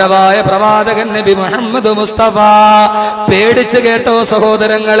ആദരവായ പ്രവാചകൻ നബി മുഹമ്മദ് മുസ്തഫ. പേടിച്ചു കേട്ടോ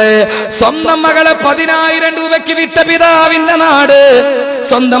സഹോദരങ്ങളെ. സ്വന്തം മകളെ 10,000 രൂപയ്ക്ക് വിറ്റ പിതാവിന്റെ നാട്,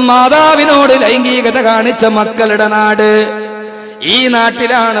 സ്വന്തം മാതാവിനോട് ലൈംഗികത കാണിച്ച മക്കളുടെ നാട്. ഈ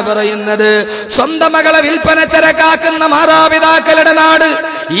നാട്ടിലാണ് പറയുന്നത്. സ്വന്തം മകളെ വിൽപ്പന ചരക്കാക്കുന്ന മാതാപിതാക്കളുടെ നാട്.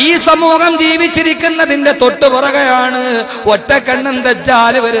 ഈ സമൂഹം ജീവിച്ചിരിക്കുന്നതിന്റെ തൊട്ടുപുറകെയാണ് ഒറ്റക്കണ്ണൻ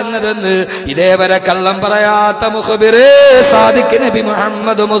ദജ്ജാല് വരുന്നതെന്ന് ഇതേവരെ കള്ളം പറയാത്ത മുഖബിറ് സാദിഖ് നബി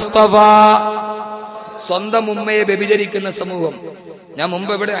മുഹമ്മദ് മുസ്തഫ. സ്വന്തം ഉമ്മയെ വ്യഭിചരിക്കുന്ന സമൂഹം. ഞാൻ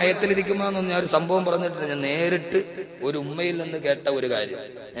മുമ്പ് ഇവിടെ അയത്തിലിരിക്കുമ്പോഴൊന്നും ഞാൻ ഒരു സംഭവം പറഞ്ഞിട്ടില്ല. ഞാൻ നേരിട്ട് ഒരു ഉമ്മയിൽ നിന്ന് കേട്ട ഒരു കാര്യം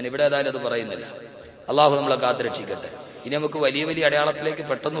ഞാൻ ഇവിടെ ഏതായാലും അത് പറയുന്നില്ല. അള്ളാഹു നമ്മളെ കാത്തുരക്ഷിക്കട്ടെ. ഇനി നമുക്ക് വലിയ വലിയ അടയാളത്തിലേക്ക്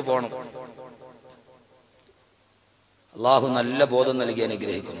പെട്ടെന്ന് പോകണം. അള്ളാഹു നല്ല ബോധം നൽകി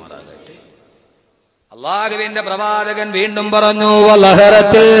അനുഗ്രഹിക്കുമാറാകട്ടെ. അള്ളാഹുവിന്റെ പ്രവാചകൻ വീണ്ടും പറഞ്ഞു,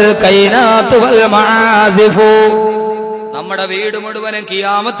 നമ്മുടെ വീട് മുഴുവനും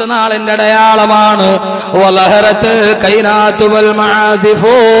ഖിയാമത്ത് നാളിന്റെ അടയാളമാണ്. വലഹറത്ത് കൈനാത്തു വൽ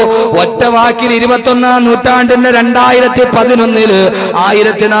മആസിഫു. ഒറ്റ വാക്കിൽ 21-ാം നൂറ്റാണ്ടിന്റെ 2011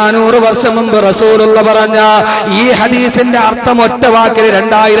 1400 വർഷം മുമ്പ് റസൂലുള്ള പറഞ്ഞ ഈ ഹദീസിന്റെ അർത്ഥം ഒറ്റ വാക്കിൽ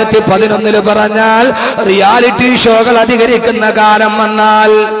 2011 പറഞ്ഞാൽ റിയാലിറ്റി ഷോകൾ അധികരിക്കുന്ന കാലം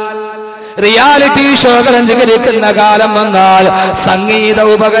വന്നാൽ, റിയാലിറ്റി ഷോകൾ അധികരിക്കുന്ന കാലം വന്നാൽ, സംഗീത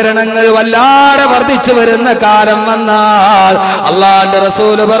ഉപകരണങ്ങൾ വല്ലാതെ വർദ്ധിച്ചു വരുന്ന കാലം വന്നാൽ, അല്ലാഹുവിന്റെ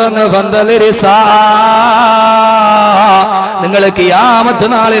റസൂല് പറഞ്ഞു ഫന്തലിരിസാ, നിങ്ങൾ ഖിയാമത്ത്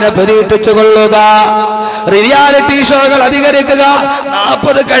നാളിനെ പ്രതീക്ഷിച്ചു കൊള്ളുക. റിയാലിറ്റി ഷോകൾ അധികരിക്കുക.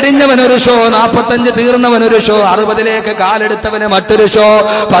 40 കഴിഞ്ഞവനൊരു ഷോ, 45 തീർന്നവനൊരു ഷോ, 60ലേക്ക് കാലെടുത്തവന് മറ്റൊരു ഷോ,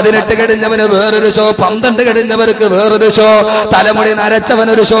 18 കഴിഞ്ഞവന് വേറൊരു ഷോ, 12 കഴിഞ്ഞവർക്ക് വേറൊരു ഷോ, തലമുടി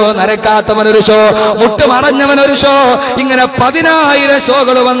നരച്ചവനൊരു ഷോ, നരക്കാത്തവനൊരു ഷോ, മുട്ടുമടഞ്ഞവനൊരു ഷോ. ഇങ്ങനെ 10,000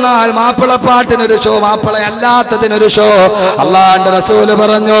 ഷോകൾ വന്നാൽ മാപ്പിളപ്പാട്ടിനൊരു ഷോ, മാപ്പിള അല്ലാത്തതിനൊരു ഷോ. അല്ലാഹുവിന്റെ റസൂല്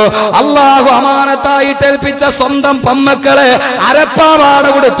പറഞ്ഞു, അല്ലാഹു അമാനത്തായിട്ട് ഏൽപ്പിച്ച സ്വന്തം പമ്മക്കളെ അരപ്പാവാട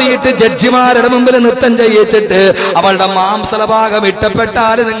കൊടുത്തിട്ട് ജഡ്ജിമാരുടെ മുമ്പിൽ നൃത്തം ചെയ്യിച്ചിട്ട് അവളുടെ മാംസല ഭാഗം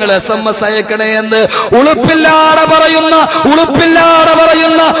ഇഷ്ടപ്പെട്ടാൽ നിങ്ങൾ SMS അയക്കണേ എന്ന് ഉളുപ്പില്ലാതെ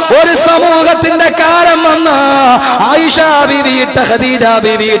പറയുന്ന ഒരു സമൂഹത്തിന്റെ കാലം വന്ന ആയിഷ ബീവി ഇട്ട, ഖദീജ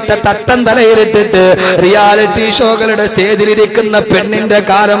ബീവി ഇട്ട തട്ടം തലയിലിട്ടിട്ട് റിയാലിറ്റി ഷോകളുടെ സ്റ്റേജിലിരിക്കുന്ന പെണ്ണിന്റെ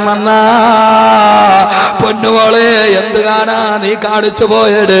കാലം വന്ന പൊന്നുമോളെ എന്ത് കാണാ നീ കാണിച്ചു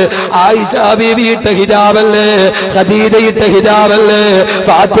പോയത്? ആയിഷ ബീവി ഇട്ട ഹിജാബല്ലേ, ഖദീജ ഇട്ട ഹിജാബല്ലേ,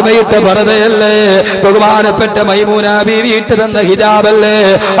 ഫാത്തിമ ഇട്ട പർദയല്ലേ, ബഹുമാനപ്പെട്ട മൈമൂന ബീവി ഇട്ട് തന്ന ഹിജാബല്ലേ?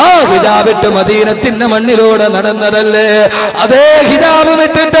 ആ ഹിജാബിട്ട് മദീനത്തിന്റെ മണ്ണിലൂടെ നടന്നതല്ലേ? അതേ ഹിജാബ്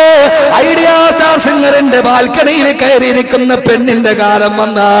വിട്ടിട്ട് ഐഡിയ സ്റ്റാർ സിംഗറിന്റെ ബാൽക്കണിയിൽ കയറിയിരിക്കുന്ന പെണ്ണിന്റെ കാലം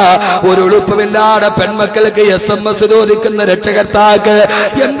വന്ന ഒരു ഉളുപ്പമില്ലാതെ പെൺമക്കൾക്ക് SMS ചോദിക്കുന്ന രക്ഷകർത്താക്കൾ.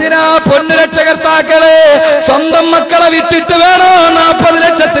 എന്തിനാ പൊന്നു രക്ഷകർത്താക്കളെ സ്വന്തം മക്കളെ വിട്ടിട്ട് വേണോ 40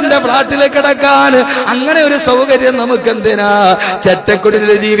 ലക്ഷത്തിന്റെ ഫ്ലാറ്റിൽ കിടക്കാൻ? അങ്ങനെ ഒരു സൗകര്യം നമുക്ക് എന്തിനാ? ചെറ്റക്കുടിൽ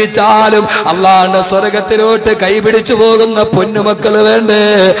ജീവിച്ചാലും അള്ളാഹുവിന്റെ സ്വർഗത്തിലോട്ട് കൈപിടിച്ചു പോകുന്ന പൊന്നുമക്കള് വേണ്ടേ?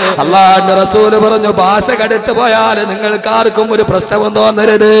 അള്ളാഹുവിന്റെ റസൂല് പറഞ്ഞു, ഭാഷ കടുത്തു പോയാൽ നിങ്ങൾക്കാർക്കും ഒരു പ്രശ്നവും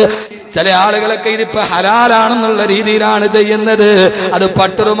തോന്നരുത്. ചില ആളുകളൊക്കെ ഇതിപ്പോ ഹലാലാണെന്നുള്ള രീതിയിലാണ് ചെയ്യുന്നത്. അത്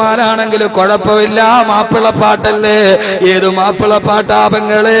പട്ടുറുമാലാണെങ്കിൽ കുഴപ്പമില്ല, മാപ്പിളപ്പാട്ടല്ലേ? ഏത്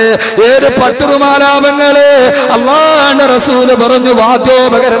മാപ്പിളപ്പാട്ടാപങ്ങള്, ഏത് പട്ടുറുമാലാപങ്ങള്? അല്ലാഹുവിന്റെ റസൂല് പറഞ്ഞു,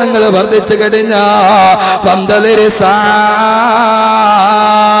 വാദ്യോപകരണങ്ങൾ വർദ്ധിച്ചു കഴിഞ്ഞാ ഫന്തലിരിസാ,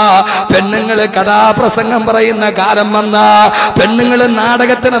 പെണ്ണുങ്ങള് കഥാപ്രസംഗം പറയുന്ന കാലം വന്ന, പെണ്ണുങ്ങള്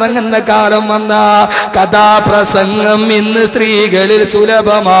നാടകത്തിനിറങ്ങുന്ന കാലം വന്ന, കഥാപ്രസംഗം ഇന്ന് സ്ത്രീകളിൽ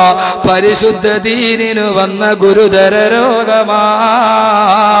സുലഭമാ, പരിശുദ്ധ ദീനിനു വന്ന ഗുരുതര രോഗമാ.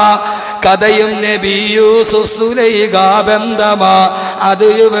 കഥയും നബി യൂസുഫ് സുലൈഖ ബന്ധമാ, അത്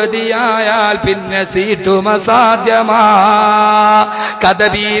യുവതിയായാൽ പിന്നെ സീറ്റും അസാധ്യമാ. കഥ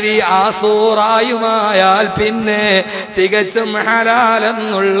ബീവി ആസൂറായുമായാൽ പിന്നെ തികച്ചും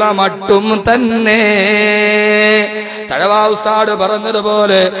ഹലാലെന്നുള്ള മട്ടും തന്നെ. തഴവാ ഉസ്താദ്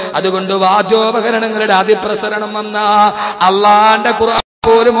പറഞ്ഞതുപോലെ അതുകൊണ്ട് വാദ്യോപകരണങ്ങളുടെ അതിപ്രസരണം വന്ന അള്ളാന്റെ ഖുർആൻ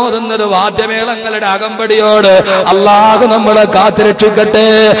പോലും ഓതുന്നത് വാദ്യമേളങ്ങളുടെ അകമ്പടിയോട്. അള്ളാഹു നമ്മളെ കാത്തുരക്ഷിക്കട്ടെ.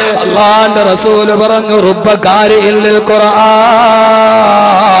 അള്ളാന്റെ റസൂല് പറഞ്ഞു, റുബ്ബക്കാരിൽ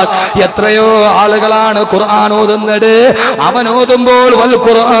ഖുർആൻ, എത്രയോ ആളുകളാണ് ഖുർആൻ ഓതുന്നത്. അവൻ ഓതുമ്പോൾ വൽ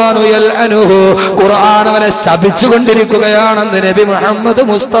ഖുർആനു യൽഅനുഹു, ഖുർആൻ അവനെ ശപിച്ചുകൊണ്ടിരിക്കുകയാണെന്ന് നബി മുഹമ്മദ്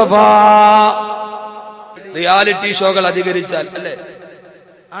മുസ്തഫ. റിയാലിറ്റി ഷോകൾ അധികരിച്ചാൽ അല്ലേ?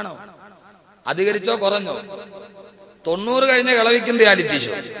 ആണോ? അധികരിച്ചോ കുറഞ്ഞോ? 90 കഴിഞ്ഞ കളവിക്കും റിയാലിറ്റി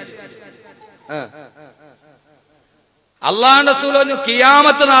ഷോ. അല്ലാഹുവിന്റെ റസൂൽ പറഞ്ഞു,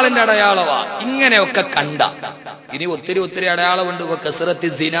 ഖിയാമത്ത് നാളിന്റെ അടയാളവാ. ഇങ്ങനെയൊക്കെ കണ്ട ഇനി ഒത്തിരി അടയാളമുണ്ട്. കസ്റത്തി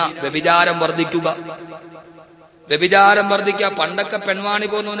സിന, വ്യഭിചാരം വർദ്ധിക്കുക. പണ്ടൊക്കെ പെൺവാണി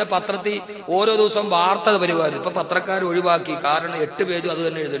പോകുന്നവന്റെ പത്രത്തിൽ ഓരോ ദിവസം വാർത്ത പരിപാടി. ഇപ്പൊ പത്രക്കാർ ഒഴിവാക്കി. കാരണം 8 പേജും അത്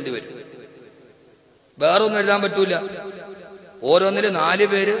തന്നെ എഴുതേണ്ടി വരും. വേറൊന്നും എഴുതാൻ പറ്റൂല. ഓരോന്നില് 4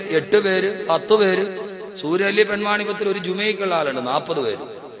 പേര്, 8 പേര്, 10 പേര്. സൂര്യല്ലി പെൺവാണിപത്തിൽ ഒരു ജുമയ്ക്കുള്ള ആളുണ്ട്, 40 പേര്.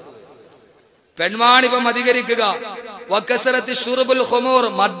 പെൺവാണിപം അധികരിക്കുക. വക്കസറത്തി ശുർബുൽ ഖുമൂർ,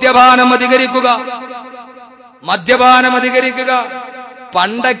 മദ്യപാനം അധികരിക്കുക.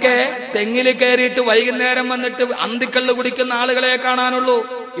 പണ്ടൊക്കെ തെങ്ങിൽ കയറിയിട്ട് വൈകുന്നേരം വന്നിട്ട് അന്തിക്കള്ള് കുടിക്കുന്ന ആളുകളെ കാണാനുള്ളൂ.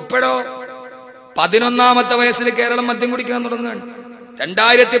 ഇപ്പോഴോ 11ാമത്തെ വയസ്സിൽ കേരളം മദ്യം കുടിക്കാൻ തുടങ്ങുകയാണ്.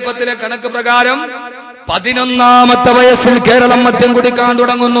 2010 കണക്ക് പ്രകാരം 11ാമത്തെ വയസ്സിൽ കേരളം മദ്യം കുടിക്കാൻ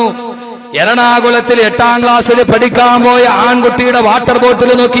തുടങ്ങുന്നു. എറണാകുളത്തിൽ 8ാം ക്ലാസ്സിൽ പഠിക്കാൻ പോയ ആൺകുട്ടിയുടെ വാട്ടർ ബോട്ടിൽ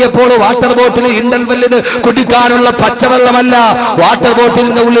നോക്കിയപ്പോൾ വാട്ടർ ബോട്ടിൽ ഇന്റർവെല്ലിന് കുടിക്കാനുള്ള പച്ചവെള്ളമല്ല, വാട്ടർ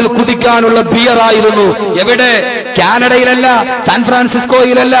ബോട്ടിലിന്റെ ഉള്ളിൽ കുടിക്കാനുള്ള ബിയർ ആയിരുന്നു. എവിടെ? കാനഡയിലല്ല, സാൻ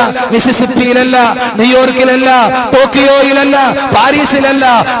ഫ്രാൻസിസ്കോയിലല്ല, മിസിസിപ്പിയിലല്ല, ന്യൂയോർക്കിലല്ല, ടോക്കിയോയിലല്ല, പാരീസിലല്ല,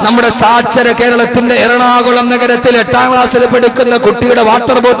 നമ്മുടെ സാക്ഷര കേരളത്തിന്റെ എറണാകുളം നഗരത്തിൽ 8ാം ക്ലാസ്സിൽ പഠിക്കുന്ന കുട്ടിയുടെ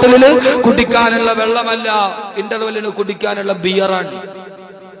വാട്ടർ ബോട്ടിലിൽ കുടിക്കാനുള്ള വെള്ളമല്ല, ഇന്റർവെല്ലിന് കുടിക്കാനുള്ള ബിയറാണ്.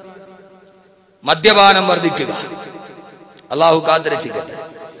 മദ്യപാനം വർദ്ധിക്കുക. അള്ളാഹു കാത്തുരക്ഷിക്കട്ടെ,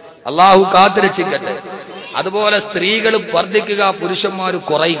 അള്ളാഹു കാത്തുരക്ഷിക്കട്ടെ. അതുപോലെ സ്ത്രീകൾ വർദ്ധിക്കുക, പുരുഷന്മാർ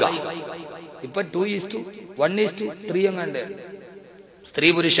കുറയുക. ഇപ്പൊ 2:1:3 എങ്ങാണ്ട് സ്ത്രീ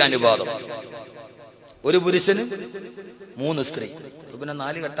പുരുഷ അനുപാതം. ഒരു പുരുഷന് 3 സ്ത്രീ. പിന്നെ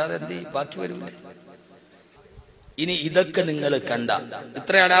 4 കെട്ടാതെ എന്ത് ബാക്കി വരില്ലേ? ഇനി ഇതൊക്കെ നിങ്ങൾ കണ്ട,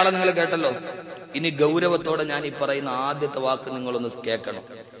 ഇത്ര അടയാളം നിങ്ങൾ കേട്ടല്ലോ. ഇനി ഗൗരവത്തോടെ ഞാൻ ഈ പറയുന്ന ആദ്യത്തെ വാക്ക് നിങ്ങളൊന്ന് കേൾക്കണം.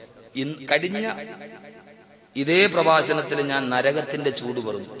 കഴിഞ്ഞ ഇതേ പ്രഭാഷണത്തിൽ ഞാൻ നരകത്തിന്റെ ചൂട്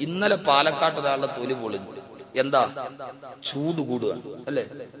പറഞ്ഞു. ഇന്നലെ പാലക്കാട്ട് ഒരാളുടെ തൊലി പൊളിഞ്ഞു. എന്താ? ചൂട് കൂടുകയാണ് അല്ലെ?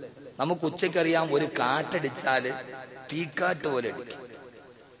 നമുക്ക് ഉച്ചക്കറിയാം, ഒരു കാറ്റടിച്ചാല് തീക്കാറ്റ് പോലെ അടിക്കും.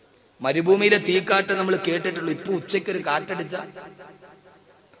 മരുഭൂമിയിലെ തീക്കാറ്റ് നമ്മൾ കേട്ടിട്ടുള്ളൂ. ഇപ്പൊ ഉച്ചയ്ക്ക് ഒരു കാറ്റടിച്ച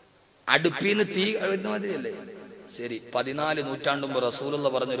അടുപ്പിന്ന് തീ വരുന്ന മാതിരിയല്ലേ? ശരി, 14 നൂറ്റാണ്ട് മുമ്പ് റസൂലുള്ള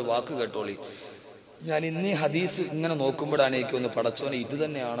പറഞ്ഞൊരു വാക്ക് കേട്ടോളി. ഞാൻ ഇന്നീ ഹദീസ് ഇങ്ങനെ നോക്കുമ്പോഴാണ് എനിക്കൊന്ന് പടച്ചോനെ ഇത്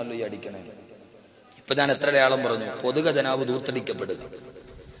തന്നെയാണല്ലോ ഈ അടിക്കണേ. ഇപ്പൊ ഞാൻ എത്ര അടയാളം പറഞ്ഞു? പൊതുഖജനാവ് ദൂർത്തടിക്കപ്പെടുക,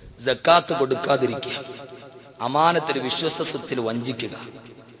 സക്കാത്ത് കൊടുക്കാതിരിക്കുക, അമാനത്തിന് വിശ്വസ്ത സ്വത്തിൽ വഞ്ചിക്കുക,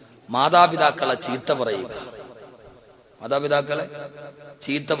 മാതാപിതാക്കളെ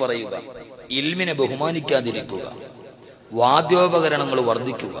ചീത്ത പറയുക, ഇൽമിനെ ബഹുമാനിക്കാതിരിക്കുക, വാദ്യോപകരണങ്ങൾ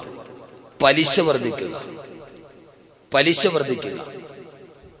വർദ്ധിക്കുക, പലിശ വർദ്ധിക്കുക,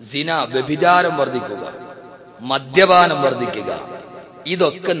 സിന വ്യഭിചാരം വർദ്ധിക്കുക, മദ്യപാനം വർദ്ധിക്കുക.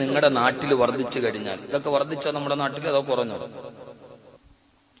 ഇതൊക്കെ നിങ്ങളുടെ നാട്ടിൽ വർദ്ധിച്ചു കഴിഞ്ഞാൽ, ഇതൊക്കെ വർദ്ധിച്ചോ നമ്മുടെ നാട്ടിൽ? അതോ കുറഞ്ഞോ?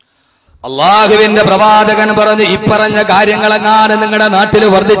 അള്ളാഹുവിന്റെ പ്രവാചകൻ പറഞ്ഞു, ഇപ്പറഞ്ഞ കാര്യങ്ങളെങ്ങാനും നിങ്ങളുടെ നാട്ടിൽ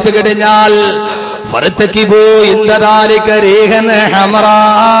വർദ്ധിച്ചു കഴിഞ്ഞാൽ ഫർതകിബൂ ഇൻദദാലിക റീഹൻ ഹംറാ,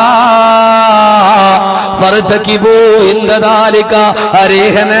 ഫർതകിബൂ ഇൻദദാലിക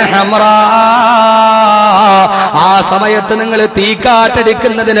റീഹൻ ഹംറാ. ആ സമയത്ത് നിങ്ങൾ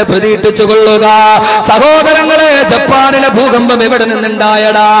തീക്കാറ്റടിക്കുന്നതിന് പ്രതീക്ഷിച്ചു കൊള്ളുക. സഹോദരങ്ങളെ, ജപ്പാനിലെ ഭൂകമ്പം എവിടെ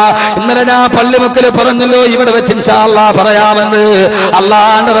നിന്നുണ്ടായടാ? ഇന്നലെ ഞാൻ പള്ളിമുക്കിൽ പറഞ്ഞല്ലോ, ഇവിടെ വെച്ച് ഇൻഷാ അല്ലാഹ് പറയാമെന്ന്.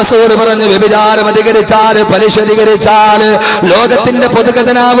 അള്ളാഹുവിന്റെ റസൂൽ പറഞ്ഞു, വ്യഭിചാരം അധികരിച്ചാൽ, പലിശ അധികരിച്ചാൽ, ലോകത്തിന്റെ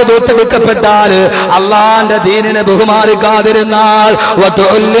പൊതുഖജനാവ് ദൂർത്തടിക്കപ്പെട്ടാൽ, അള്ളാന്റെ ദീനിനെ ബഹുമാനിക്കാതിരുന്നാൽ,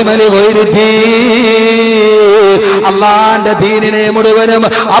 അള്ളാന്റെ ദീനിനെ മുഴുവനും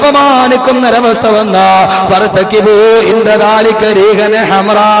അപമാനിക്കുന്നൊരവസ്ഥ വന്ന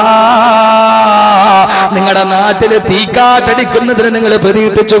നിങ്ങളുടെ നാട്ടില് തീക്കാറ്റടിക്കുന്നതിന് നിങ്ങൾ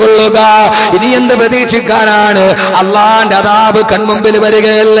പ്രതീക്ഷിച്ചു കൊള്ളുക. ഇനി എന്ത് പ്രതീക്ഷിക്കാനാണ്? അള്ളാന്റെ അദാബ് കൺമുമ്പിൽ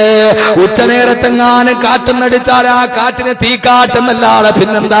വരികയല്ലേ. ഉച്ചനേരത്തെങ്ങാനും കാറ്റുന്നടിച്ചാൽ ആ കാറ്റിന് തീക്കാട്ടെന്നല്ലാതെ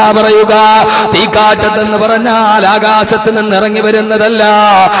പിന്നെന്താ പറയുക? തീക്കാറ്റെന്ന് പറഞ്ഞാൽ ആകാശത്ത് നിന്ന് ഇറങ്ങി വരുന്നതല്ല.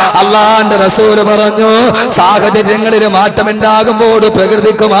 അള്ളാന്റെ റസൂല് പറഞ്ഞു, സാഹചര്യങ്ങളിൽ മാറ്റമുണ്ടാകുമ്പോൾ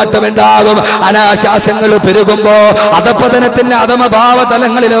പ്രകൃതിക്ക് മാറ്റമുണ്ടാകും. അനാശാസ്യങ്ങൾ പെരുകുമ്പോ, അധപതനത്തിന്റെ അധമഭാവ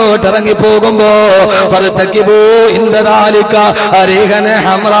തലങ്ങളിലോട്ട് ഇറങ്ങിപ്പോകുമ്പോ,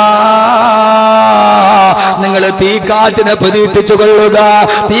 നിങ്ങൾ തീക്കാറ്റിനെ പ്രതീക്ഷിച്ചു കൊള്ളുക.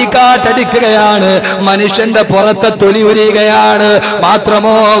 തീക്കാറ്റടിക്കുകയാണ്, മനുഷ്യന്റെ പുറത്തെ തൊലി ഉരിയുകയാണ്.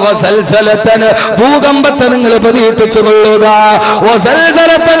 മാത്രമോ വസൽസലത്തൻ, ഭൂകമ്പത്തെ നിങ്ങൾ പ്രതീക്ഷിച്ചു കൊള്ളുക.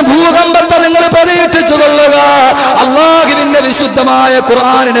 വസൽസലത്തൻ, ഭൂകമ്പത്തെ നിങ്ങൾ പ്രതീക്ഷിച്ചു കൊള്ളുക. അല്ലാഹുവിന്റെ വിശുദ്ധമായ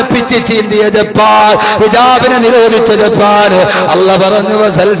ഖുർആനിനെ പിച്ചി ചീന്തിയ ജപ്പാൻ, ഹിജാബിനെ നിരോധിച്ച ജപ്പാൻ, അല്ലാഹ് പറഞ്ഞു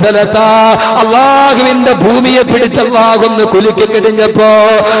വസൽസലത്ത, അല്ലാഹുവിന്റെ ഭൂമിയെ പിടിച്ചല്ലാഹുന്ന് കുലുക്കി കിടിഞ്ഞപ്പോ,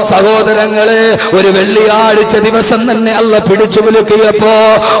 സഹോദരങ്ങളെ, ഒരു വെള്ളിയാഴ്ച ദിവസം തന്നെ അല്ലാഹ് പിടിച്ചു കുലുക്കിയപ്പോ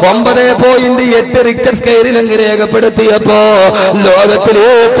 9.8 റിക്ടർ സ്കെയിലിൽ അങ്ങ് രേഖപ്പെടുത്തിയപ്പോ, ലോകത്തിലെ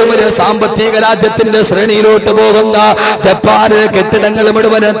ഏറ്റവും വലിയ സാമ്പത്തിക രാജ്യത്തിന്റെ ശ്രേണിയിലോട്ട് പോകുന്ന ജപ്പാനിലെ കെട്ടിടങ്ങൾ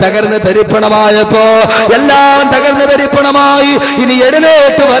മുഴുവനും തകർന്ന് തരിപ്പണമായപ്പോ, എല്ലാം തകർന്ന് തരിപ്പണമായി. ഇനി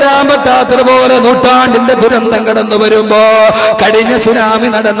എഴുന്നേറ്റ് വരാൻ പറ്റാത്തതുപോലെ നൂറ്റാണ്ടിന്റെ ദുരന്തം കടന്നു വരുമ്പോ, കഴിഞ്ഞ സുനാമി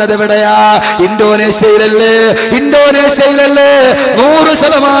നടന്നത് എവിടെയാ? ഇന്തോനേഷ്യയിലല്ലേ?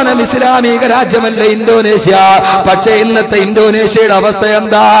 100% ഇസ്ലാമിക രാജ്യമല്ലേ ഇന്തോനേഷ്യ? പക്ഷെ ഇന്നത്തെ ഇന്തോനേഷ്യയുടെ അവസ്ഥ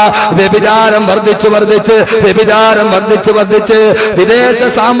എന്താ? വ്യഭിചാരം വർദ്ധിച്ചു വർദ്ധിച്ച് വിദേശ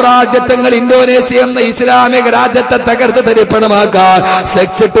സാമ്രാജ്യത്വങ്ങൾ ഇന്തോനേഷ്യ എന്ന ഇസ്ലാമിക രാജ്യത്തെ തകർത്ത് തരിപ്പണമാക്കാൻ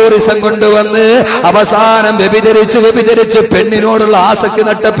സെക്സ് ടൂറിസം കൊണ്ടുവന്ന് അവസാനം വ്യഭിചരിച്ച് പെണ്ണിനോടുള്ള ആസക്തി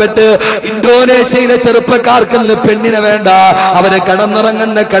നഷ്ടപ്പെട്ട് ഇന്തോനേഷ്യയിലെ ചെറുപ്പക്കാർക്ക് ഇന്ന് പെണ്ണിനെ വേണ്ട. അവര്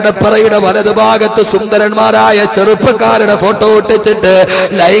കടന്നുറങ്ങുന്ന കടപ്പറയുടെ വലതുഭാഗത്ത് സുന്ദരന്മാരായ ചെറുപ്പക്കാരുടെ ഫോട്ടോ ഒട്ടിച്ചിട്ട്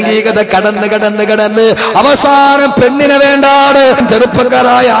ലൈംഗികത കടന്ന് അവസാനം പെണ്ണിനെ വേണ്ടാട്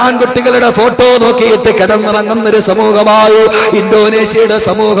ചെറുപ്പക്കാരായ ആൺകുട്ടികളുടെ ഫോട്ടോ നോക്കിയിട്ട് കിടന്നിറങ്ങുന്നൊരു സമൂഹമായി ഇന്തോനേഷ്യയുടെ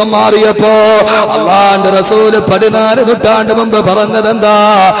സമൂഹം മാറിയപ്പോ അല്ലാഹുവിന്റെ റസൂൽ 14 നൂറ്റാണ്ട് മുമ്പ് പറഞ്ഞതെന്താ?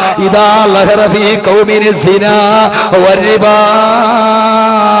 ഇദാ ലഹറ ഫീ ഖൗമിനി സിനാ വരിബാ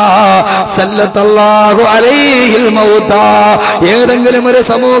സല്ലല്ലാഹു അലൈഹിൽ മൗതാ. ഏതെങ്കിലും ഒരു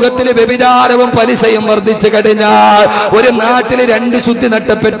സമൂഹത്തിൽ വ്യഭിചാരവും പലിശയും വർദ്ധിച്ചു കഴിഞ്ഞാൽ, ഒരു നാട്ടിൽ 2 ശുദ്ധി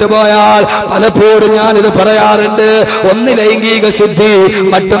നഷ്ടപ്പെട്ടു പോയാൽ, പലപ്പോഴും ഞാനിത് പറയാറുണ്ട്, ഒന്ന് ലൈംഗിക ശുദ്ധി,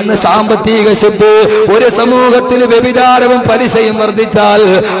 മറ്റൊന്ന് സാമ്പത്തിക ശുദ്ധി. ഒരു സമൂഹത്തിൽ വ്യഭിചാരവും പലിശയും വർദ്ധിച്ചാൽ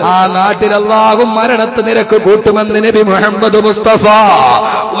ആ നാട്ടിൽ അല്ലാഹു മരണത്തെ നിരക്ക് കൂട്ടുമെന്ന് നബി മുഹമ്മദ് മുസ്തഫ.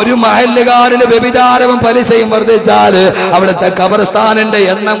 ഒരു മഹല്ലുകാരിൽ വ്യഭിചാരവും പലിശയും വർദ്ധിച്ചാൽ അവിടുത്തെ ഖബർസ്ഥാനിന്റെ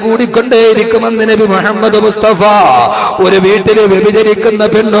എണ്ണം കൂടിക്കൊണ്ടേയിരിക്കുമെന്ന് നബി മുഹമ്മദ് മുസ്തഫ. ഒരു വീട്ടിൽ വ്യഭിചരിക്കുന്ന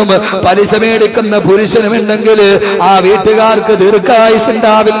പെണ്ണും പലിശ മേടിക്കുന്ന പുരുഷനും ഉണ്ടെങ്കിൽ ആ വീട്ടുകാർക്ക് ദീർഘായുസ്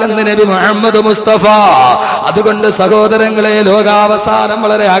ഉണ്ടാവില്ലെന്ന് നബി മുഹമ്മദ് മുസ്തഫ. അതുകൊണ്ട് സഹോദരങ്ങളെ, ലോകാവസാനം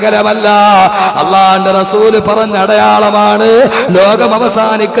വളരെ അകലമല്ല. അല്ലാഹുവിന്റെ റസൂൽ പറഞ്ഞ അടയാളമാണ്, ലോകം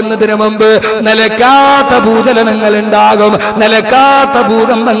അവസാനിക്കുന്നതിന് മുമ്പ് നിലയ്ക്കാത്ത ഭൂചലനങ്ങൾ ഉണ്ടാകും, നിലയ്ക്കാത്ത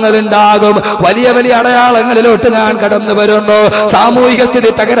ഭൂകമ്പങ്ങൾ ഉണ്ടാകും. വലിയ വലിയ അടയാളങ്ങളിലോട്ട് ഞാൻ കടന്നു വരുന്നു. സാമൂഹിക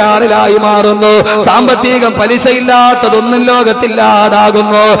സ്ഥിതി തകരാറിലായി മാറുന്നു. സാമ്പത്തികം പലിശയില്ലാത്തതൊന്നും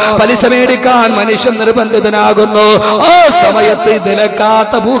ലോകത്തില്ലാതാകുന്നു. പലിശ മേടിക്കാൻ മനുഷ്യൻ നിർബന്ധിതനാകുന്നു. ആ സമയത്ത്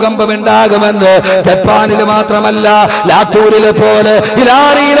നിലക്കാത്ത ഭൂകമ്പം ഉണ്ടാകുമെന്ന് ജപ്പാനിൽ മാത്രമല്ല, ലാത്തൂരിലെ പോലെ,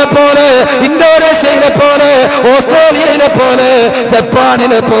 ഇലാറിയിലെ പോലെ, ഇന്തോനേഷ്യയിലെ പോലെ, ഓസ്ട്രേലിയയിലെ പോലെ,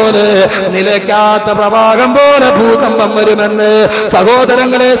 ജപ്പാനിലെ പോലെ നിലയ്ക്കാത്ത പ്രവാഹം പോലെ ഭൂകമ്പം വരുമെന്ന്.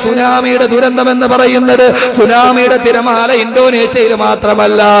 സഹോദരങ്ങളെ, സുനാമിയുടെ ദുരന്തം എന്ന് പറയുന്നത് സുനാമിയുടെ തിരമാല ഇന്തോനേഷ്യയിൽ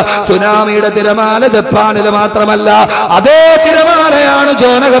മാത്രമല്ല, സുനാമിയുടെ തിരമാല ജപ്പാനിൽ മാത്രമല്ല, അതേ തിരമാലയാണ്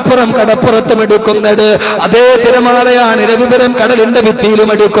ജോനകപ്പുറം കടപ്പുറത്തും എടുക്കുന്നത്, അതേ തിരമാലയാണ് രവിപുരം കടലിന്റെ ഭിത്തിയിലും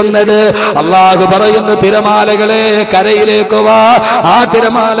എടുക്കുന്നത്. അല്ലാഹു പറയുന്നു, തിരമാലകളെ കരയിലേക്ക് വാ. ആ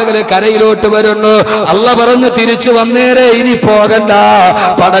തിരമാലകളെ കരയിലോട്ട് വരുന്നു. അല്ലാഹു പറഞ്ഞു, തിരിച്ചു വന്നേരെ, ഇനി പോകണ്ട.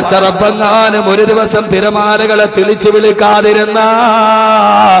 പടച്ചറപ്പങ്ങാനും ഒരു ദിവസം തിരമാലകളെ തിളിച്ചു വിളിക്കാതിരുന്ന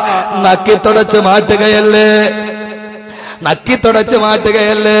നക്കിത്തുടച്ച് മാറ്റുകയല്ലേ, നക്കിത്തുടച്ച്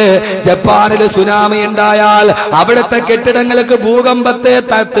മാറ്റുകയല്ലേ. ജപ്പാനിൽ സുനാമി ഉണ്ടായാൽ അവിടുത്തെ കെട്ടിടങ്ങൾക്ക് ഭൂകമ്പത്തെ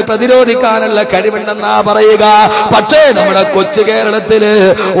പ്രതിരോധിക്കാനുള്ള കഴിവുണ്ടെന്നാ പറയുക. പക്ഷേ നമ്മുടെ കൊച്ചു കേരളത്തില്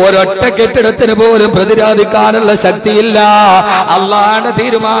ഒരൊറ്റ കെട്ടിടത്തിന് പോലും പ്രതിരോധിക്കാനുള്ള ശക്തിയില്ല. അല്ലാഹുവിന്റെ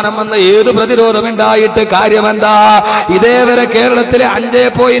തീരുമാനം വന്ന ഏത് പ്രതിരോധം ഉണ്ടായിട്ട് കാര്യമെന്താ? ഇതേവരെ കേരളത്തിലെ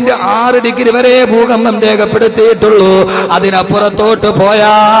 5.6 ഡിഗ്രി വരെ ഭൂകമ്പം രേഖപ്പെടുത്തിയിട്ടുള്ളൂ. അതിനപ്പുറത്തോട്ട്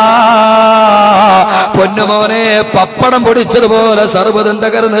പോയാ പൊന്നുമോനെ, പപ്പടം പൊടിച്ചതുപോലെ സർവ്വതും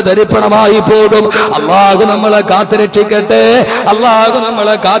തകർന്ന് ധരിപ്പണമായി പോകും. അല്ലാഹു നമ്മളെ കാത്തുരക്ഷിക്കട്ടെ, അല്ലാഹു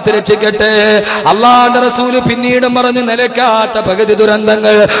നമ്മളെ കാത്തുരക്ഷിക്കട്ടെ. അല്ലാഹുവിന്റെ റസൂൽ പിന്നീടും പറഞ്ഞു, നിലയ്ക്കാത്ത പകുതി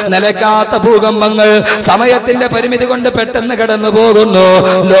ദുരന്തങ്ങൾ, നിലയ്ക്കാത്ത ഭൂകമ്പങ്ങൾ സമയത്തിന്റെ പരിമിതി കൊണ്ട് പെട്ടെന്ന് കടന്നു പോകുന്നു.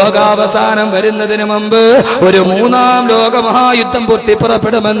 ലോകാവസാനം വരുന്നതിന് മുമ്പ് ഒരു 3ാം ലോകമഹായുദ്ധം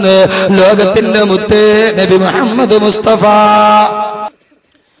പൊട്ടിപ്പുറപ്പെടുമെന്ന് ലോകത്തിന്റെ മുത്തേ നബി മുഹമ്മദ് മുസ്തഫ.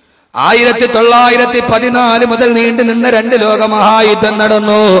 1914 മുതൽ നീണ്ടു നിന്ന 2 ലോകമഹായുദ്ധം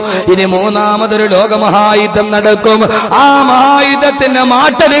നടന്നു. ഇനി 3ാമതൊരു ലോകമഹായുദ്ധം നടക്കും. ആ മഹായുദ്ധത്തിന്റെ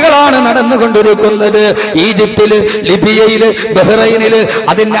മാറ്റലികളാണ് നടന്നുകൊണ്ടിരിക്കുന്നത്. ഈജിപ്തില്, ലിബിയയില്, ബഹ്റൈനില്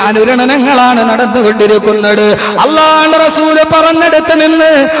അതിന്റെ അനുരണനങ്ങളാണ് നടന്നുകൊണ്ടിരിക്കുന്നത്. അല്ലാഹുവിന്റെ റസൂല് പറഞ്ഞെടുത്ത്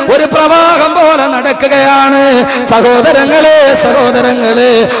നിന്ന് ഒരു പ്രവാഹം പോലെ നടക്കുകയാണ്. സഹോദരങ്ങളെ,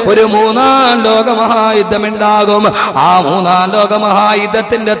 സഹോദരങ്ങളെ, ഒരു 3ാം ലോകമഹായുദ്ധം ഉണ്ടാകും. ആ 3ാം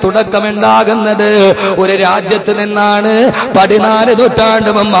ലോകമഹായുദ്ധത്തിന്റെ തുടക്കമുണ്ടാകുന്നത് ഒരു രാജ്യത്ത് നിന്നാണ്. 14 നൂറ്റാണ്ട്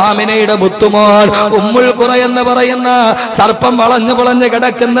മുമ്പ് ആമിനയുടെ മുത്തുമോൾ ഉമ്മുൽ ഖുറ എന്ന് പറയുന്ന സർപ്പം വളഞ്ഞു പൊളഞ്ഞു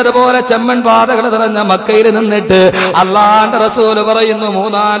കിടക്കുന്നത് പോലെ ചെമ്മൺ പാതകൾ നിറഞ്ഞ മക്കയിൽ നിന്നിട്ട് അല്ലാഹുവിന്റെ റസൂല് പറയുന്നു,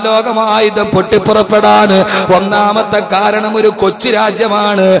 3ാം ലോകമായുധം പൊട്ടിപ്പുറപ്പെടാൻ ഒന്നാമത്തെ കാരണം ഒരു കൊച്ചു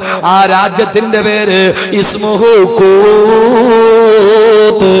രാജ്യമാണ്. ആ രാജ്യത്തിന്റെ പേര് ഇസ്മുഹു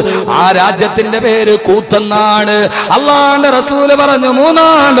കൂത്ത്. ആ രാജ്യത്തിന്റെ പേര് കൂത്തെന്നാണ്. അല്ലാഹുവിന്റെ റസൂല് പറഞ്ഞു,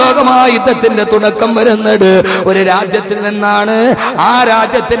 3ാം ലോകമായുദ്ധത്തിന്റെ തുടക്കം വരുന്നത് ഒരു രാജ്യത്തിൽ നിന്നാണ്. ആ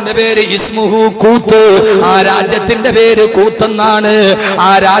രാജ്യത്തിന്റെ പേര് ഇസ്മുഹു കൂത്ത്. ആ രാജ്യത്തിന്റെ പേര് കൂത്തെന്നാണ്. ആ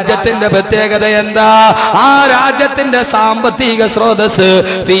രാജ്യത്തിന്റെ പ്രത്യേകത എന്താ? ആ രാജ്യത്തിന്റെ സാമ്പത്തിക സ്രോതസ്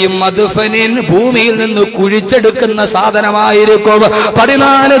ഭൂമിയിൽ നിന്ന് കുഴിച്ചെടുക്കുന്ന സാധനമായിരിക്കും.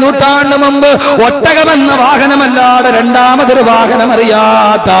 14 നൂറ്റാണ്ട് മുമ്പ് ഒട്ടകമെന്ന വാഹനമല്ലാതെ രണ്ടാമതൊരു വാഹനം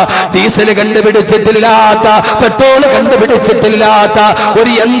അറിയാത്ത, ഡീസൽ കണ്ടുപിടിച്ചിട്ടില്ലാത്ത, പെട്രോൾ കണ്ടുപിടിച്ചിട്ടില്ലാത്ത,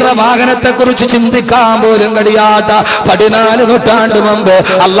 ഒരു യന്ത്രവാഹനത്തെ കുറിച്ച് ചിന്തിക്കാൻ പോലും കഴിയാത്ത 14 നൂറ്റാണ്ട് മുമ്പ്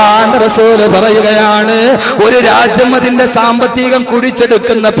അല്ലാഹുവിന്റെ റസൂൽ പറയുകയാണ്, ഒരു രാജ്യം അതിന്റെ സാമ്പത്തികം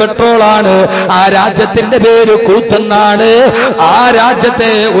കുഴിച്ചെടുക്കുന്ന പെട്രോളാണ്. ആ രാജ്യത്തിന്റെ പേര് കൂത്തെന്നാണ്. ആ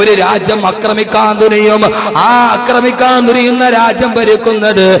രാജ്യത്തെ ഒരു രാജ്യം ആക്രമിക്കാൻ തുനിയും. ആ ആക്രമിക്കാൻ തുനിയുന്ന രാജ്യം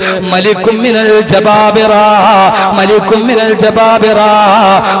ഭരിക്കുന്നത് മലിക്കും മിനൽ ജബാബിറ, മലിക്കും മിനൽ ജബാബിറ,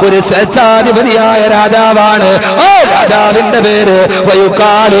 ഒരു സ്വേച്ഛാധിപതിയായ രാജാവാണ്. ആ രാജാവിന്റെ പേര്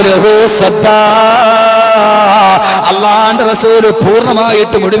വയുകാലു ലഹു സദ്ദാ. അല്ലാഹുവിന്റെ റസൂൽ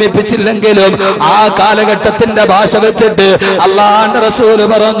പൂർണ്ണമായിട്ട് മുഴുമിപ്പിച്ചില്ലെങ്കിലും ആ കാലഘട്ടത്തിന്റെ ഭാഷ വെച്ചിട്ട് അല്ലാഹുവിന്റെ റസൂൽ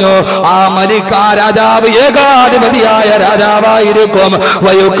പറഞ്ഞു, ആ മലിക്, ആ രാജാവ് ഏകാധിപതിയായ രാജാവായിരിക്കും.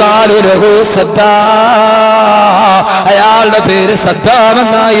 വയുകാലു ലഹു സദ്ദാ, അയാളുടെ പേര്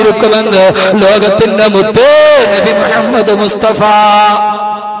സദ്ദാമെന്നായിരിക്കുമെന്ന് ലോകത്തിന്റെ മുത്ത് നബി മുഹമ്മദ് മുസ്തഫ.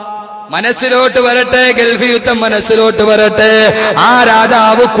 മനസ്സിലോട്ട് വരട്ടെ, ഗൾഫ് യുദ്ധം മനസ്സിലോട്ട് വരട്ടെ. ആ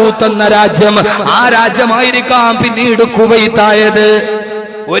രാജാവ് കൂത്തുന്ന രാജ്യം, ആ രാജ്യമായിരിക്കാം പിന്നീട് കുവൈത്തായത്.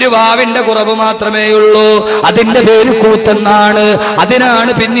 ഒരു വാവിന്റെ കുറവ് മാത്രമേ ഉള്ളൂ. അതിന്റെ പേര് കൂത്തെന്നാണ്.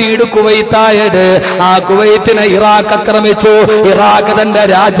 അതിനാണ് പിന്നീട് കുവൈത്തായത്. ആ കുവൈത്തിനെ ഇറാഖ് ആക്രമിച്ചു. ഇറാഖ് തന്റെ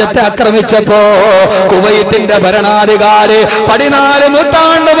രാജ്യത്തെ ആക്രമിച്ചപ്പോ കുവൈത്തിന്റെ ഭരണാധികാരി 14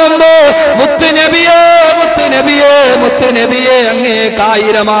 നൂറ്റാണ്ട് മുമ്പ് മുത്തുനബിയേ, മുത്തുനബിയേ, മുത്തുനബിയേ, അങ്ങേക്ക്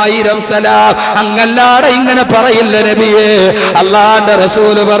 1000 സലാം, അങ്ങല്ലാടെ ഇങ്ങനെ പറയില്ല നബിയേ. അല്ലാഹുവിന്റെ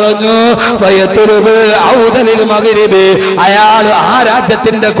റസൂല് പറഞ്ഞു, ഫയതുറുബ് ഔദലിൽ മഗ്രിബി, അയാൾ ആ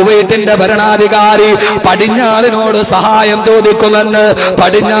രാജ്യത്തിന്റെ കുവൈറ്റിന്റെ ഭരണാധികാരി പടിഞ്ഞാറിനോട് സഹായം ചോദിക്കുമെന്ന്.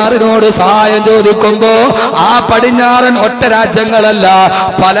 പടിഞ്ഞാറിനോട് സഹായം ചോദിക്കുമ്പോ ആ പടിഞ്ഞാറൻ ഒറ്റ രാജ്യങ്ങളല്ല,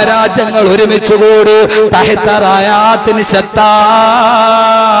 പല രാജ്യങ്ങൾ ഒരുമിച്ചുകൂടി തഹ്തറായാത്തിന് ശത്താ,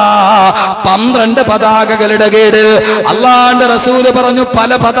 12 പതാകകളുടെ കീഴിൽ. അല്ലാഹുവിന്റെ റസൂല് പറഞ്ഞു,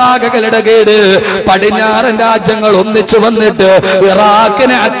 പല പതാകകളുടെ കീഴിൽ പടിഞ്ഞാറൻ രാജ്യങ്ങൾ ഒന്നിച്ചു വന്നിട്ട്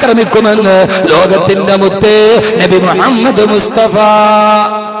ഇറാഖിനെ ആക്രമിക്കുമെന്ന് ലോകത്തിന്റെ മുത്തേ നബി മുഹമ്മദ് മുസ്തഫ.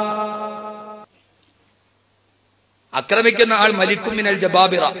 ആക്രമിക്കുന്ന ആൾ മലിക്കും മിനൽ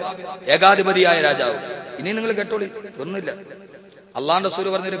ജബാബിറ, ഏകാധിപതിയായ രാജാവ്. ഇനി നിങ്ങൾ കേട്ടോളി, ഒന്നുമില്ല. അല്ലാഹുവിന്റെ റസൂൽ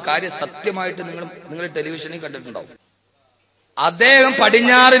പറഞ്ഞൊരു കാര്യം സത്യമായിട്ട് നിങ്ങൾ ടെലിവിഷനിൽ കണ്ടിട്ടുണ്ടാവും. അദ്ദേഹം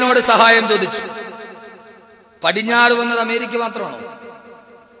പടിഞ്ഞാറിനോട് സഹായം ചോദിച്ചു. പടിഞ്ഞാറ് വന്നത് അമേരിക്ക മാത്രമാണോ?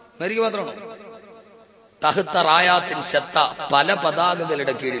 അമേരിക്ക മാത്രമാണോ? തഹ്ത റായാത്തിൻ ശത്ത, പല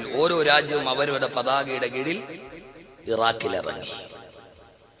പതാകകളുടെ കീഴിൽ, ഓരോ രാജ്യവും അവരുടെ പതാകയുടെ കീഴിൽ ഇറാഖിൽ ഇറങ്ങി.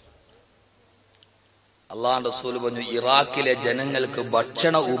 അല്ലാഹുവിന്റെ റസൂൽ പറഞ്ഞു, ഇറാഖിലെ ജനങ്ങൾക്ക്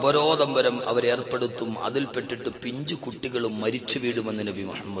ഭക്ഷണ ഉപരോധം വരെ അവരേർപ്പെടുത്തും, അതിൽപ്പെട്ടിട്ട് പിഞ്ചു കുട്ടികളും മരിച്ചു വീടുമെന്ന് നബി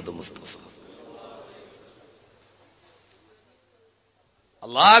മുഹമ്മദ് മുസ്തഫ.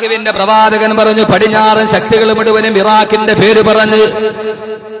 അല്ലാഹുവിന്റെ പ്രവാചകൻ പറഞ്ഞു, പടിഞ്ഞാറൻ ശക്തികൾ മുഴുവനും ഇറാഖിന്റെ പേര് പറഞ്ഞ്.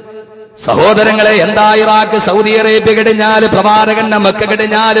 സഹോദരങ്ങളെ, എന്താ ഇറാഖ്? സൗദി അറേബ്യ കഴിഞ്ഞാൽ, പ്രവാചകന്റെ മക്ക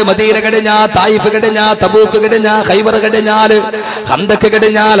കഴിഞ്ഞാൽ, മദീന കഴിഞ്ഞാൽ, തായിഫ് കഴിഞ്ഞാൽ, തബൂക്ക് കഴിഞ്ഞാൽ, ഖൈബർ കഴിഞ്ഞാൽ, ഖന്തക്ക്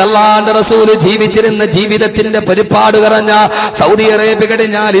കഴിഞ്ഞാൽ, അല്ലാഹുവിന്റെ റസൂല് ജീവിച്ചിരുന്ന ജീവിതത്തിന്റെ പരിപാട് കറഞ്ഞ സൗദി അറേബ്യ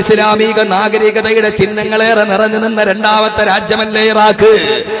കഴിഞ്ഞാൽ ഇസ്ലാമിക നാഗരികതയുടെ ചിഹ്നങ്ങളേറെ നിറഞ്ഞു നിന്ന രണ്ടാമത്തെ രാജ്യമല്ലേ ഇറാഖ്?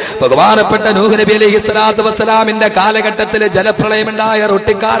 ബഹുമാനപ്പെട്ട നൂഹ് നബി അലൈഹി സ്വലാത്തു വസ്സലാമിന്റെ കാലഘട്ടത്തിൽ ജലപ്രളയമുണ്ടായ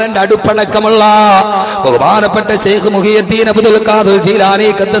റൊട്ടിക്കാരന്റെ അടുപ്പടക്കമുള്ള ബഹുമാനപ്പെട്ട ശൈഖ് മുഹിയുദ്ദീൻ അബ്ദുൽ ഖാദിർ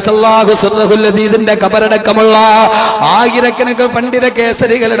ജീലാനി ഖദ്ദസല്ലാഹു സിർറഹുൽ അസീസിന്റെ ഖബറടക്കമുള്ള ആയിരക്കണക്കിന് പണ്ഡിത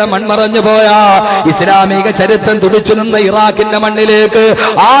കേസരികളുടെ മൺമറഞ്ഞു പോയ ഇസ്ലാമിക ചരിത്രം തുടിച്ചു നിന്ന ഇറാഖിന്റെ മണ്ണിലേക്ക്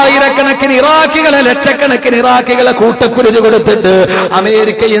ആയിരക്കണക്കിന് ഇറാഖികളെ, ലക്ഷക്കണക്കിന് ഇറാഖികളെ കൂട്ടക്കുരുതി കൊടുത്തിട്ട്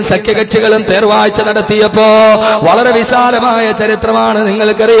അമേരിക്കയും സഖ്യകക്ഷികളും തേർവാഴ്ച നടത്തിയപ്പോ വളരെ വിശാലമായ ചരിത്രമാണ്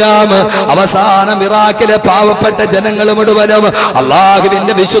നിങ്ങൾക്കറിയാം. അവസാനം ഇറാഖിലെ പാവപ്പെട്ട ജനങ്ങൾ മുഴുവനും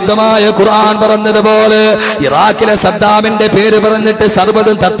അള്ളാഹുവിന്റെ വിശുദ്ധമായ ഖുർആൻ പറഞ്ഞതുപോലെ ഇറാഖിലെ സദ്ദാമിന്റെ പേര് പറഞ്ഞിട്ട്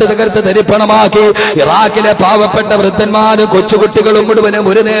സർവ്വതും തകർത്ത് തരിപ്പണമാക്കി. ഇറാഖിലെ പാവപ്പെട്ട വൃദ്ധന്മാരും കൊച്ചുകുട്ടികളും മുഴുവനും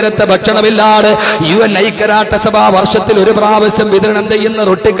ഒരു നേരത്തെ ഭക്ഷണമില്ലാതെ UN ഐക്യരാഷ്ട്രസഭ വർഷത്തിൽ ഒരു പ്രാവശ്യം വിതരണം ചെയ്യുന്ന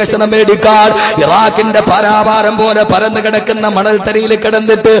റൊട്ടിക്കഷണം മേടിക്കാൻ ഇറാഖിന്റെ പരാവാരം പോലെ പരന്നു കിടക്കുന്ന മണൽത്തരിയിൽ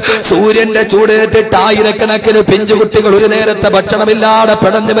കിടന്നിട്ട് സൂര്യന്റെ ചൂടേറ്റിട്ട് ആയിരക്കണക്കിന് പിഞ്ചുകുട്ടികൾ ഒരു നേരത്തെ ഭക്ഷണമില്ലാതെ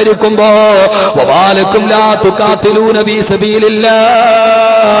പിടഞ്ഞു മരിക്കുമ്പോ വബാലക്കും ലാ തുഖാതിലൂന ഫീ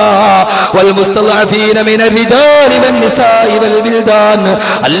സബീലില്ലാഹ് വൽ മുസ്തദഅഫീന മിനർ റിജാലി വൻ നിസാഇ വൽ വിൽദാൻ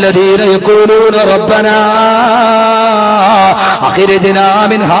الذين يقولون ربنا أخرجنا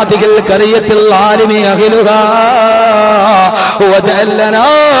من هذه القرية الظالم أهلها واجعل لنا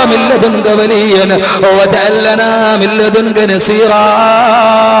من لدنك وليا واجعل لنا من لدنك نصيرا.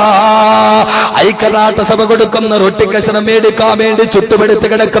 ഐക്യരാഷ്ട്രസഭ കൊടുക്കുന്ന റൊട്ടിക്കഷണം മേടിക്കാൻ വേണ്ടി ചുട്ടുപെടുത്ത്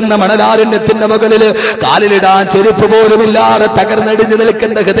കിടക്കുന്ന നിൽക്കുന്ന മണലാരണ്യത്തിന്റെ മുകളിൽ കാലിലിടാൻ ചെരുപ്പ് പോലുമില്ലാതെ തകർന്നടിഞ്ഞു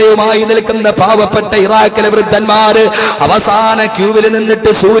നിൽക്കുന്ന ഹൃദയവുമായി നിൽക്കുന്ന പാവപ്പെട്ട ഇറാഖിലെ വൃദ്ധന്മാര് അവസാന ക്യൂവിൽ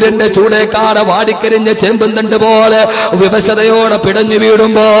നിന്നിട്ട് സൂര്യന്റെ ചൂടേക്കാട് വാടിക്കരിഞ്ഞ ചേമ്പും തണ്ട് പോലെ വിവശതയോടെ പിടഞ്ഞു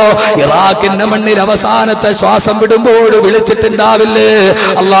വീടുമ്പോ ഇറാഖിന്റെ മണ്ണിൽ അവസാനത്തെ ശ്വാസം വിടുമ്പോൾ വിളിച്ചിട്ടുണ്ടാവില്ലേ,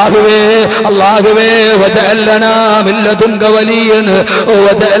 അല്ലാഹുവേ അല്ലാഹുവേ വജഅൽനാ മിൻ ലദുൻക വലിയൻ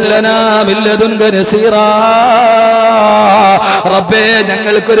വജഅൽനാ മിൻ ലദുൻക നസീറാ. റബ്ബേ,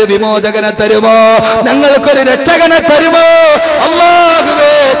 ഞങ്ങൾക്കൊരു വിമോചകനെ തരുമോ, ഞങ്ങൾക്കൊരു രക്ഷകനെ തരുമോ?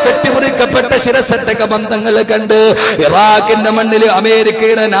 അല്ലാഹുവേ, തെറ്റിമുറിക്കപ്പെട്ട ശിരസറ്റക ബന്ധങ്ങൾ കണ്ട് ഇറാഖിന്റെ മണ്ണിൽ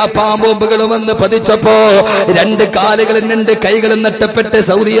അമേരിക്കയുടെ നാപ്പാം ബോംബുകൾ വന്ന് പതിച്ചപ്പോ 2 കാലുകളും 2 കൈകളും നഷ്ടപ്പെട്ട്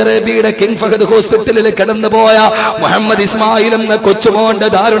സൗദി അറേബ്യയുടെ കിങ് ഫഹദ് ഹോസ്പിറ്റലിൽ കിടന്നുപോയ മുഹമ്മദ് ഇസ്മായിൽ എന്ന കൊച്ചുമോന്റെ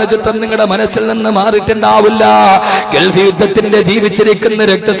ദാരുണ ചിത്രം നിങ്ങളുടെ മനസ്സിൽ നിന്ന് മാറിയിട്ടുണ്ടാവില്ല. ഗൾഫ് യുദ്ധത്തിന്റെ ജീവിച്ചിരിക്കുന്ന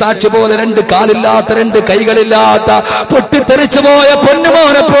രക്തസാക്ഷി പോലെ 2 കാലില്ലാത്ത 2 കൈകളില്ലാത്ത പൊട്ടിത്തെറിച്ചു പോയ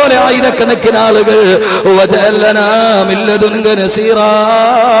പൊന്നുമോനെ പോലെ ആയിരക്കണക്കിന് ആളുകൾ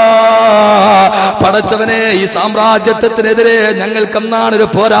പടച്ചവനെ, ഈ സാമ്രാജ്യത്വത്തിനെതിരെ ഞങ്ങൾക്കെന്നാണ് ഒരു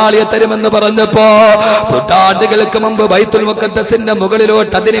പോരാളിയെ തരുമെന്ന് പറഞ്ഞപ്പോ നൂറ്റാണ്ടുകൾക്ക് മുമ്പ് ബൈത്തുൽ മുഖദ്ദസിന്റെ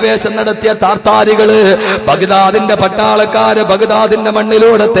മുകളിലോട്ട് അധിനിവേശം നടത്തിയ താർത്താരികള് ബഗ്ദാദിന്റെ പട്ടാളക്കാര് ബഗ്ദാദിന്റെ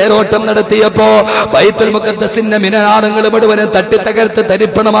മണ്ണിലൂടെ തേരോട്ടം നടത്തിയപ്പോ ബൈത്തുൽ മുഖദ്ദസിന്റെ മിനാരങ്ങൾ മുഴുവനും തട്ടിത്തകർത്ത്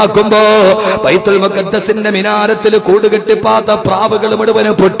തരിപ്പണമാക്കുമ്പോ ബൈത്തുൽ മുഖദ്ദസിന്റെ മിനാരത്തിൽ കൂടുകെട്ടിപ്പാത്ത പ്രാവുകൾ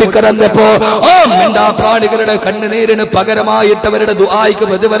മുഴുവനും പൊട്ടിക്കറന്നപ്പോ മിണ്ടാ പ്രാണികളുടെ കണ്ണുനീരിന് പകരമായിട്ട് അവരുടെ ദുആയ്ക്ക്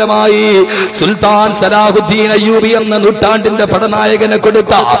പ്രതിഫലമായി സുൽത്താൻ സലാഹുദ്ദീൻ അയ്യൂബി എന്ന നൂറ്റാണ്ടിന്റെ പടനായകനെ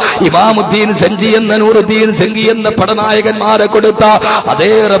കൊടുത്ത ഇമാമുദ്ദീൻ സഞ്ജി എന്ന നൂറുദ്ദീൻ സംഗി എന്ന പടനായകന്മാരെ കൊടുത്ത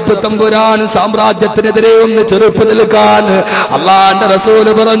അതേ റബ്ബ് തമ്പുരാൻ സാമ്രാജ്യത്തിനെതിരെ ഒന്ന് ചെറുപ്പ് നിൽക്കാൻ അള്ളാന്റെ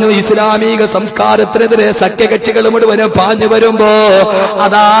റസൂല് പറഞ്ഞു. ഇസ്ലാമിക സംസ്കാരത്തിനെതിരെ സഖ്യകക്ഷികൾ മുഴുവനും പാഞ്ഞു വരുമ്പോ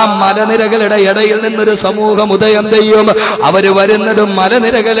അതാ മലനിരകളുടെ ഇടയിൽ നിന്നൊരു സമൂഹം ഉദയം ചെയ്യും. അവര് വരുന്നതും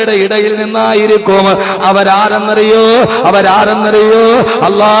മലനിരകളുടെ ഇടയിൽ നിന്നായിരിക്കും. അവരാരെന്നറിയോ?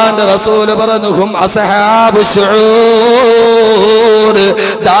 അള്ളാന്റെ റസൂല് പറഞ്ഞു, ഹും അസ്ഹാബു ശുഊർ.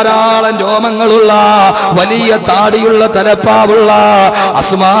 ധാരാളം രോമങ്ങളുള്ള വലിയ താടിയുള്ള തലപ്പാവുള്ള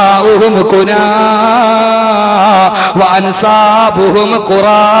അസ്മാഉഹും കുനാ വഅൻസാബുഹും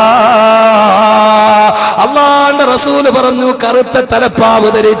ഖുറാ. അള്ളാന്റെ റസൂല് പറഞ്ഞു, കറുത്ത തലപ്പാവ്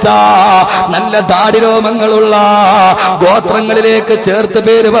ധരിച്ച നല്ല താടിരോമങ്ങളുള്ള ഗോത്രങ്ങളിലേക്ക് ചേർത്ത്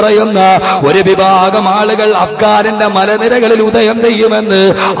പേര് പറയുന്ന ഒരു വിഭാഗം ആളുകൾ അഫ്ഗാനിന്റെ മലനിരകളിൽ ഉദയം ചെയ്യുമെന്ന്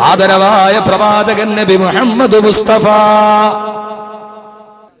ആദരവായ പ്രവാചകൻ നബി മുഹമ്മദ് മുസ്തഫ.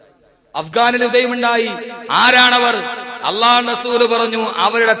 അഫ്ഗാനിൽ ഉദയമുണ്ടായി. ആരാണവർ? അള്ളാഹുവിന്റെ റസൂൽ പറഞ്ഞു,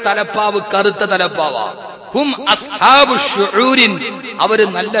 അവരുടെ തലപ്പാവ് കറുത്ത തലപ്പാവാ. ഹും അസ്ഹാബു ശുഊരിൻ. അവര്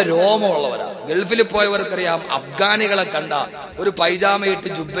നല്ല രോമമുള്ളവരാ. ഗൾഫിൽ പോയവർക്കറിയാം, അഫ്ഗാനികളെ കണ്ട ഒരു പൈജാമയിട്ട്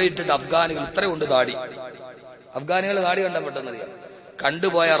ജുബ്ബയിട്ടിട്ട് അഫ്ഗാനികൾ ഇത്രയുണ്ട് താടി. അഫ്ഗാനികൾ താടി കണ്ട പെട്ടെന്നറിയാം.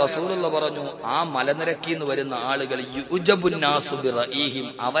 കണ്ടുപോയ റസൂലുള്ള പറഞ്ഞു, ആ മലനിരക്കിന്ന് വരുന്ന ആളുകൾ യുജബുന്നാസു ബിറഈഹിം.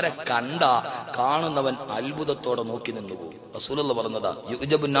 അവരെ കണ്ട കാണുന്നവൻ അത്ഭുതത്തോടെ നോക്കി നിന്നു പോകും. റസൂലുള്ള പറഞ്ഞതാ,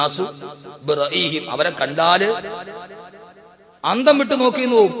 യുജബുന്നാസു ബിറഈഹിം. അവരെ കണ്ടാല് അന്തം വിട്ട് നോക്കി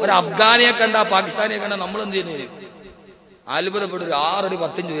പോകും. ഒരു അഫ്ഗാനിയെ കണ്ട പാകിസ്ഥാനിയെ കണ്ട നമ്മൾ എന്ത് ചെയ്യുന്നത്? അത്ഭുതപ്പെട്ടു. 6 അടി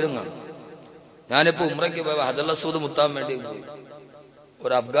 10 ഇഞ്ച് ഉയരം കാണും. ഞാനിപ്പോ ഉംറയ്ക്ക് പോയ ഹജറുൽ അസ്വദ് മുത്താൻ വേണ്ടി പോയി.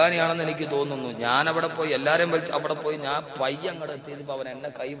 ഒരു അഫ്ഗാനിയാണെന്ന് എനിക്ക് തോന്നുന്നു. ഞാൻ അവിടെ പോയി എല്ലാരെയും വലിച്ച് അവിടെ പോയി ഞാൻ പയ്യ അങ്ങോട്ട് എത്തിയപ്പോ അവൻ എന്നെ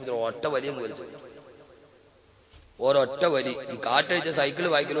കൈ ഒറ്റ വലിയും വലിച്ചു. ഒരൊറ്റ വലി. ഈ കാറ്റഴിച്ച സൈക്കിള്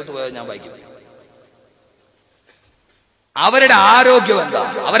ബൈക്കിലോട്ട് പോയാൽ ഞാൻ ബൈക്കിൽ പോയി. അവരുടെ ആരോഗ്യം എന്താ?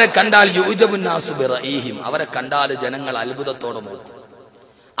 അവരെ കണ്ടാൽ യുജബുന്നാസു ബിറഈഹിം. അവരെ കണ്ടാൽ ജനങ്ങൾ അത്ഭുതത്തോടെ നോക്കും.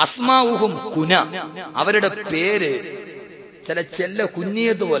 അസ്മാഉഹും കുന. അവരുടെ പേര് ചില ചെല്ല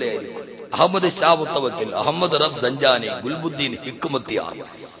കുഞ്ഞിയത്ത് പോലെ ആയിരിക്കും. അഹമ്മദ് ഷാ മുത്തവക്കിൽ, അഹമ്മദ് റഫ് സഞ്ചാനി, ഗുൽബുദ്ദീൻ ഹിക്മത്തിയാർ,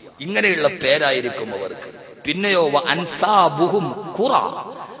 ഇങ്ങനെയുള്ള പേരായിരിക്കും അവർക്ക്. പിന്നെയോ അൻസാബുഹും ഖുറ.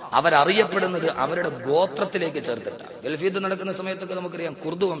 അവരറിയപ്പെടുന്നത് അവരുടെ ഗോത്രത്തിലേക്ക് ചേർത്തിട്ട. ഗൾഫ് യുദ്ധം നടക്കുന്ന സമയത്തൊക്കെ നമുക്കറിയാം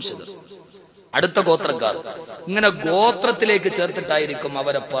കുർദു വംശജർ, അടുത്ത ഗോത്രക്കാർ, ഇങ്ങനെ ഗോത്രത്തിലേക്ക് ചേർത്തിട്ടായിരിക്കും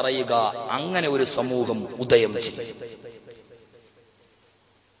അവരെ പറയുക. അങ്ങനെ ഒരു സമൂഹം ഉദയം ചെയ്യും.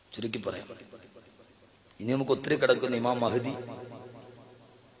 ചുരുക്കി പറയാം, ഇനി നമുക്ക് ഒത്തിരി കിടക്കുന്ന ഇമാം മഹദി,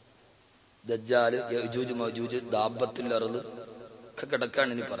 ദജ്ജാല്, യജൂജ് മജൂജ്, ദാബത്തുൽ അർള് ഒക്കെ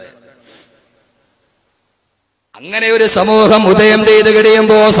കിടക്കാണ് ഇനി പറയാൻ. അങ്ങനെ ഒരു സമൂഹം ഉദയം ചെയ്ത്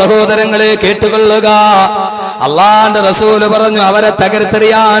കഴിയുമ്പോ സഹോദരങ്ങളെ കേട്ടുകൊള്ളുക, അള്ളാന്റെ റസൂല് പറഞ്ഞു അവരെ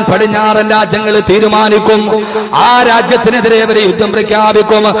തകർത്തെറിയാൻ പടിഞ്ഞാറൻ രാജ്യങ്ങൾ തീരുമാനിക്കും. ആ രാജ്യത്തിനെതിരെ അവര് യുദ്ധം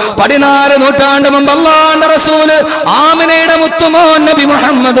പ്രഖ്യാപിക്കും. 14 നൂറ്റാണ്ട് മുമ്പ് അള്ളാന്റെ റസൂല് ആമിനയുടെ മുത്തുമോൻ നബി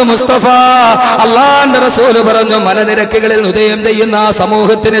മുഹമ്മദ് മുസ്തഫ അള്ളാന്റെ റസൂല് പറഞ്ഞു മലനിരക്കുകളിൽ ഉദയം ചെയ്യുന്ന ആ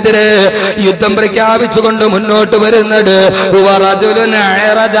സമൂഹത്തിനെതിരെ യുദ്ധം പ്രഖ്യാപിച്ചുകൊണ്ട് മുന്നോട്ട് വരുന്നത്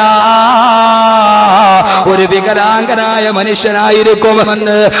ഒരു വികലാംഗനായ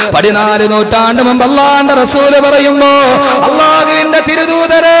മനുഷ്യനായിരിക്കുമെന്ന് 14 നൂറ്റാണ്ട് മുമ്പ് അള്ളാന്റെ റസൂല് പറയുമ്പോ അള്ളാഹുവിന്റെ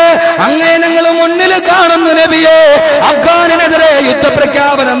തിരുദൂതരെ അങ്ങേ ഞങ്ങൾ മുന്നിൽ കാണുന്നു നബിയെ. അഫ്ഗാനിനെതിരെ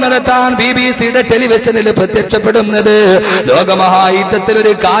യുദ്ധപ്രഖ്യാപനം നടത്താൻ BBC-യുടെ ടെലിവിഷനിൽ പ്രത്യക്ഷപ്പെടുന്നത് ലോകമഹായുദ്ധത്തിൽ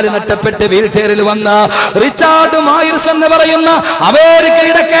ഒരു കാല് നഷ്ടപ്പെട്ട് വീൽ ചെയറിൽ വന്ന റിച്ചാർഡ് മൈർസ് എന്ന് പറയുന്ന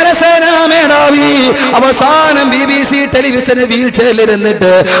അമേരിക്കയുടെ കരസേനാ മേധാവി അവസാനം BBC ടെലിവിഷന് വീൽ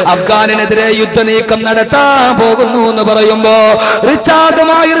ചെയറിലിരുന്നിട്ട് അഫ്ഗാനിനെതിരെ യുദ്ധനീക്കം നടത്താൻ പോകുന്നു എന്ന് പറയുമ്പോ റിച്ചാർഡ്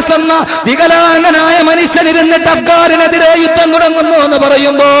മൈർസ് എന്ന വികലാംഗനായ മനുഷ്യനിരുന്നിട്ട് അഫ്ഗാനിനെതിരെ യുദ്ധം തുടങ്ങുന്നു എന്ന്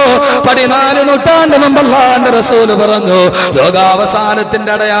പറയുമ്പോ 14 നൂറ്റാണ്ട് മുമ്പ് അല്ലാഹുവിന്റെ റസൂല് പറഞ്ഞു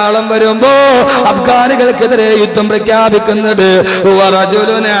ലോകാവസാനത്തിന്റെ അടയാളം വരുമ്പോ അഫ്ഗാനികൾക്കെതിരെ യുദ്ധം പ്രഖ്യാപിക്കുന്നത്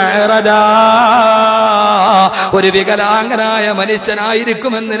ഒരു വികലാംഗനായ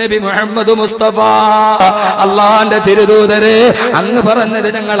മനുഷ്യനായിരിക്കുമെന്ന് നബി മുഹമ്മദ് മുസ്തഫ അള്ളാന്റെ തിരുദൂതരെ അങ്ങ് പറഞ്ഞത്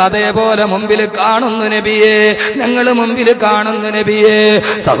ഞങ്ങൾ അതേപോലെ മുമ്പിൽ കാണുന്നു നബിയെ, ഞങ്ങൾ മുമ്പിൽ കാണുന്നു നബിയെ.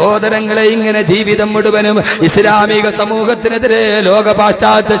 സഹോദരങ്ങളെ, ഇങ്ങനെ ജീവിതം മുഴുവനും ഇസ്ലാമിക സമൂഹത്തിനെതിരെ ലോക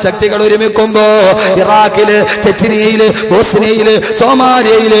പാശ്ചാത്യ ശക്തികൾ ഒരുമിക്കുമ്പോ ഇറാഖില്, ചെച്നിയയില്, ബോസ്നിയയില്,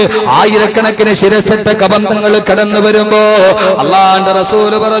 സോമാലിയയില് ആയിരക്കണക്കിന് ശിരസറ്റ കബന്ധങ്ങൾ കടന്നു വരുമ്പോ അള്ളാന്റെ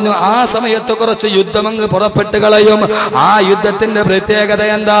റസൂല് പറഞ്ഞു ആ സമയത്ത് കുറച്ച് യുദ്ധമങ്ങ് പുറപ്പെട്ട് കളയും. ആ യുദ്ധത്തിന്റെ പ്രത്യേകത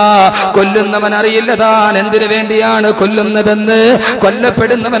എന്താ? കൊല്ലുന്നവൻ അറിയില്ല താൻ എന്തിനു വേണ്ടിയാണ് കൊല്ലുന്നതെന്ന്,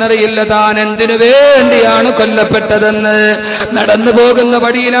 കൊല്ലപ്പെടുന്നവൻ അറിയില്ല താൻ എന്തിനു വേണ്ടിയാണ് കൊല്ലപ്പെട്ടതെന്ന്. നടന്നു പോകുന്ന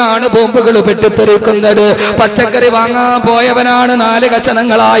വഴിയിലാണ് ബോംബുകൾ പെട്ടിത്തെറിക്കുന്നത്. പച്ചക്കറി വാങ്ങാൻ പോയവനാണ് 4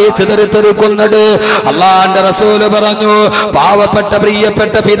 കഷണങ്ങളായി ചിതറിത്തെറിക്കുന്നത്. അള്ളാന്റെ റസൂല് പറഞ്ഞു പാവപ്പെട്ട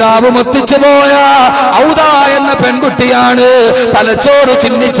പ്രിയപ്പെട്ട പിതാവ് മുത്തിച്ചു പോയ ഔദ എന്ന പെൺകുട്ടിയാണ് തലച്ചോറ്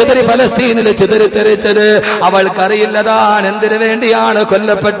ചിന്നിച്ചിതറി ഫലസ്തീനിൽ ചിതറിത്തെറിച്ചത്. അവൾക്കറിയില്ല താൻ എന്തിനു വേണ്ടിയാണ്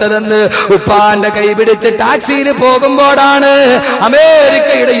കൊല്ലപ്പെട്ടതെന്ന്. ഉപ്പാന്റെ കൈ പിടിച്ച് ടാക്സിയിൽ പോകുമ്പോഴാണ്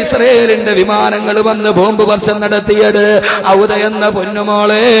അമേരിക്കയുടെ ഇസ്രയേലിന്റെ വിമാനങ്ങൾ വന്ന് ബോംബ് വർഷം നടത്തിയത്. ഔദ എന്ന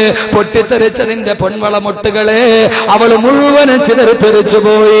പൊന്നുമോളെ പൊട്ടിത്തെറിച്ചതിന്റെ പൊൻവളമൊട്ടുകളെ അവൾ മുഴുവനും ചിതറിത്തെറിച്ചു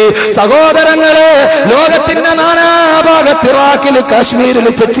പോയി. സഹോദരങ്ങളെ, ലോകത്തിന്റെ നാനാഭാഗത്ത് ഇറാഖില്,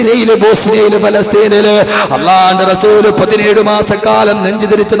 കാശ്മീരില്, ചെച്നിയയില്, ബോസ്നിയയില്, ഫലസ്തീനില് അള്ളാന്റെ റസൂല് 17 മാസക്കാലം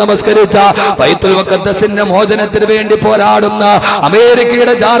നെഞ്ചുതിരിച്ച് നമസ്കരിച്ച ബൈത്തുൽ മുഖദ്ദസിന്റെ മോചനത്തിന് വേണ്ടി പോരാടുന്ന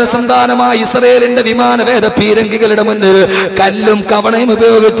അമേരിക്കയുടെ ജാരസന്താനമായ ഇസ്രയേലിന്റെ വിമാനവേദ പീരങ്കികളുടെ മുന്നിൽ കല്ലും കവണയും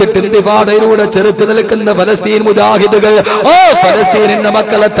ഉപയോഗിച്ചിട്ട് ഇന്തിഫാദയിലൂടെ ചെറുത്തു നിൽക്കുന്ന ഫലസ്തീൻ മുജാഹിദുകൾ, ഓ ഫലസ്തീനിന്റെ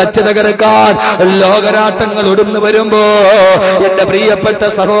മക്കളെ തച്ച് തകർക്കാൻ ലോകരാട്ടങ്ങൾ ഒടുന്നു വരുമ്പോ എന്റെ പ്രിയപ്പെട്ട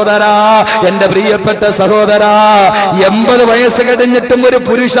സഹോദരാ, എന്റെ പ്രിയപ്പെട്ട സഹോദരാ, 80 വയസ്സ് കഴിഞ്ഞിട്ടും ഒരു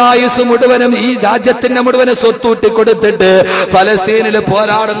പുരുഷായുസ് മുഴുവനും ഈ രാജ്യത്തിന്റെ മുഴുവനും സ്വത്തൂട്ടി കൊടുത്തിട്ട് ഫലസ്തീനിൽ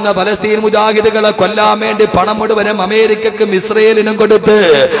പോരാടുന്ന ഫലസ്തീൻ മുജാഹിദുകളെ കൊല്ലാൻ വേണ്ടി പണം മുഴുവനും അമേരിക്കക്കും ഇസ്രയേലിനും കൊടുത്ത്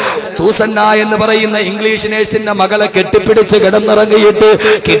സൂസന്ന എന്ന് പറയുന്ന ഇംഗ്ലീഷ് നേഴ്സിന്റെ മകളെ കെട്ടിപ്പിടിച്ച് കിടന്നിറങ്ങിയിട്ട്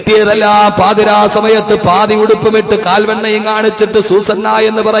കിട്ടിയതെല്ലാം പാതിരാ സമയത്ത് പാതി ഉടുപ്പുമിട്ട് കാൽവെണ്ണയും കാണിച്ചിട്ട് സൂസന്ന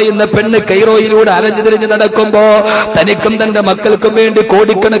എന്ന് പറയുന്ന പെണ്ണ് കൈറോയിലൂടെ അലഞ്ഞു തിരിഞ്ഞ് നടക്കുമ്പോ തനിക്കും തന്റെ മക്കൾക്കും വേണ്ടി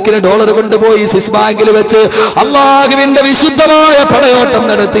കോടിക്കണക്കിന് ഡോളർ കൊണ്ടുപോയി സ്വിസ് ബാങ്കിൽ വെച്ച് അള്ളാഹുവിന്റെ വിശുദ്ധമായ പടയോട്ടം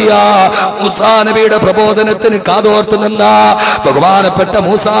നടത്തിയ മൂസാ നബിയുടെ പ്രബോധനത്തിന് കാതോർത്ത് നിന്ന ബഹുമാനപ്പെട്ട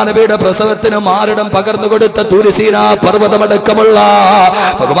മൂസാ നബിയുടെ പ്രസവത്തിന് മാറിടം പകർന്നു കൊടുത്ത തുരിസീന പർവ്വതമടക്കമുള്ള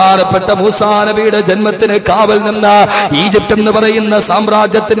ബഹുമാനപ്പെട്ട മൂസാ നബിയുടെ ജന്മത്തിന് കാവൽ നിന്ന ഈജിപ്റ്റ് എന്ന് പറയുന്ന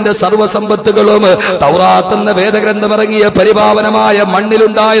സാമ്രാജ്യത്തിന്റെ സർവ്വസമ്പത്തുകളും തൗറാത്ത് എന്ന വേദഗ്രന്ഥമിറങ്ങിയ പരിപാവനമായ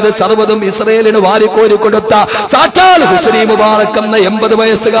മണ്ണിലുണ്ടായത് സർവ്വതും ഇസ്രയേലിന് വാരിക്കോരി കൊടുത്ത സാക്ഷാൽ ഹുസ്നി മുബാറക് എന്ന 80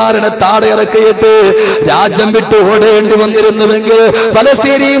 വയസ്സുകാരനെ താടയിറക്കിയിട്ട് രാജ്യം വിട്ടു ഓടേണ്ടി വന്നിരുന്നുവെങ്കിൽ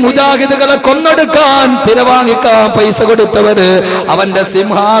ഫലസ്തീനി മുജാഹിദുകളെ കൊന്നൊടുക്കാൻ തിരവാങ്ങിക്കാൻ പൈസ കൊടുത്തവര് അവന്റെ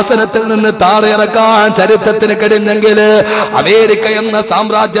സിംഹാസനത്തിൽ നിന്ന് താഴെയിറക്കാൻ ചരിത്രത്തിന് കഴിഞ്ഞെങ്കിൽ അമേരിക്ക എന്ന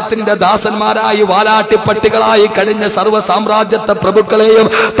സാമ്രാജ്യത്തിന്റെ ദാസന്മാരായി വാലാട്ടിപ്പട്ടികളായി കഴിഞ്ഞ സർവ്വ സാമ്രാജ്യത്തെ പ്രഭുക്കളെയും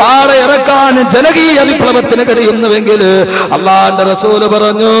താഴെയിറക്കാൻ ജനകീയ വിപ്ലവത്തിന് കഴിയുന്നുവെങ്കിൽ അള്ളാന്റെ റസൂല്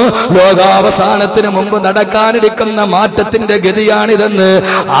പറഞ്ഞു ലോകാവസാനത്തിന് മുമ്പ് നടക്കാനിരിക്കുന്ന മാറ്റത്തിന്റെ ഗതിയാണിതെന്ന്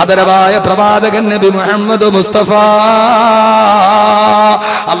ആദരവായ പ്രവാചകൻ നബി മുഹമ്മദ് മുസ്തഫ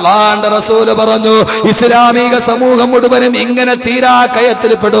അള്ളാന്റെ റസൂല് പറഞ്ഞു. ഇസ്ലാമിക സമൂഹം മുഴുവനും ഇങ്ങനെ തീരാ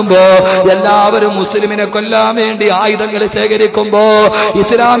കയത്തിൽ പെടുമ്പോ എല്ലാവരും മുസ്ലിമിനെ കൊല്ലാൻ വേണ്ടി ആയുധങ്ങൾ ശേഖരിക്കുമ്പോ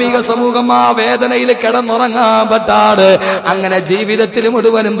ഇസ്ലാമിക സമൂഹം ആ വേദനയിൽ കിടന്നുറങ്ങാൻ പറ്റാതെ അങ്ങനെ ജീവിതത്തിൽ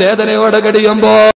മുഴുവനും വേദനയോടെ കഴിയുമ്പോ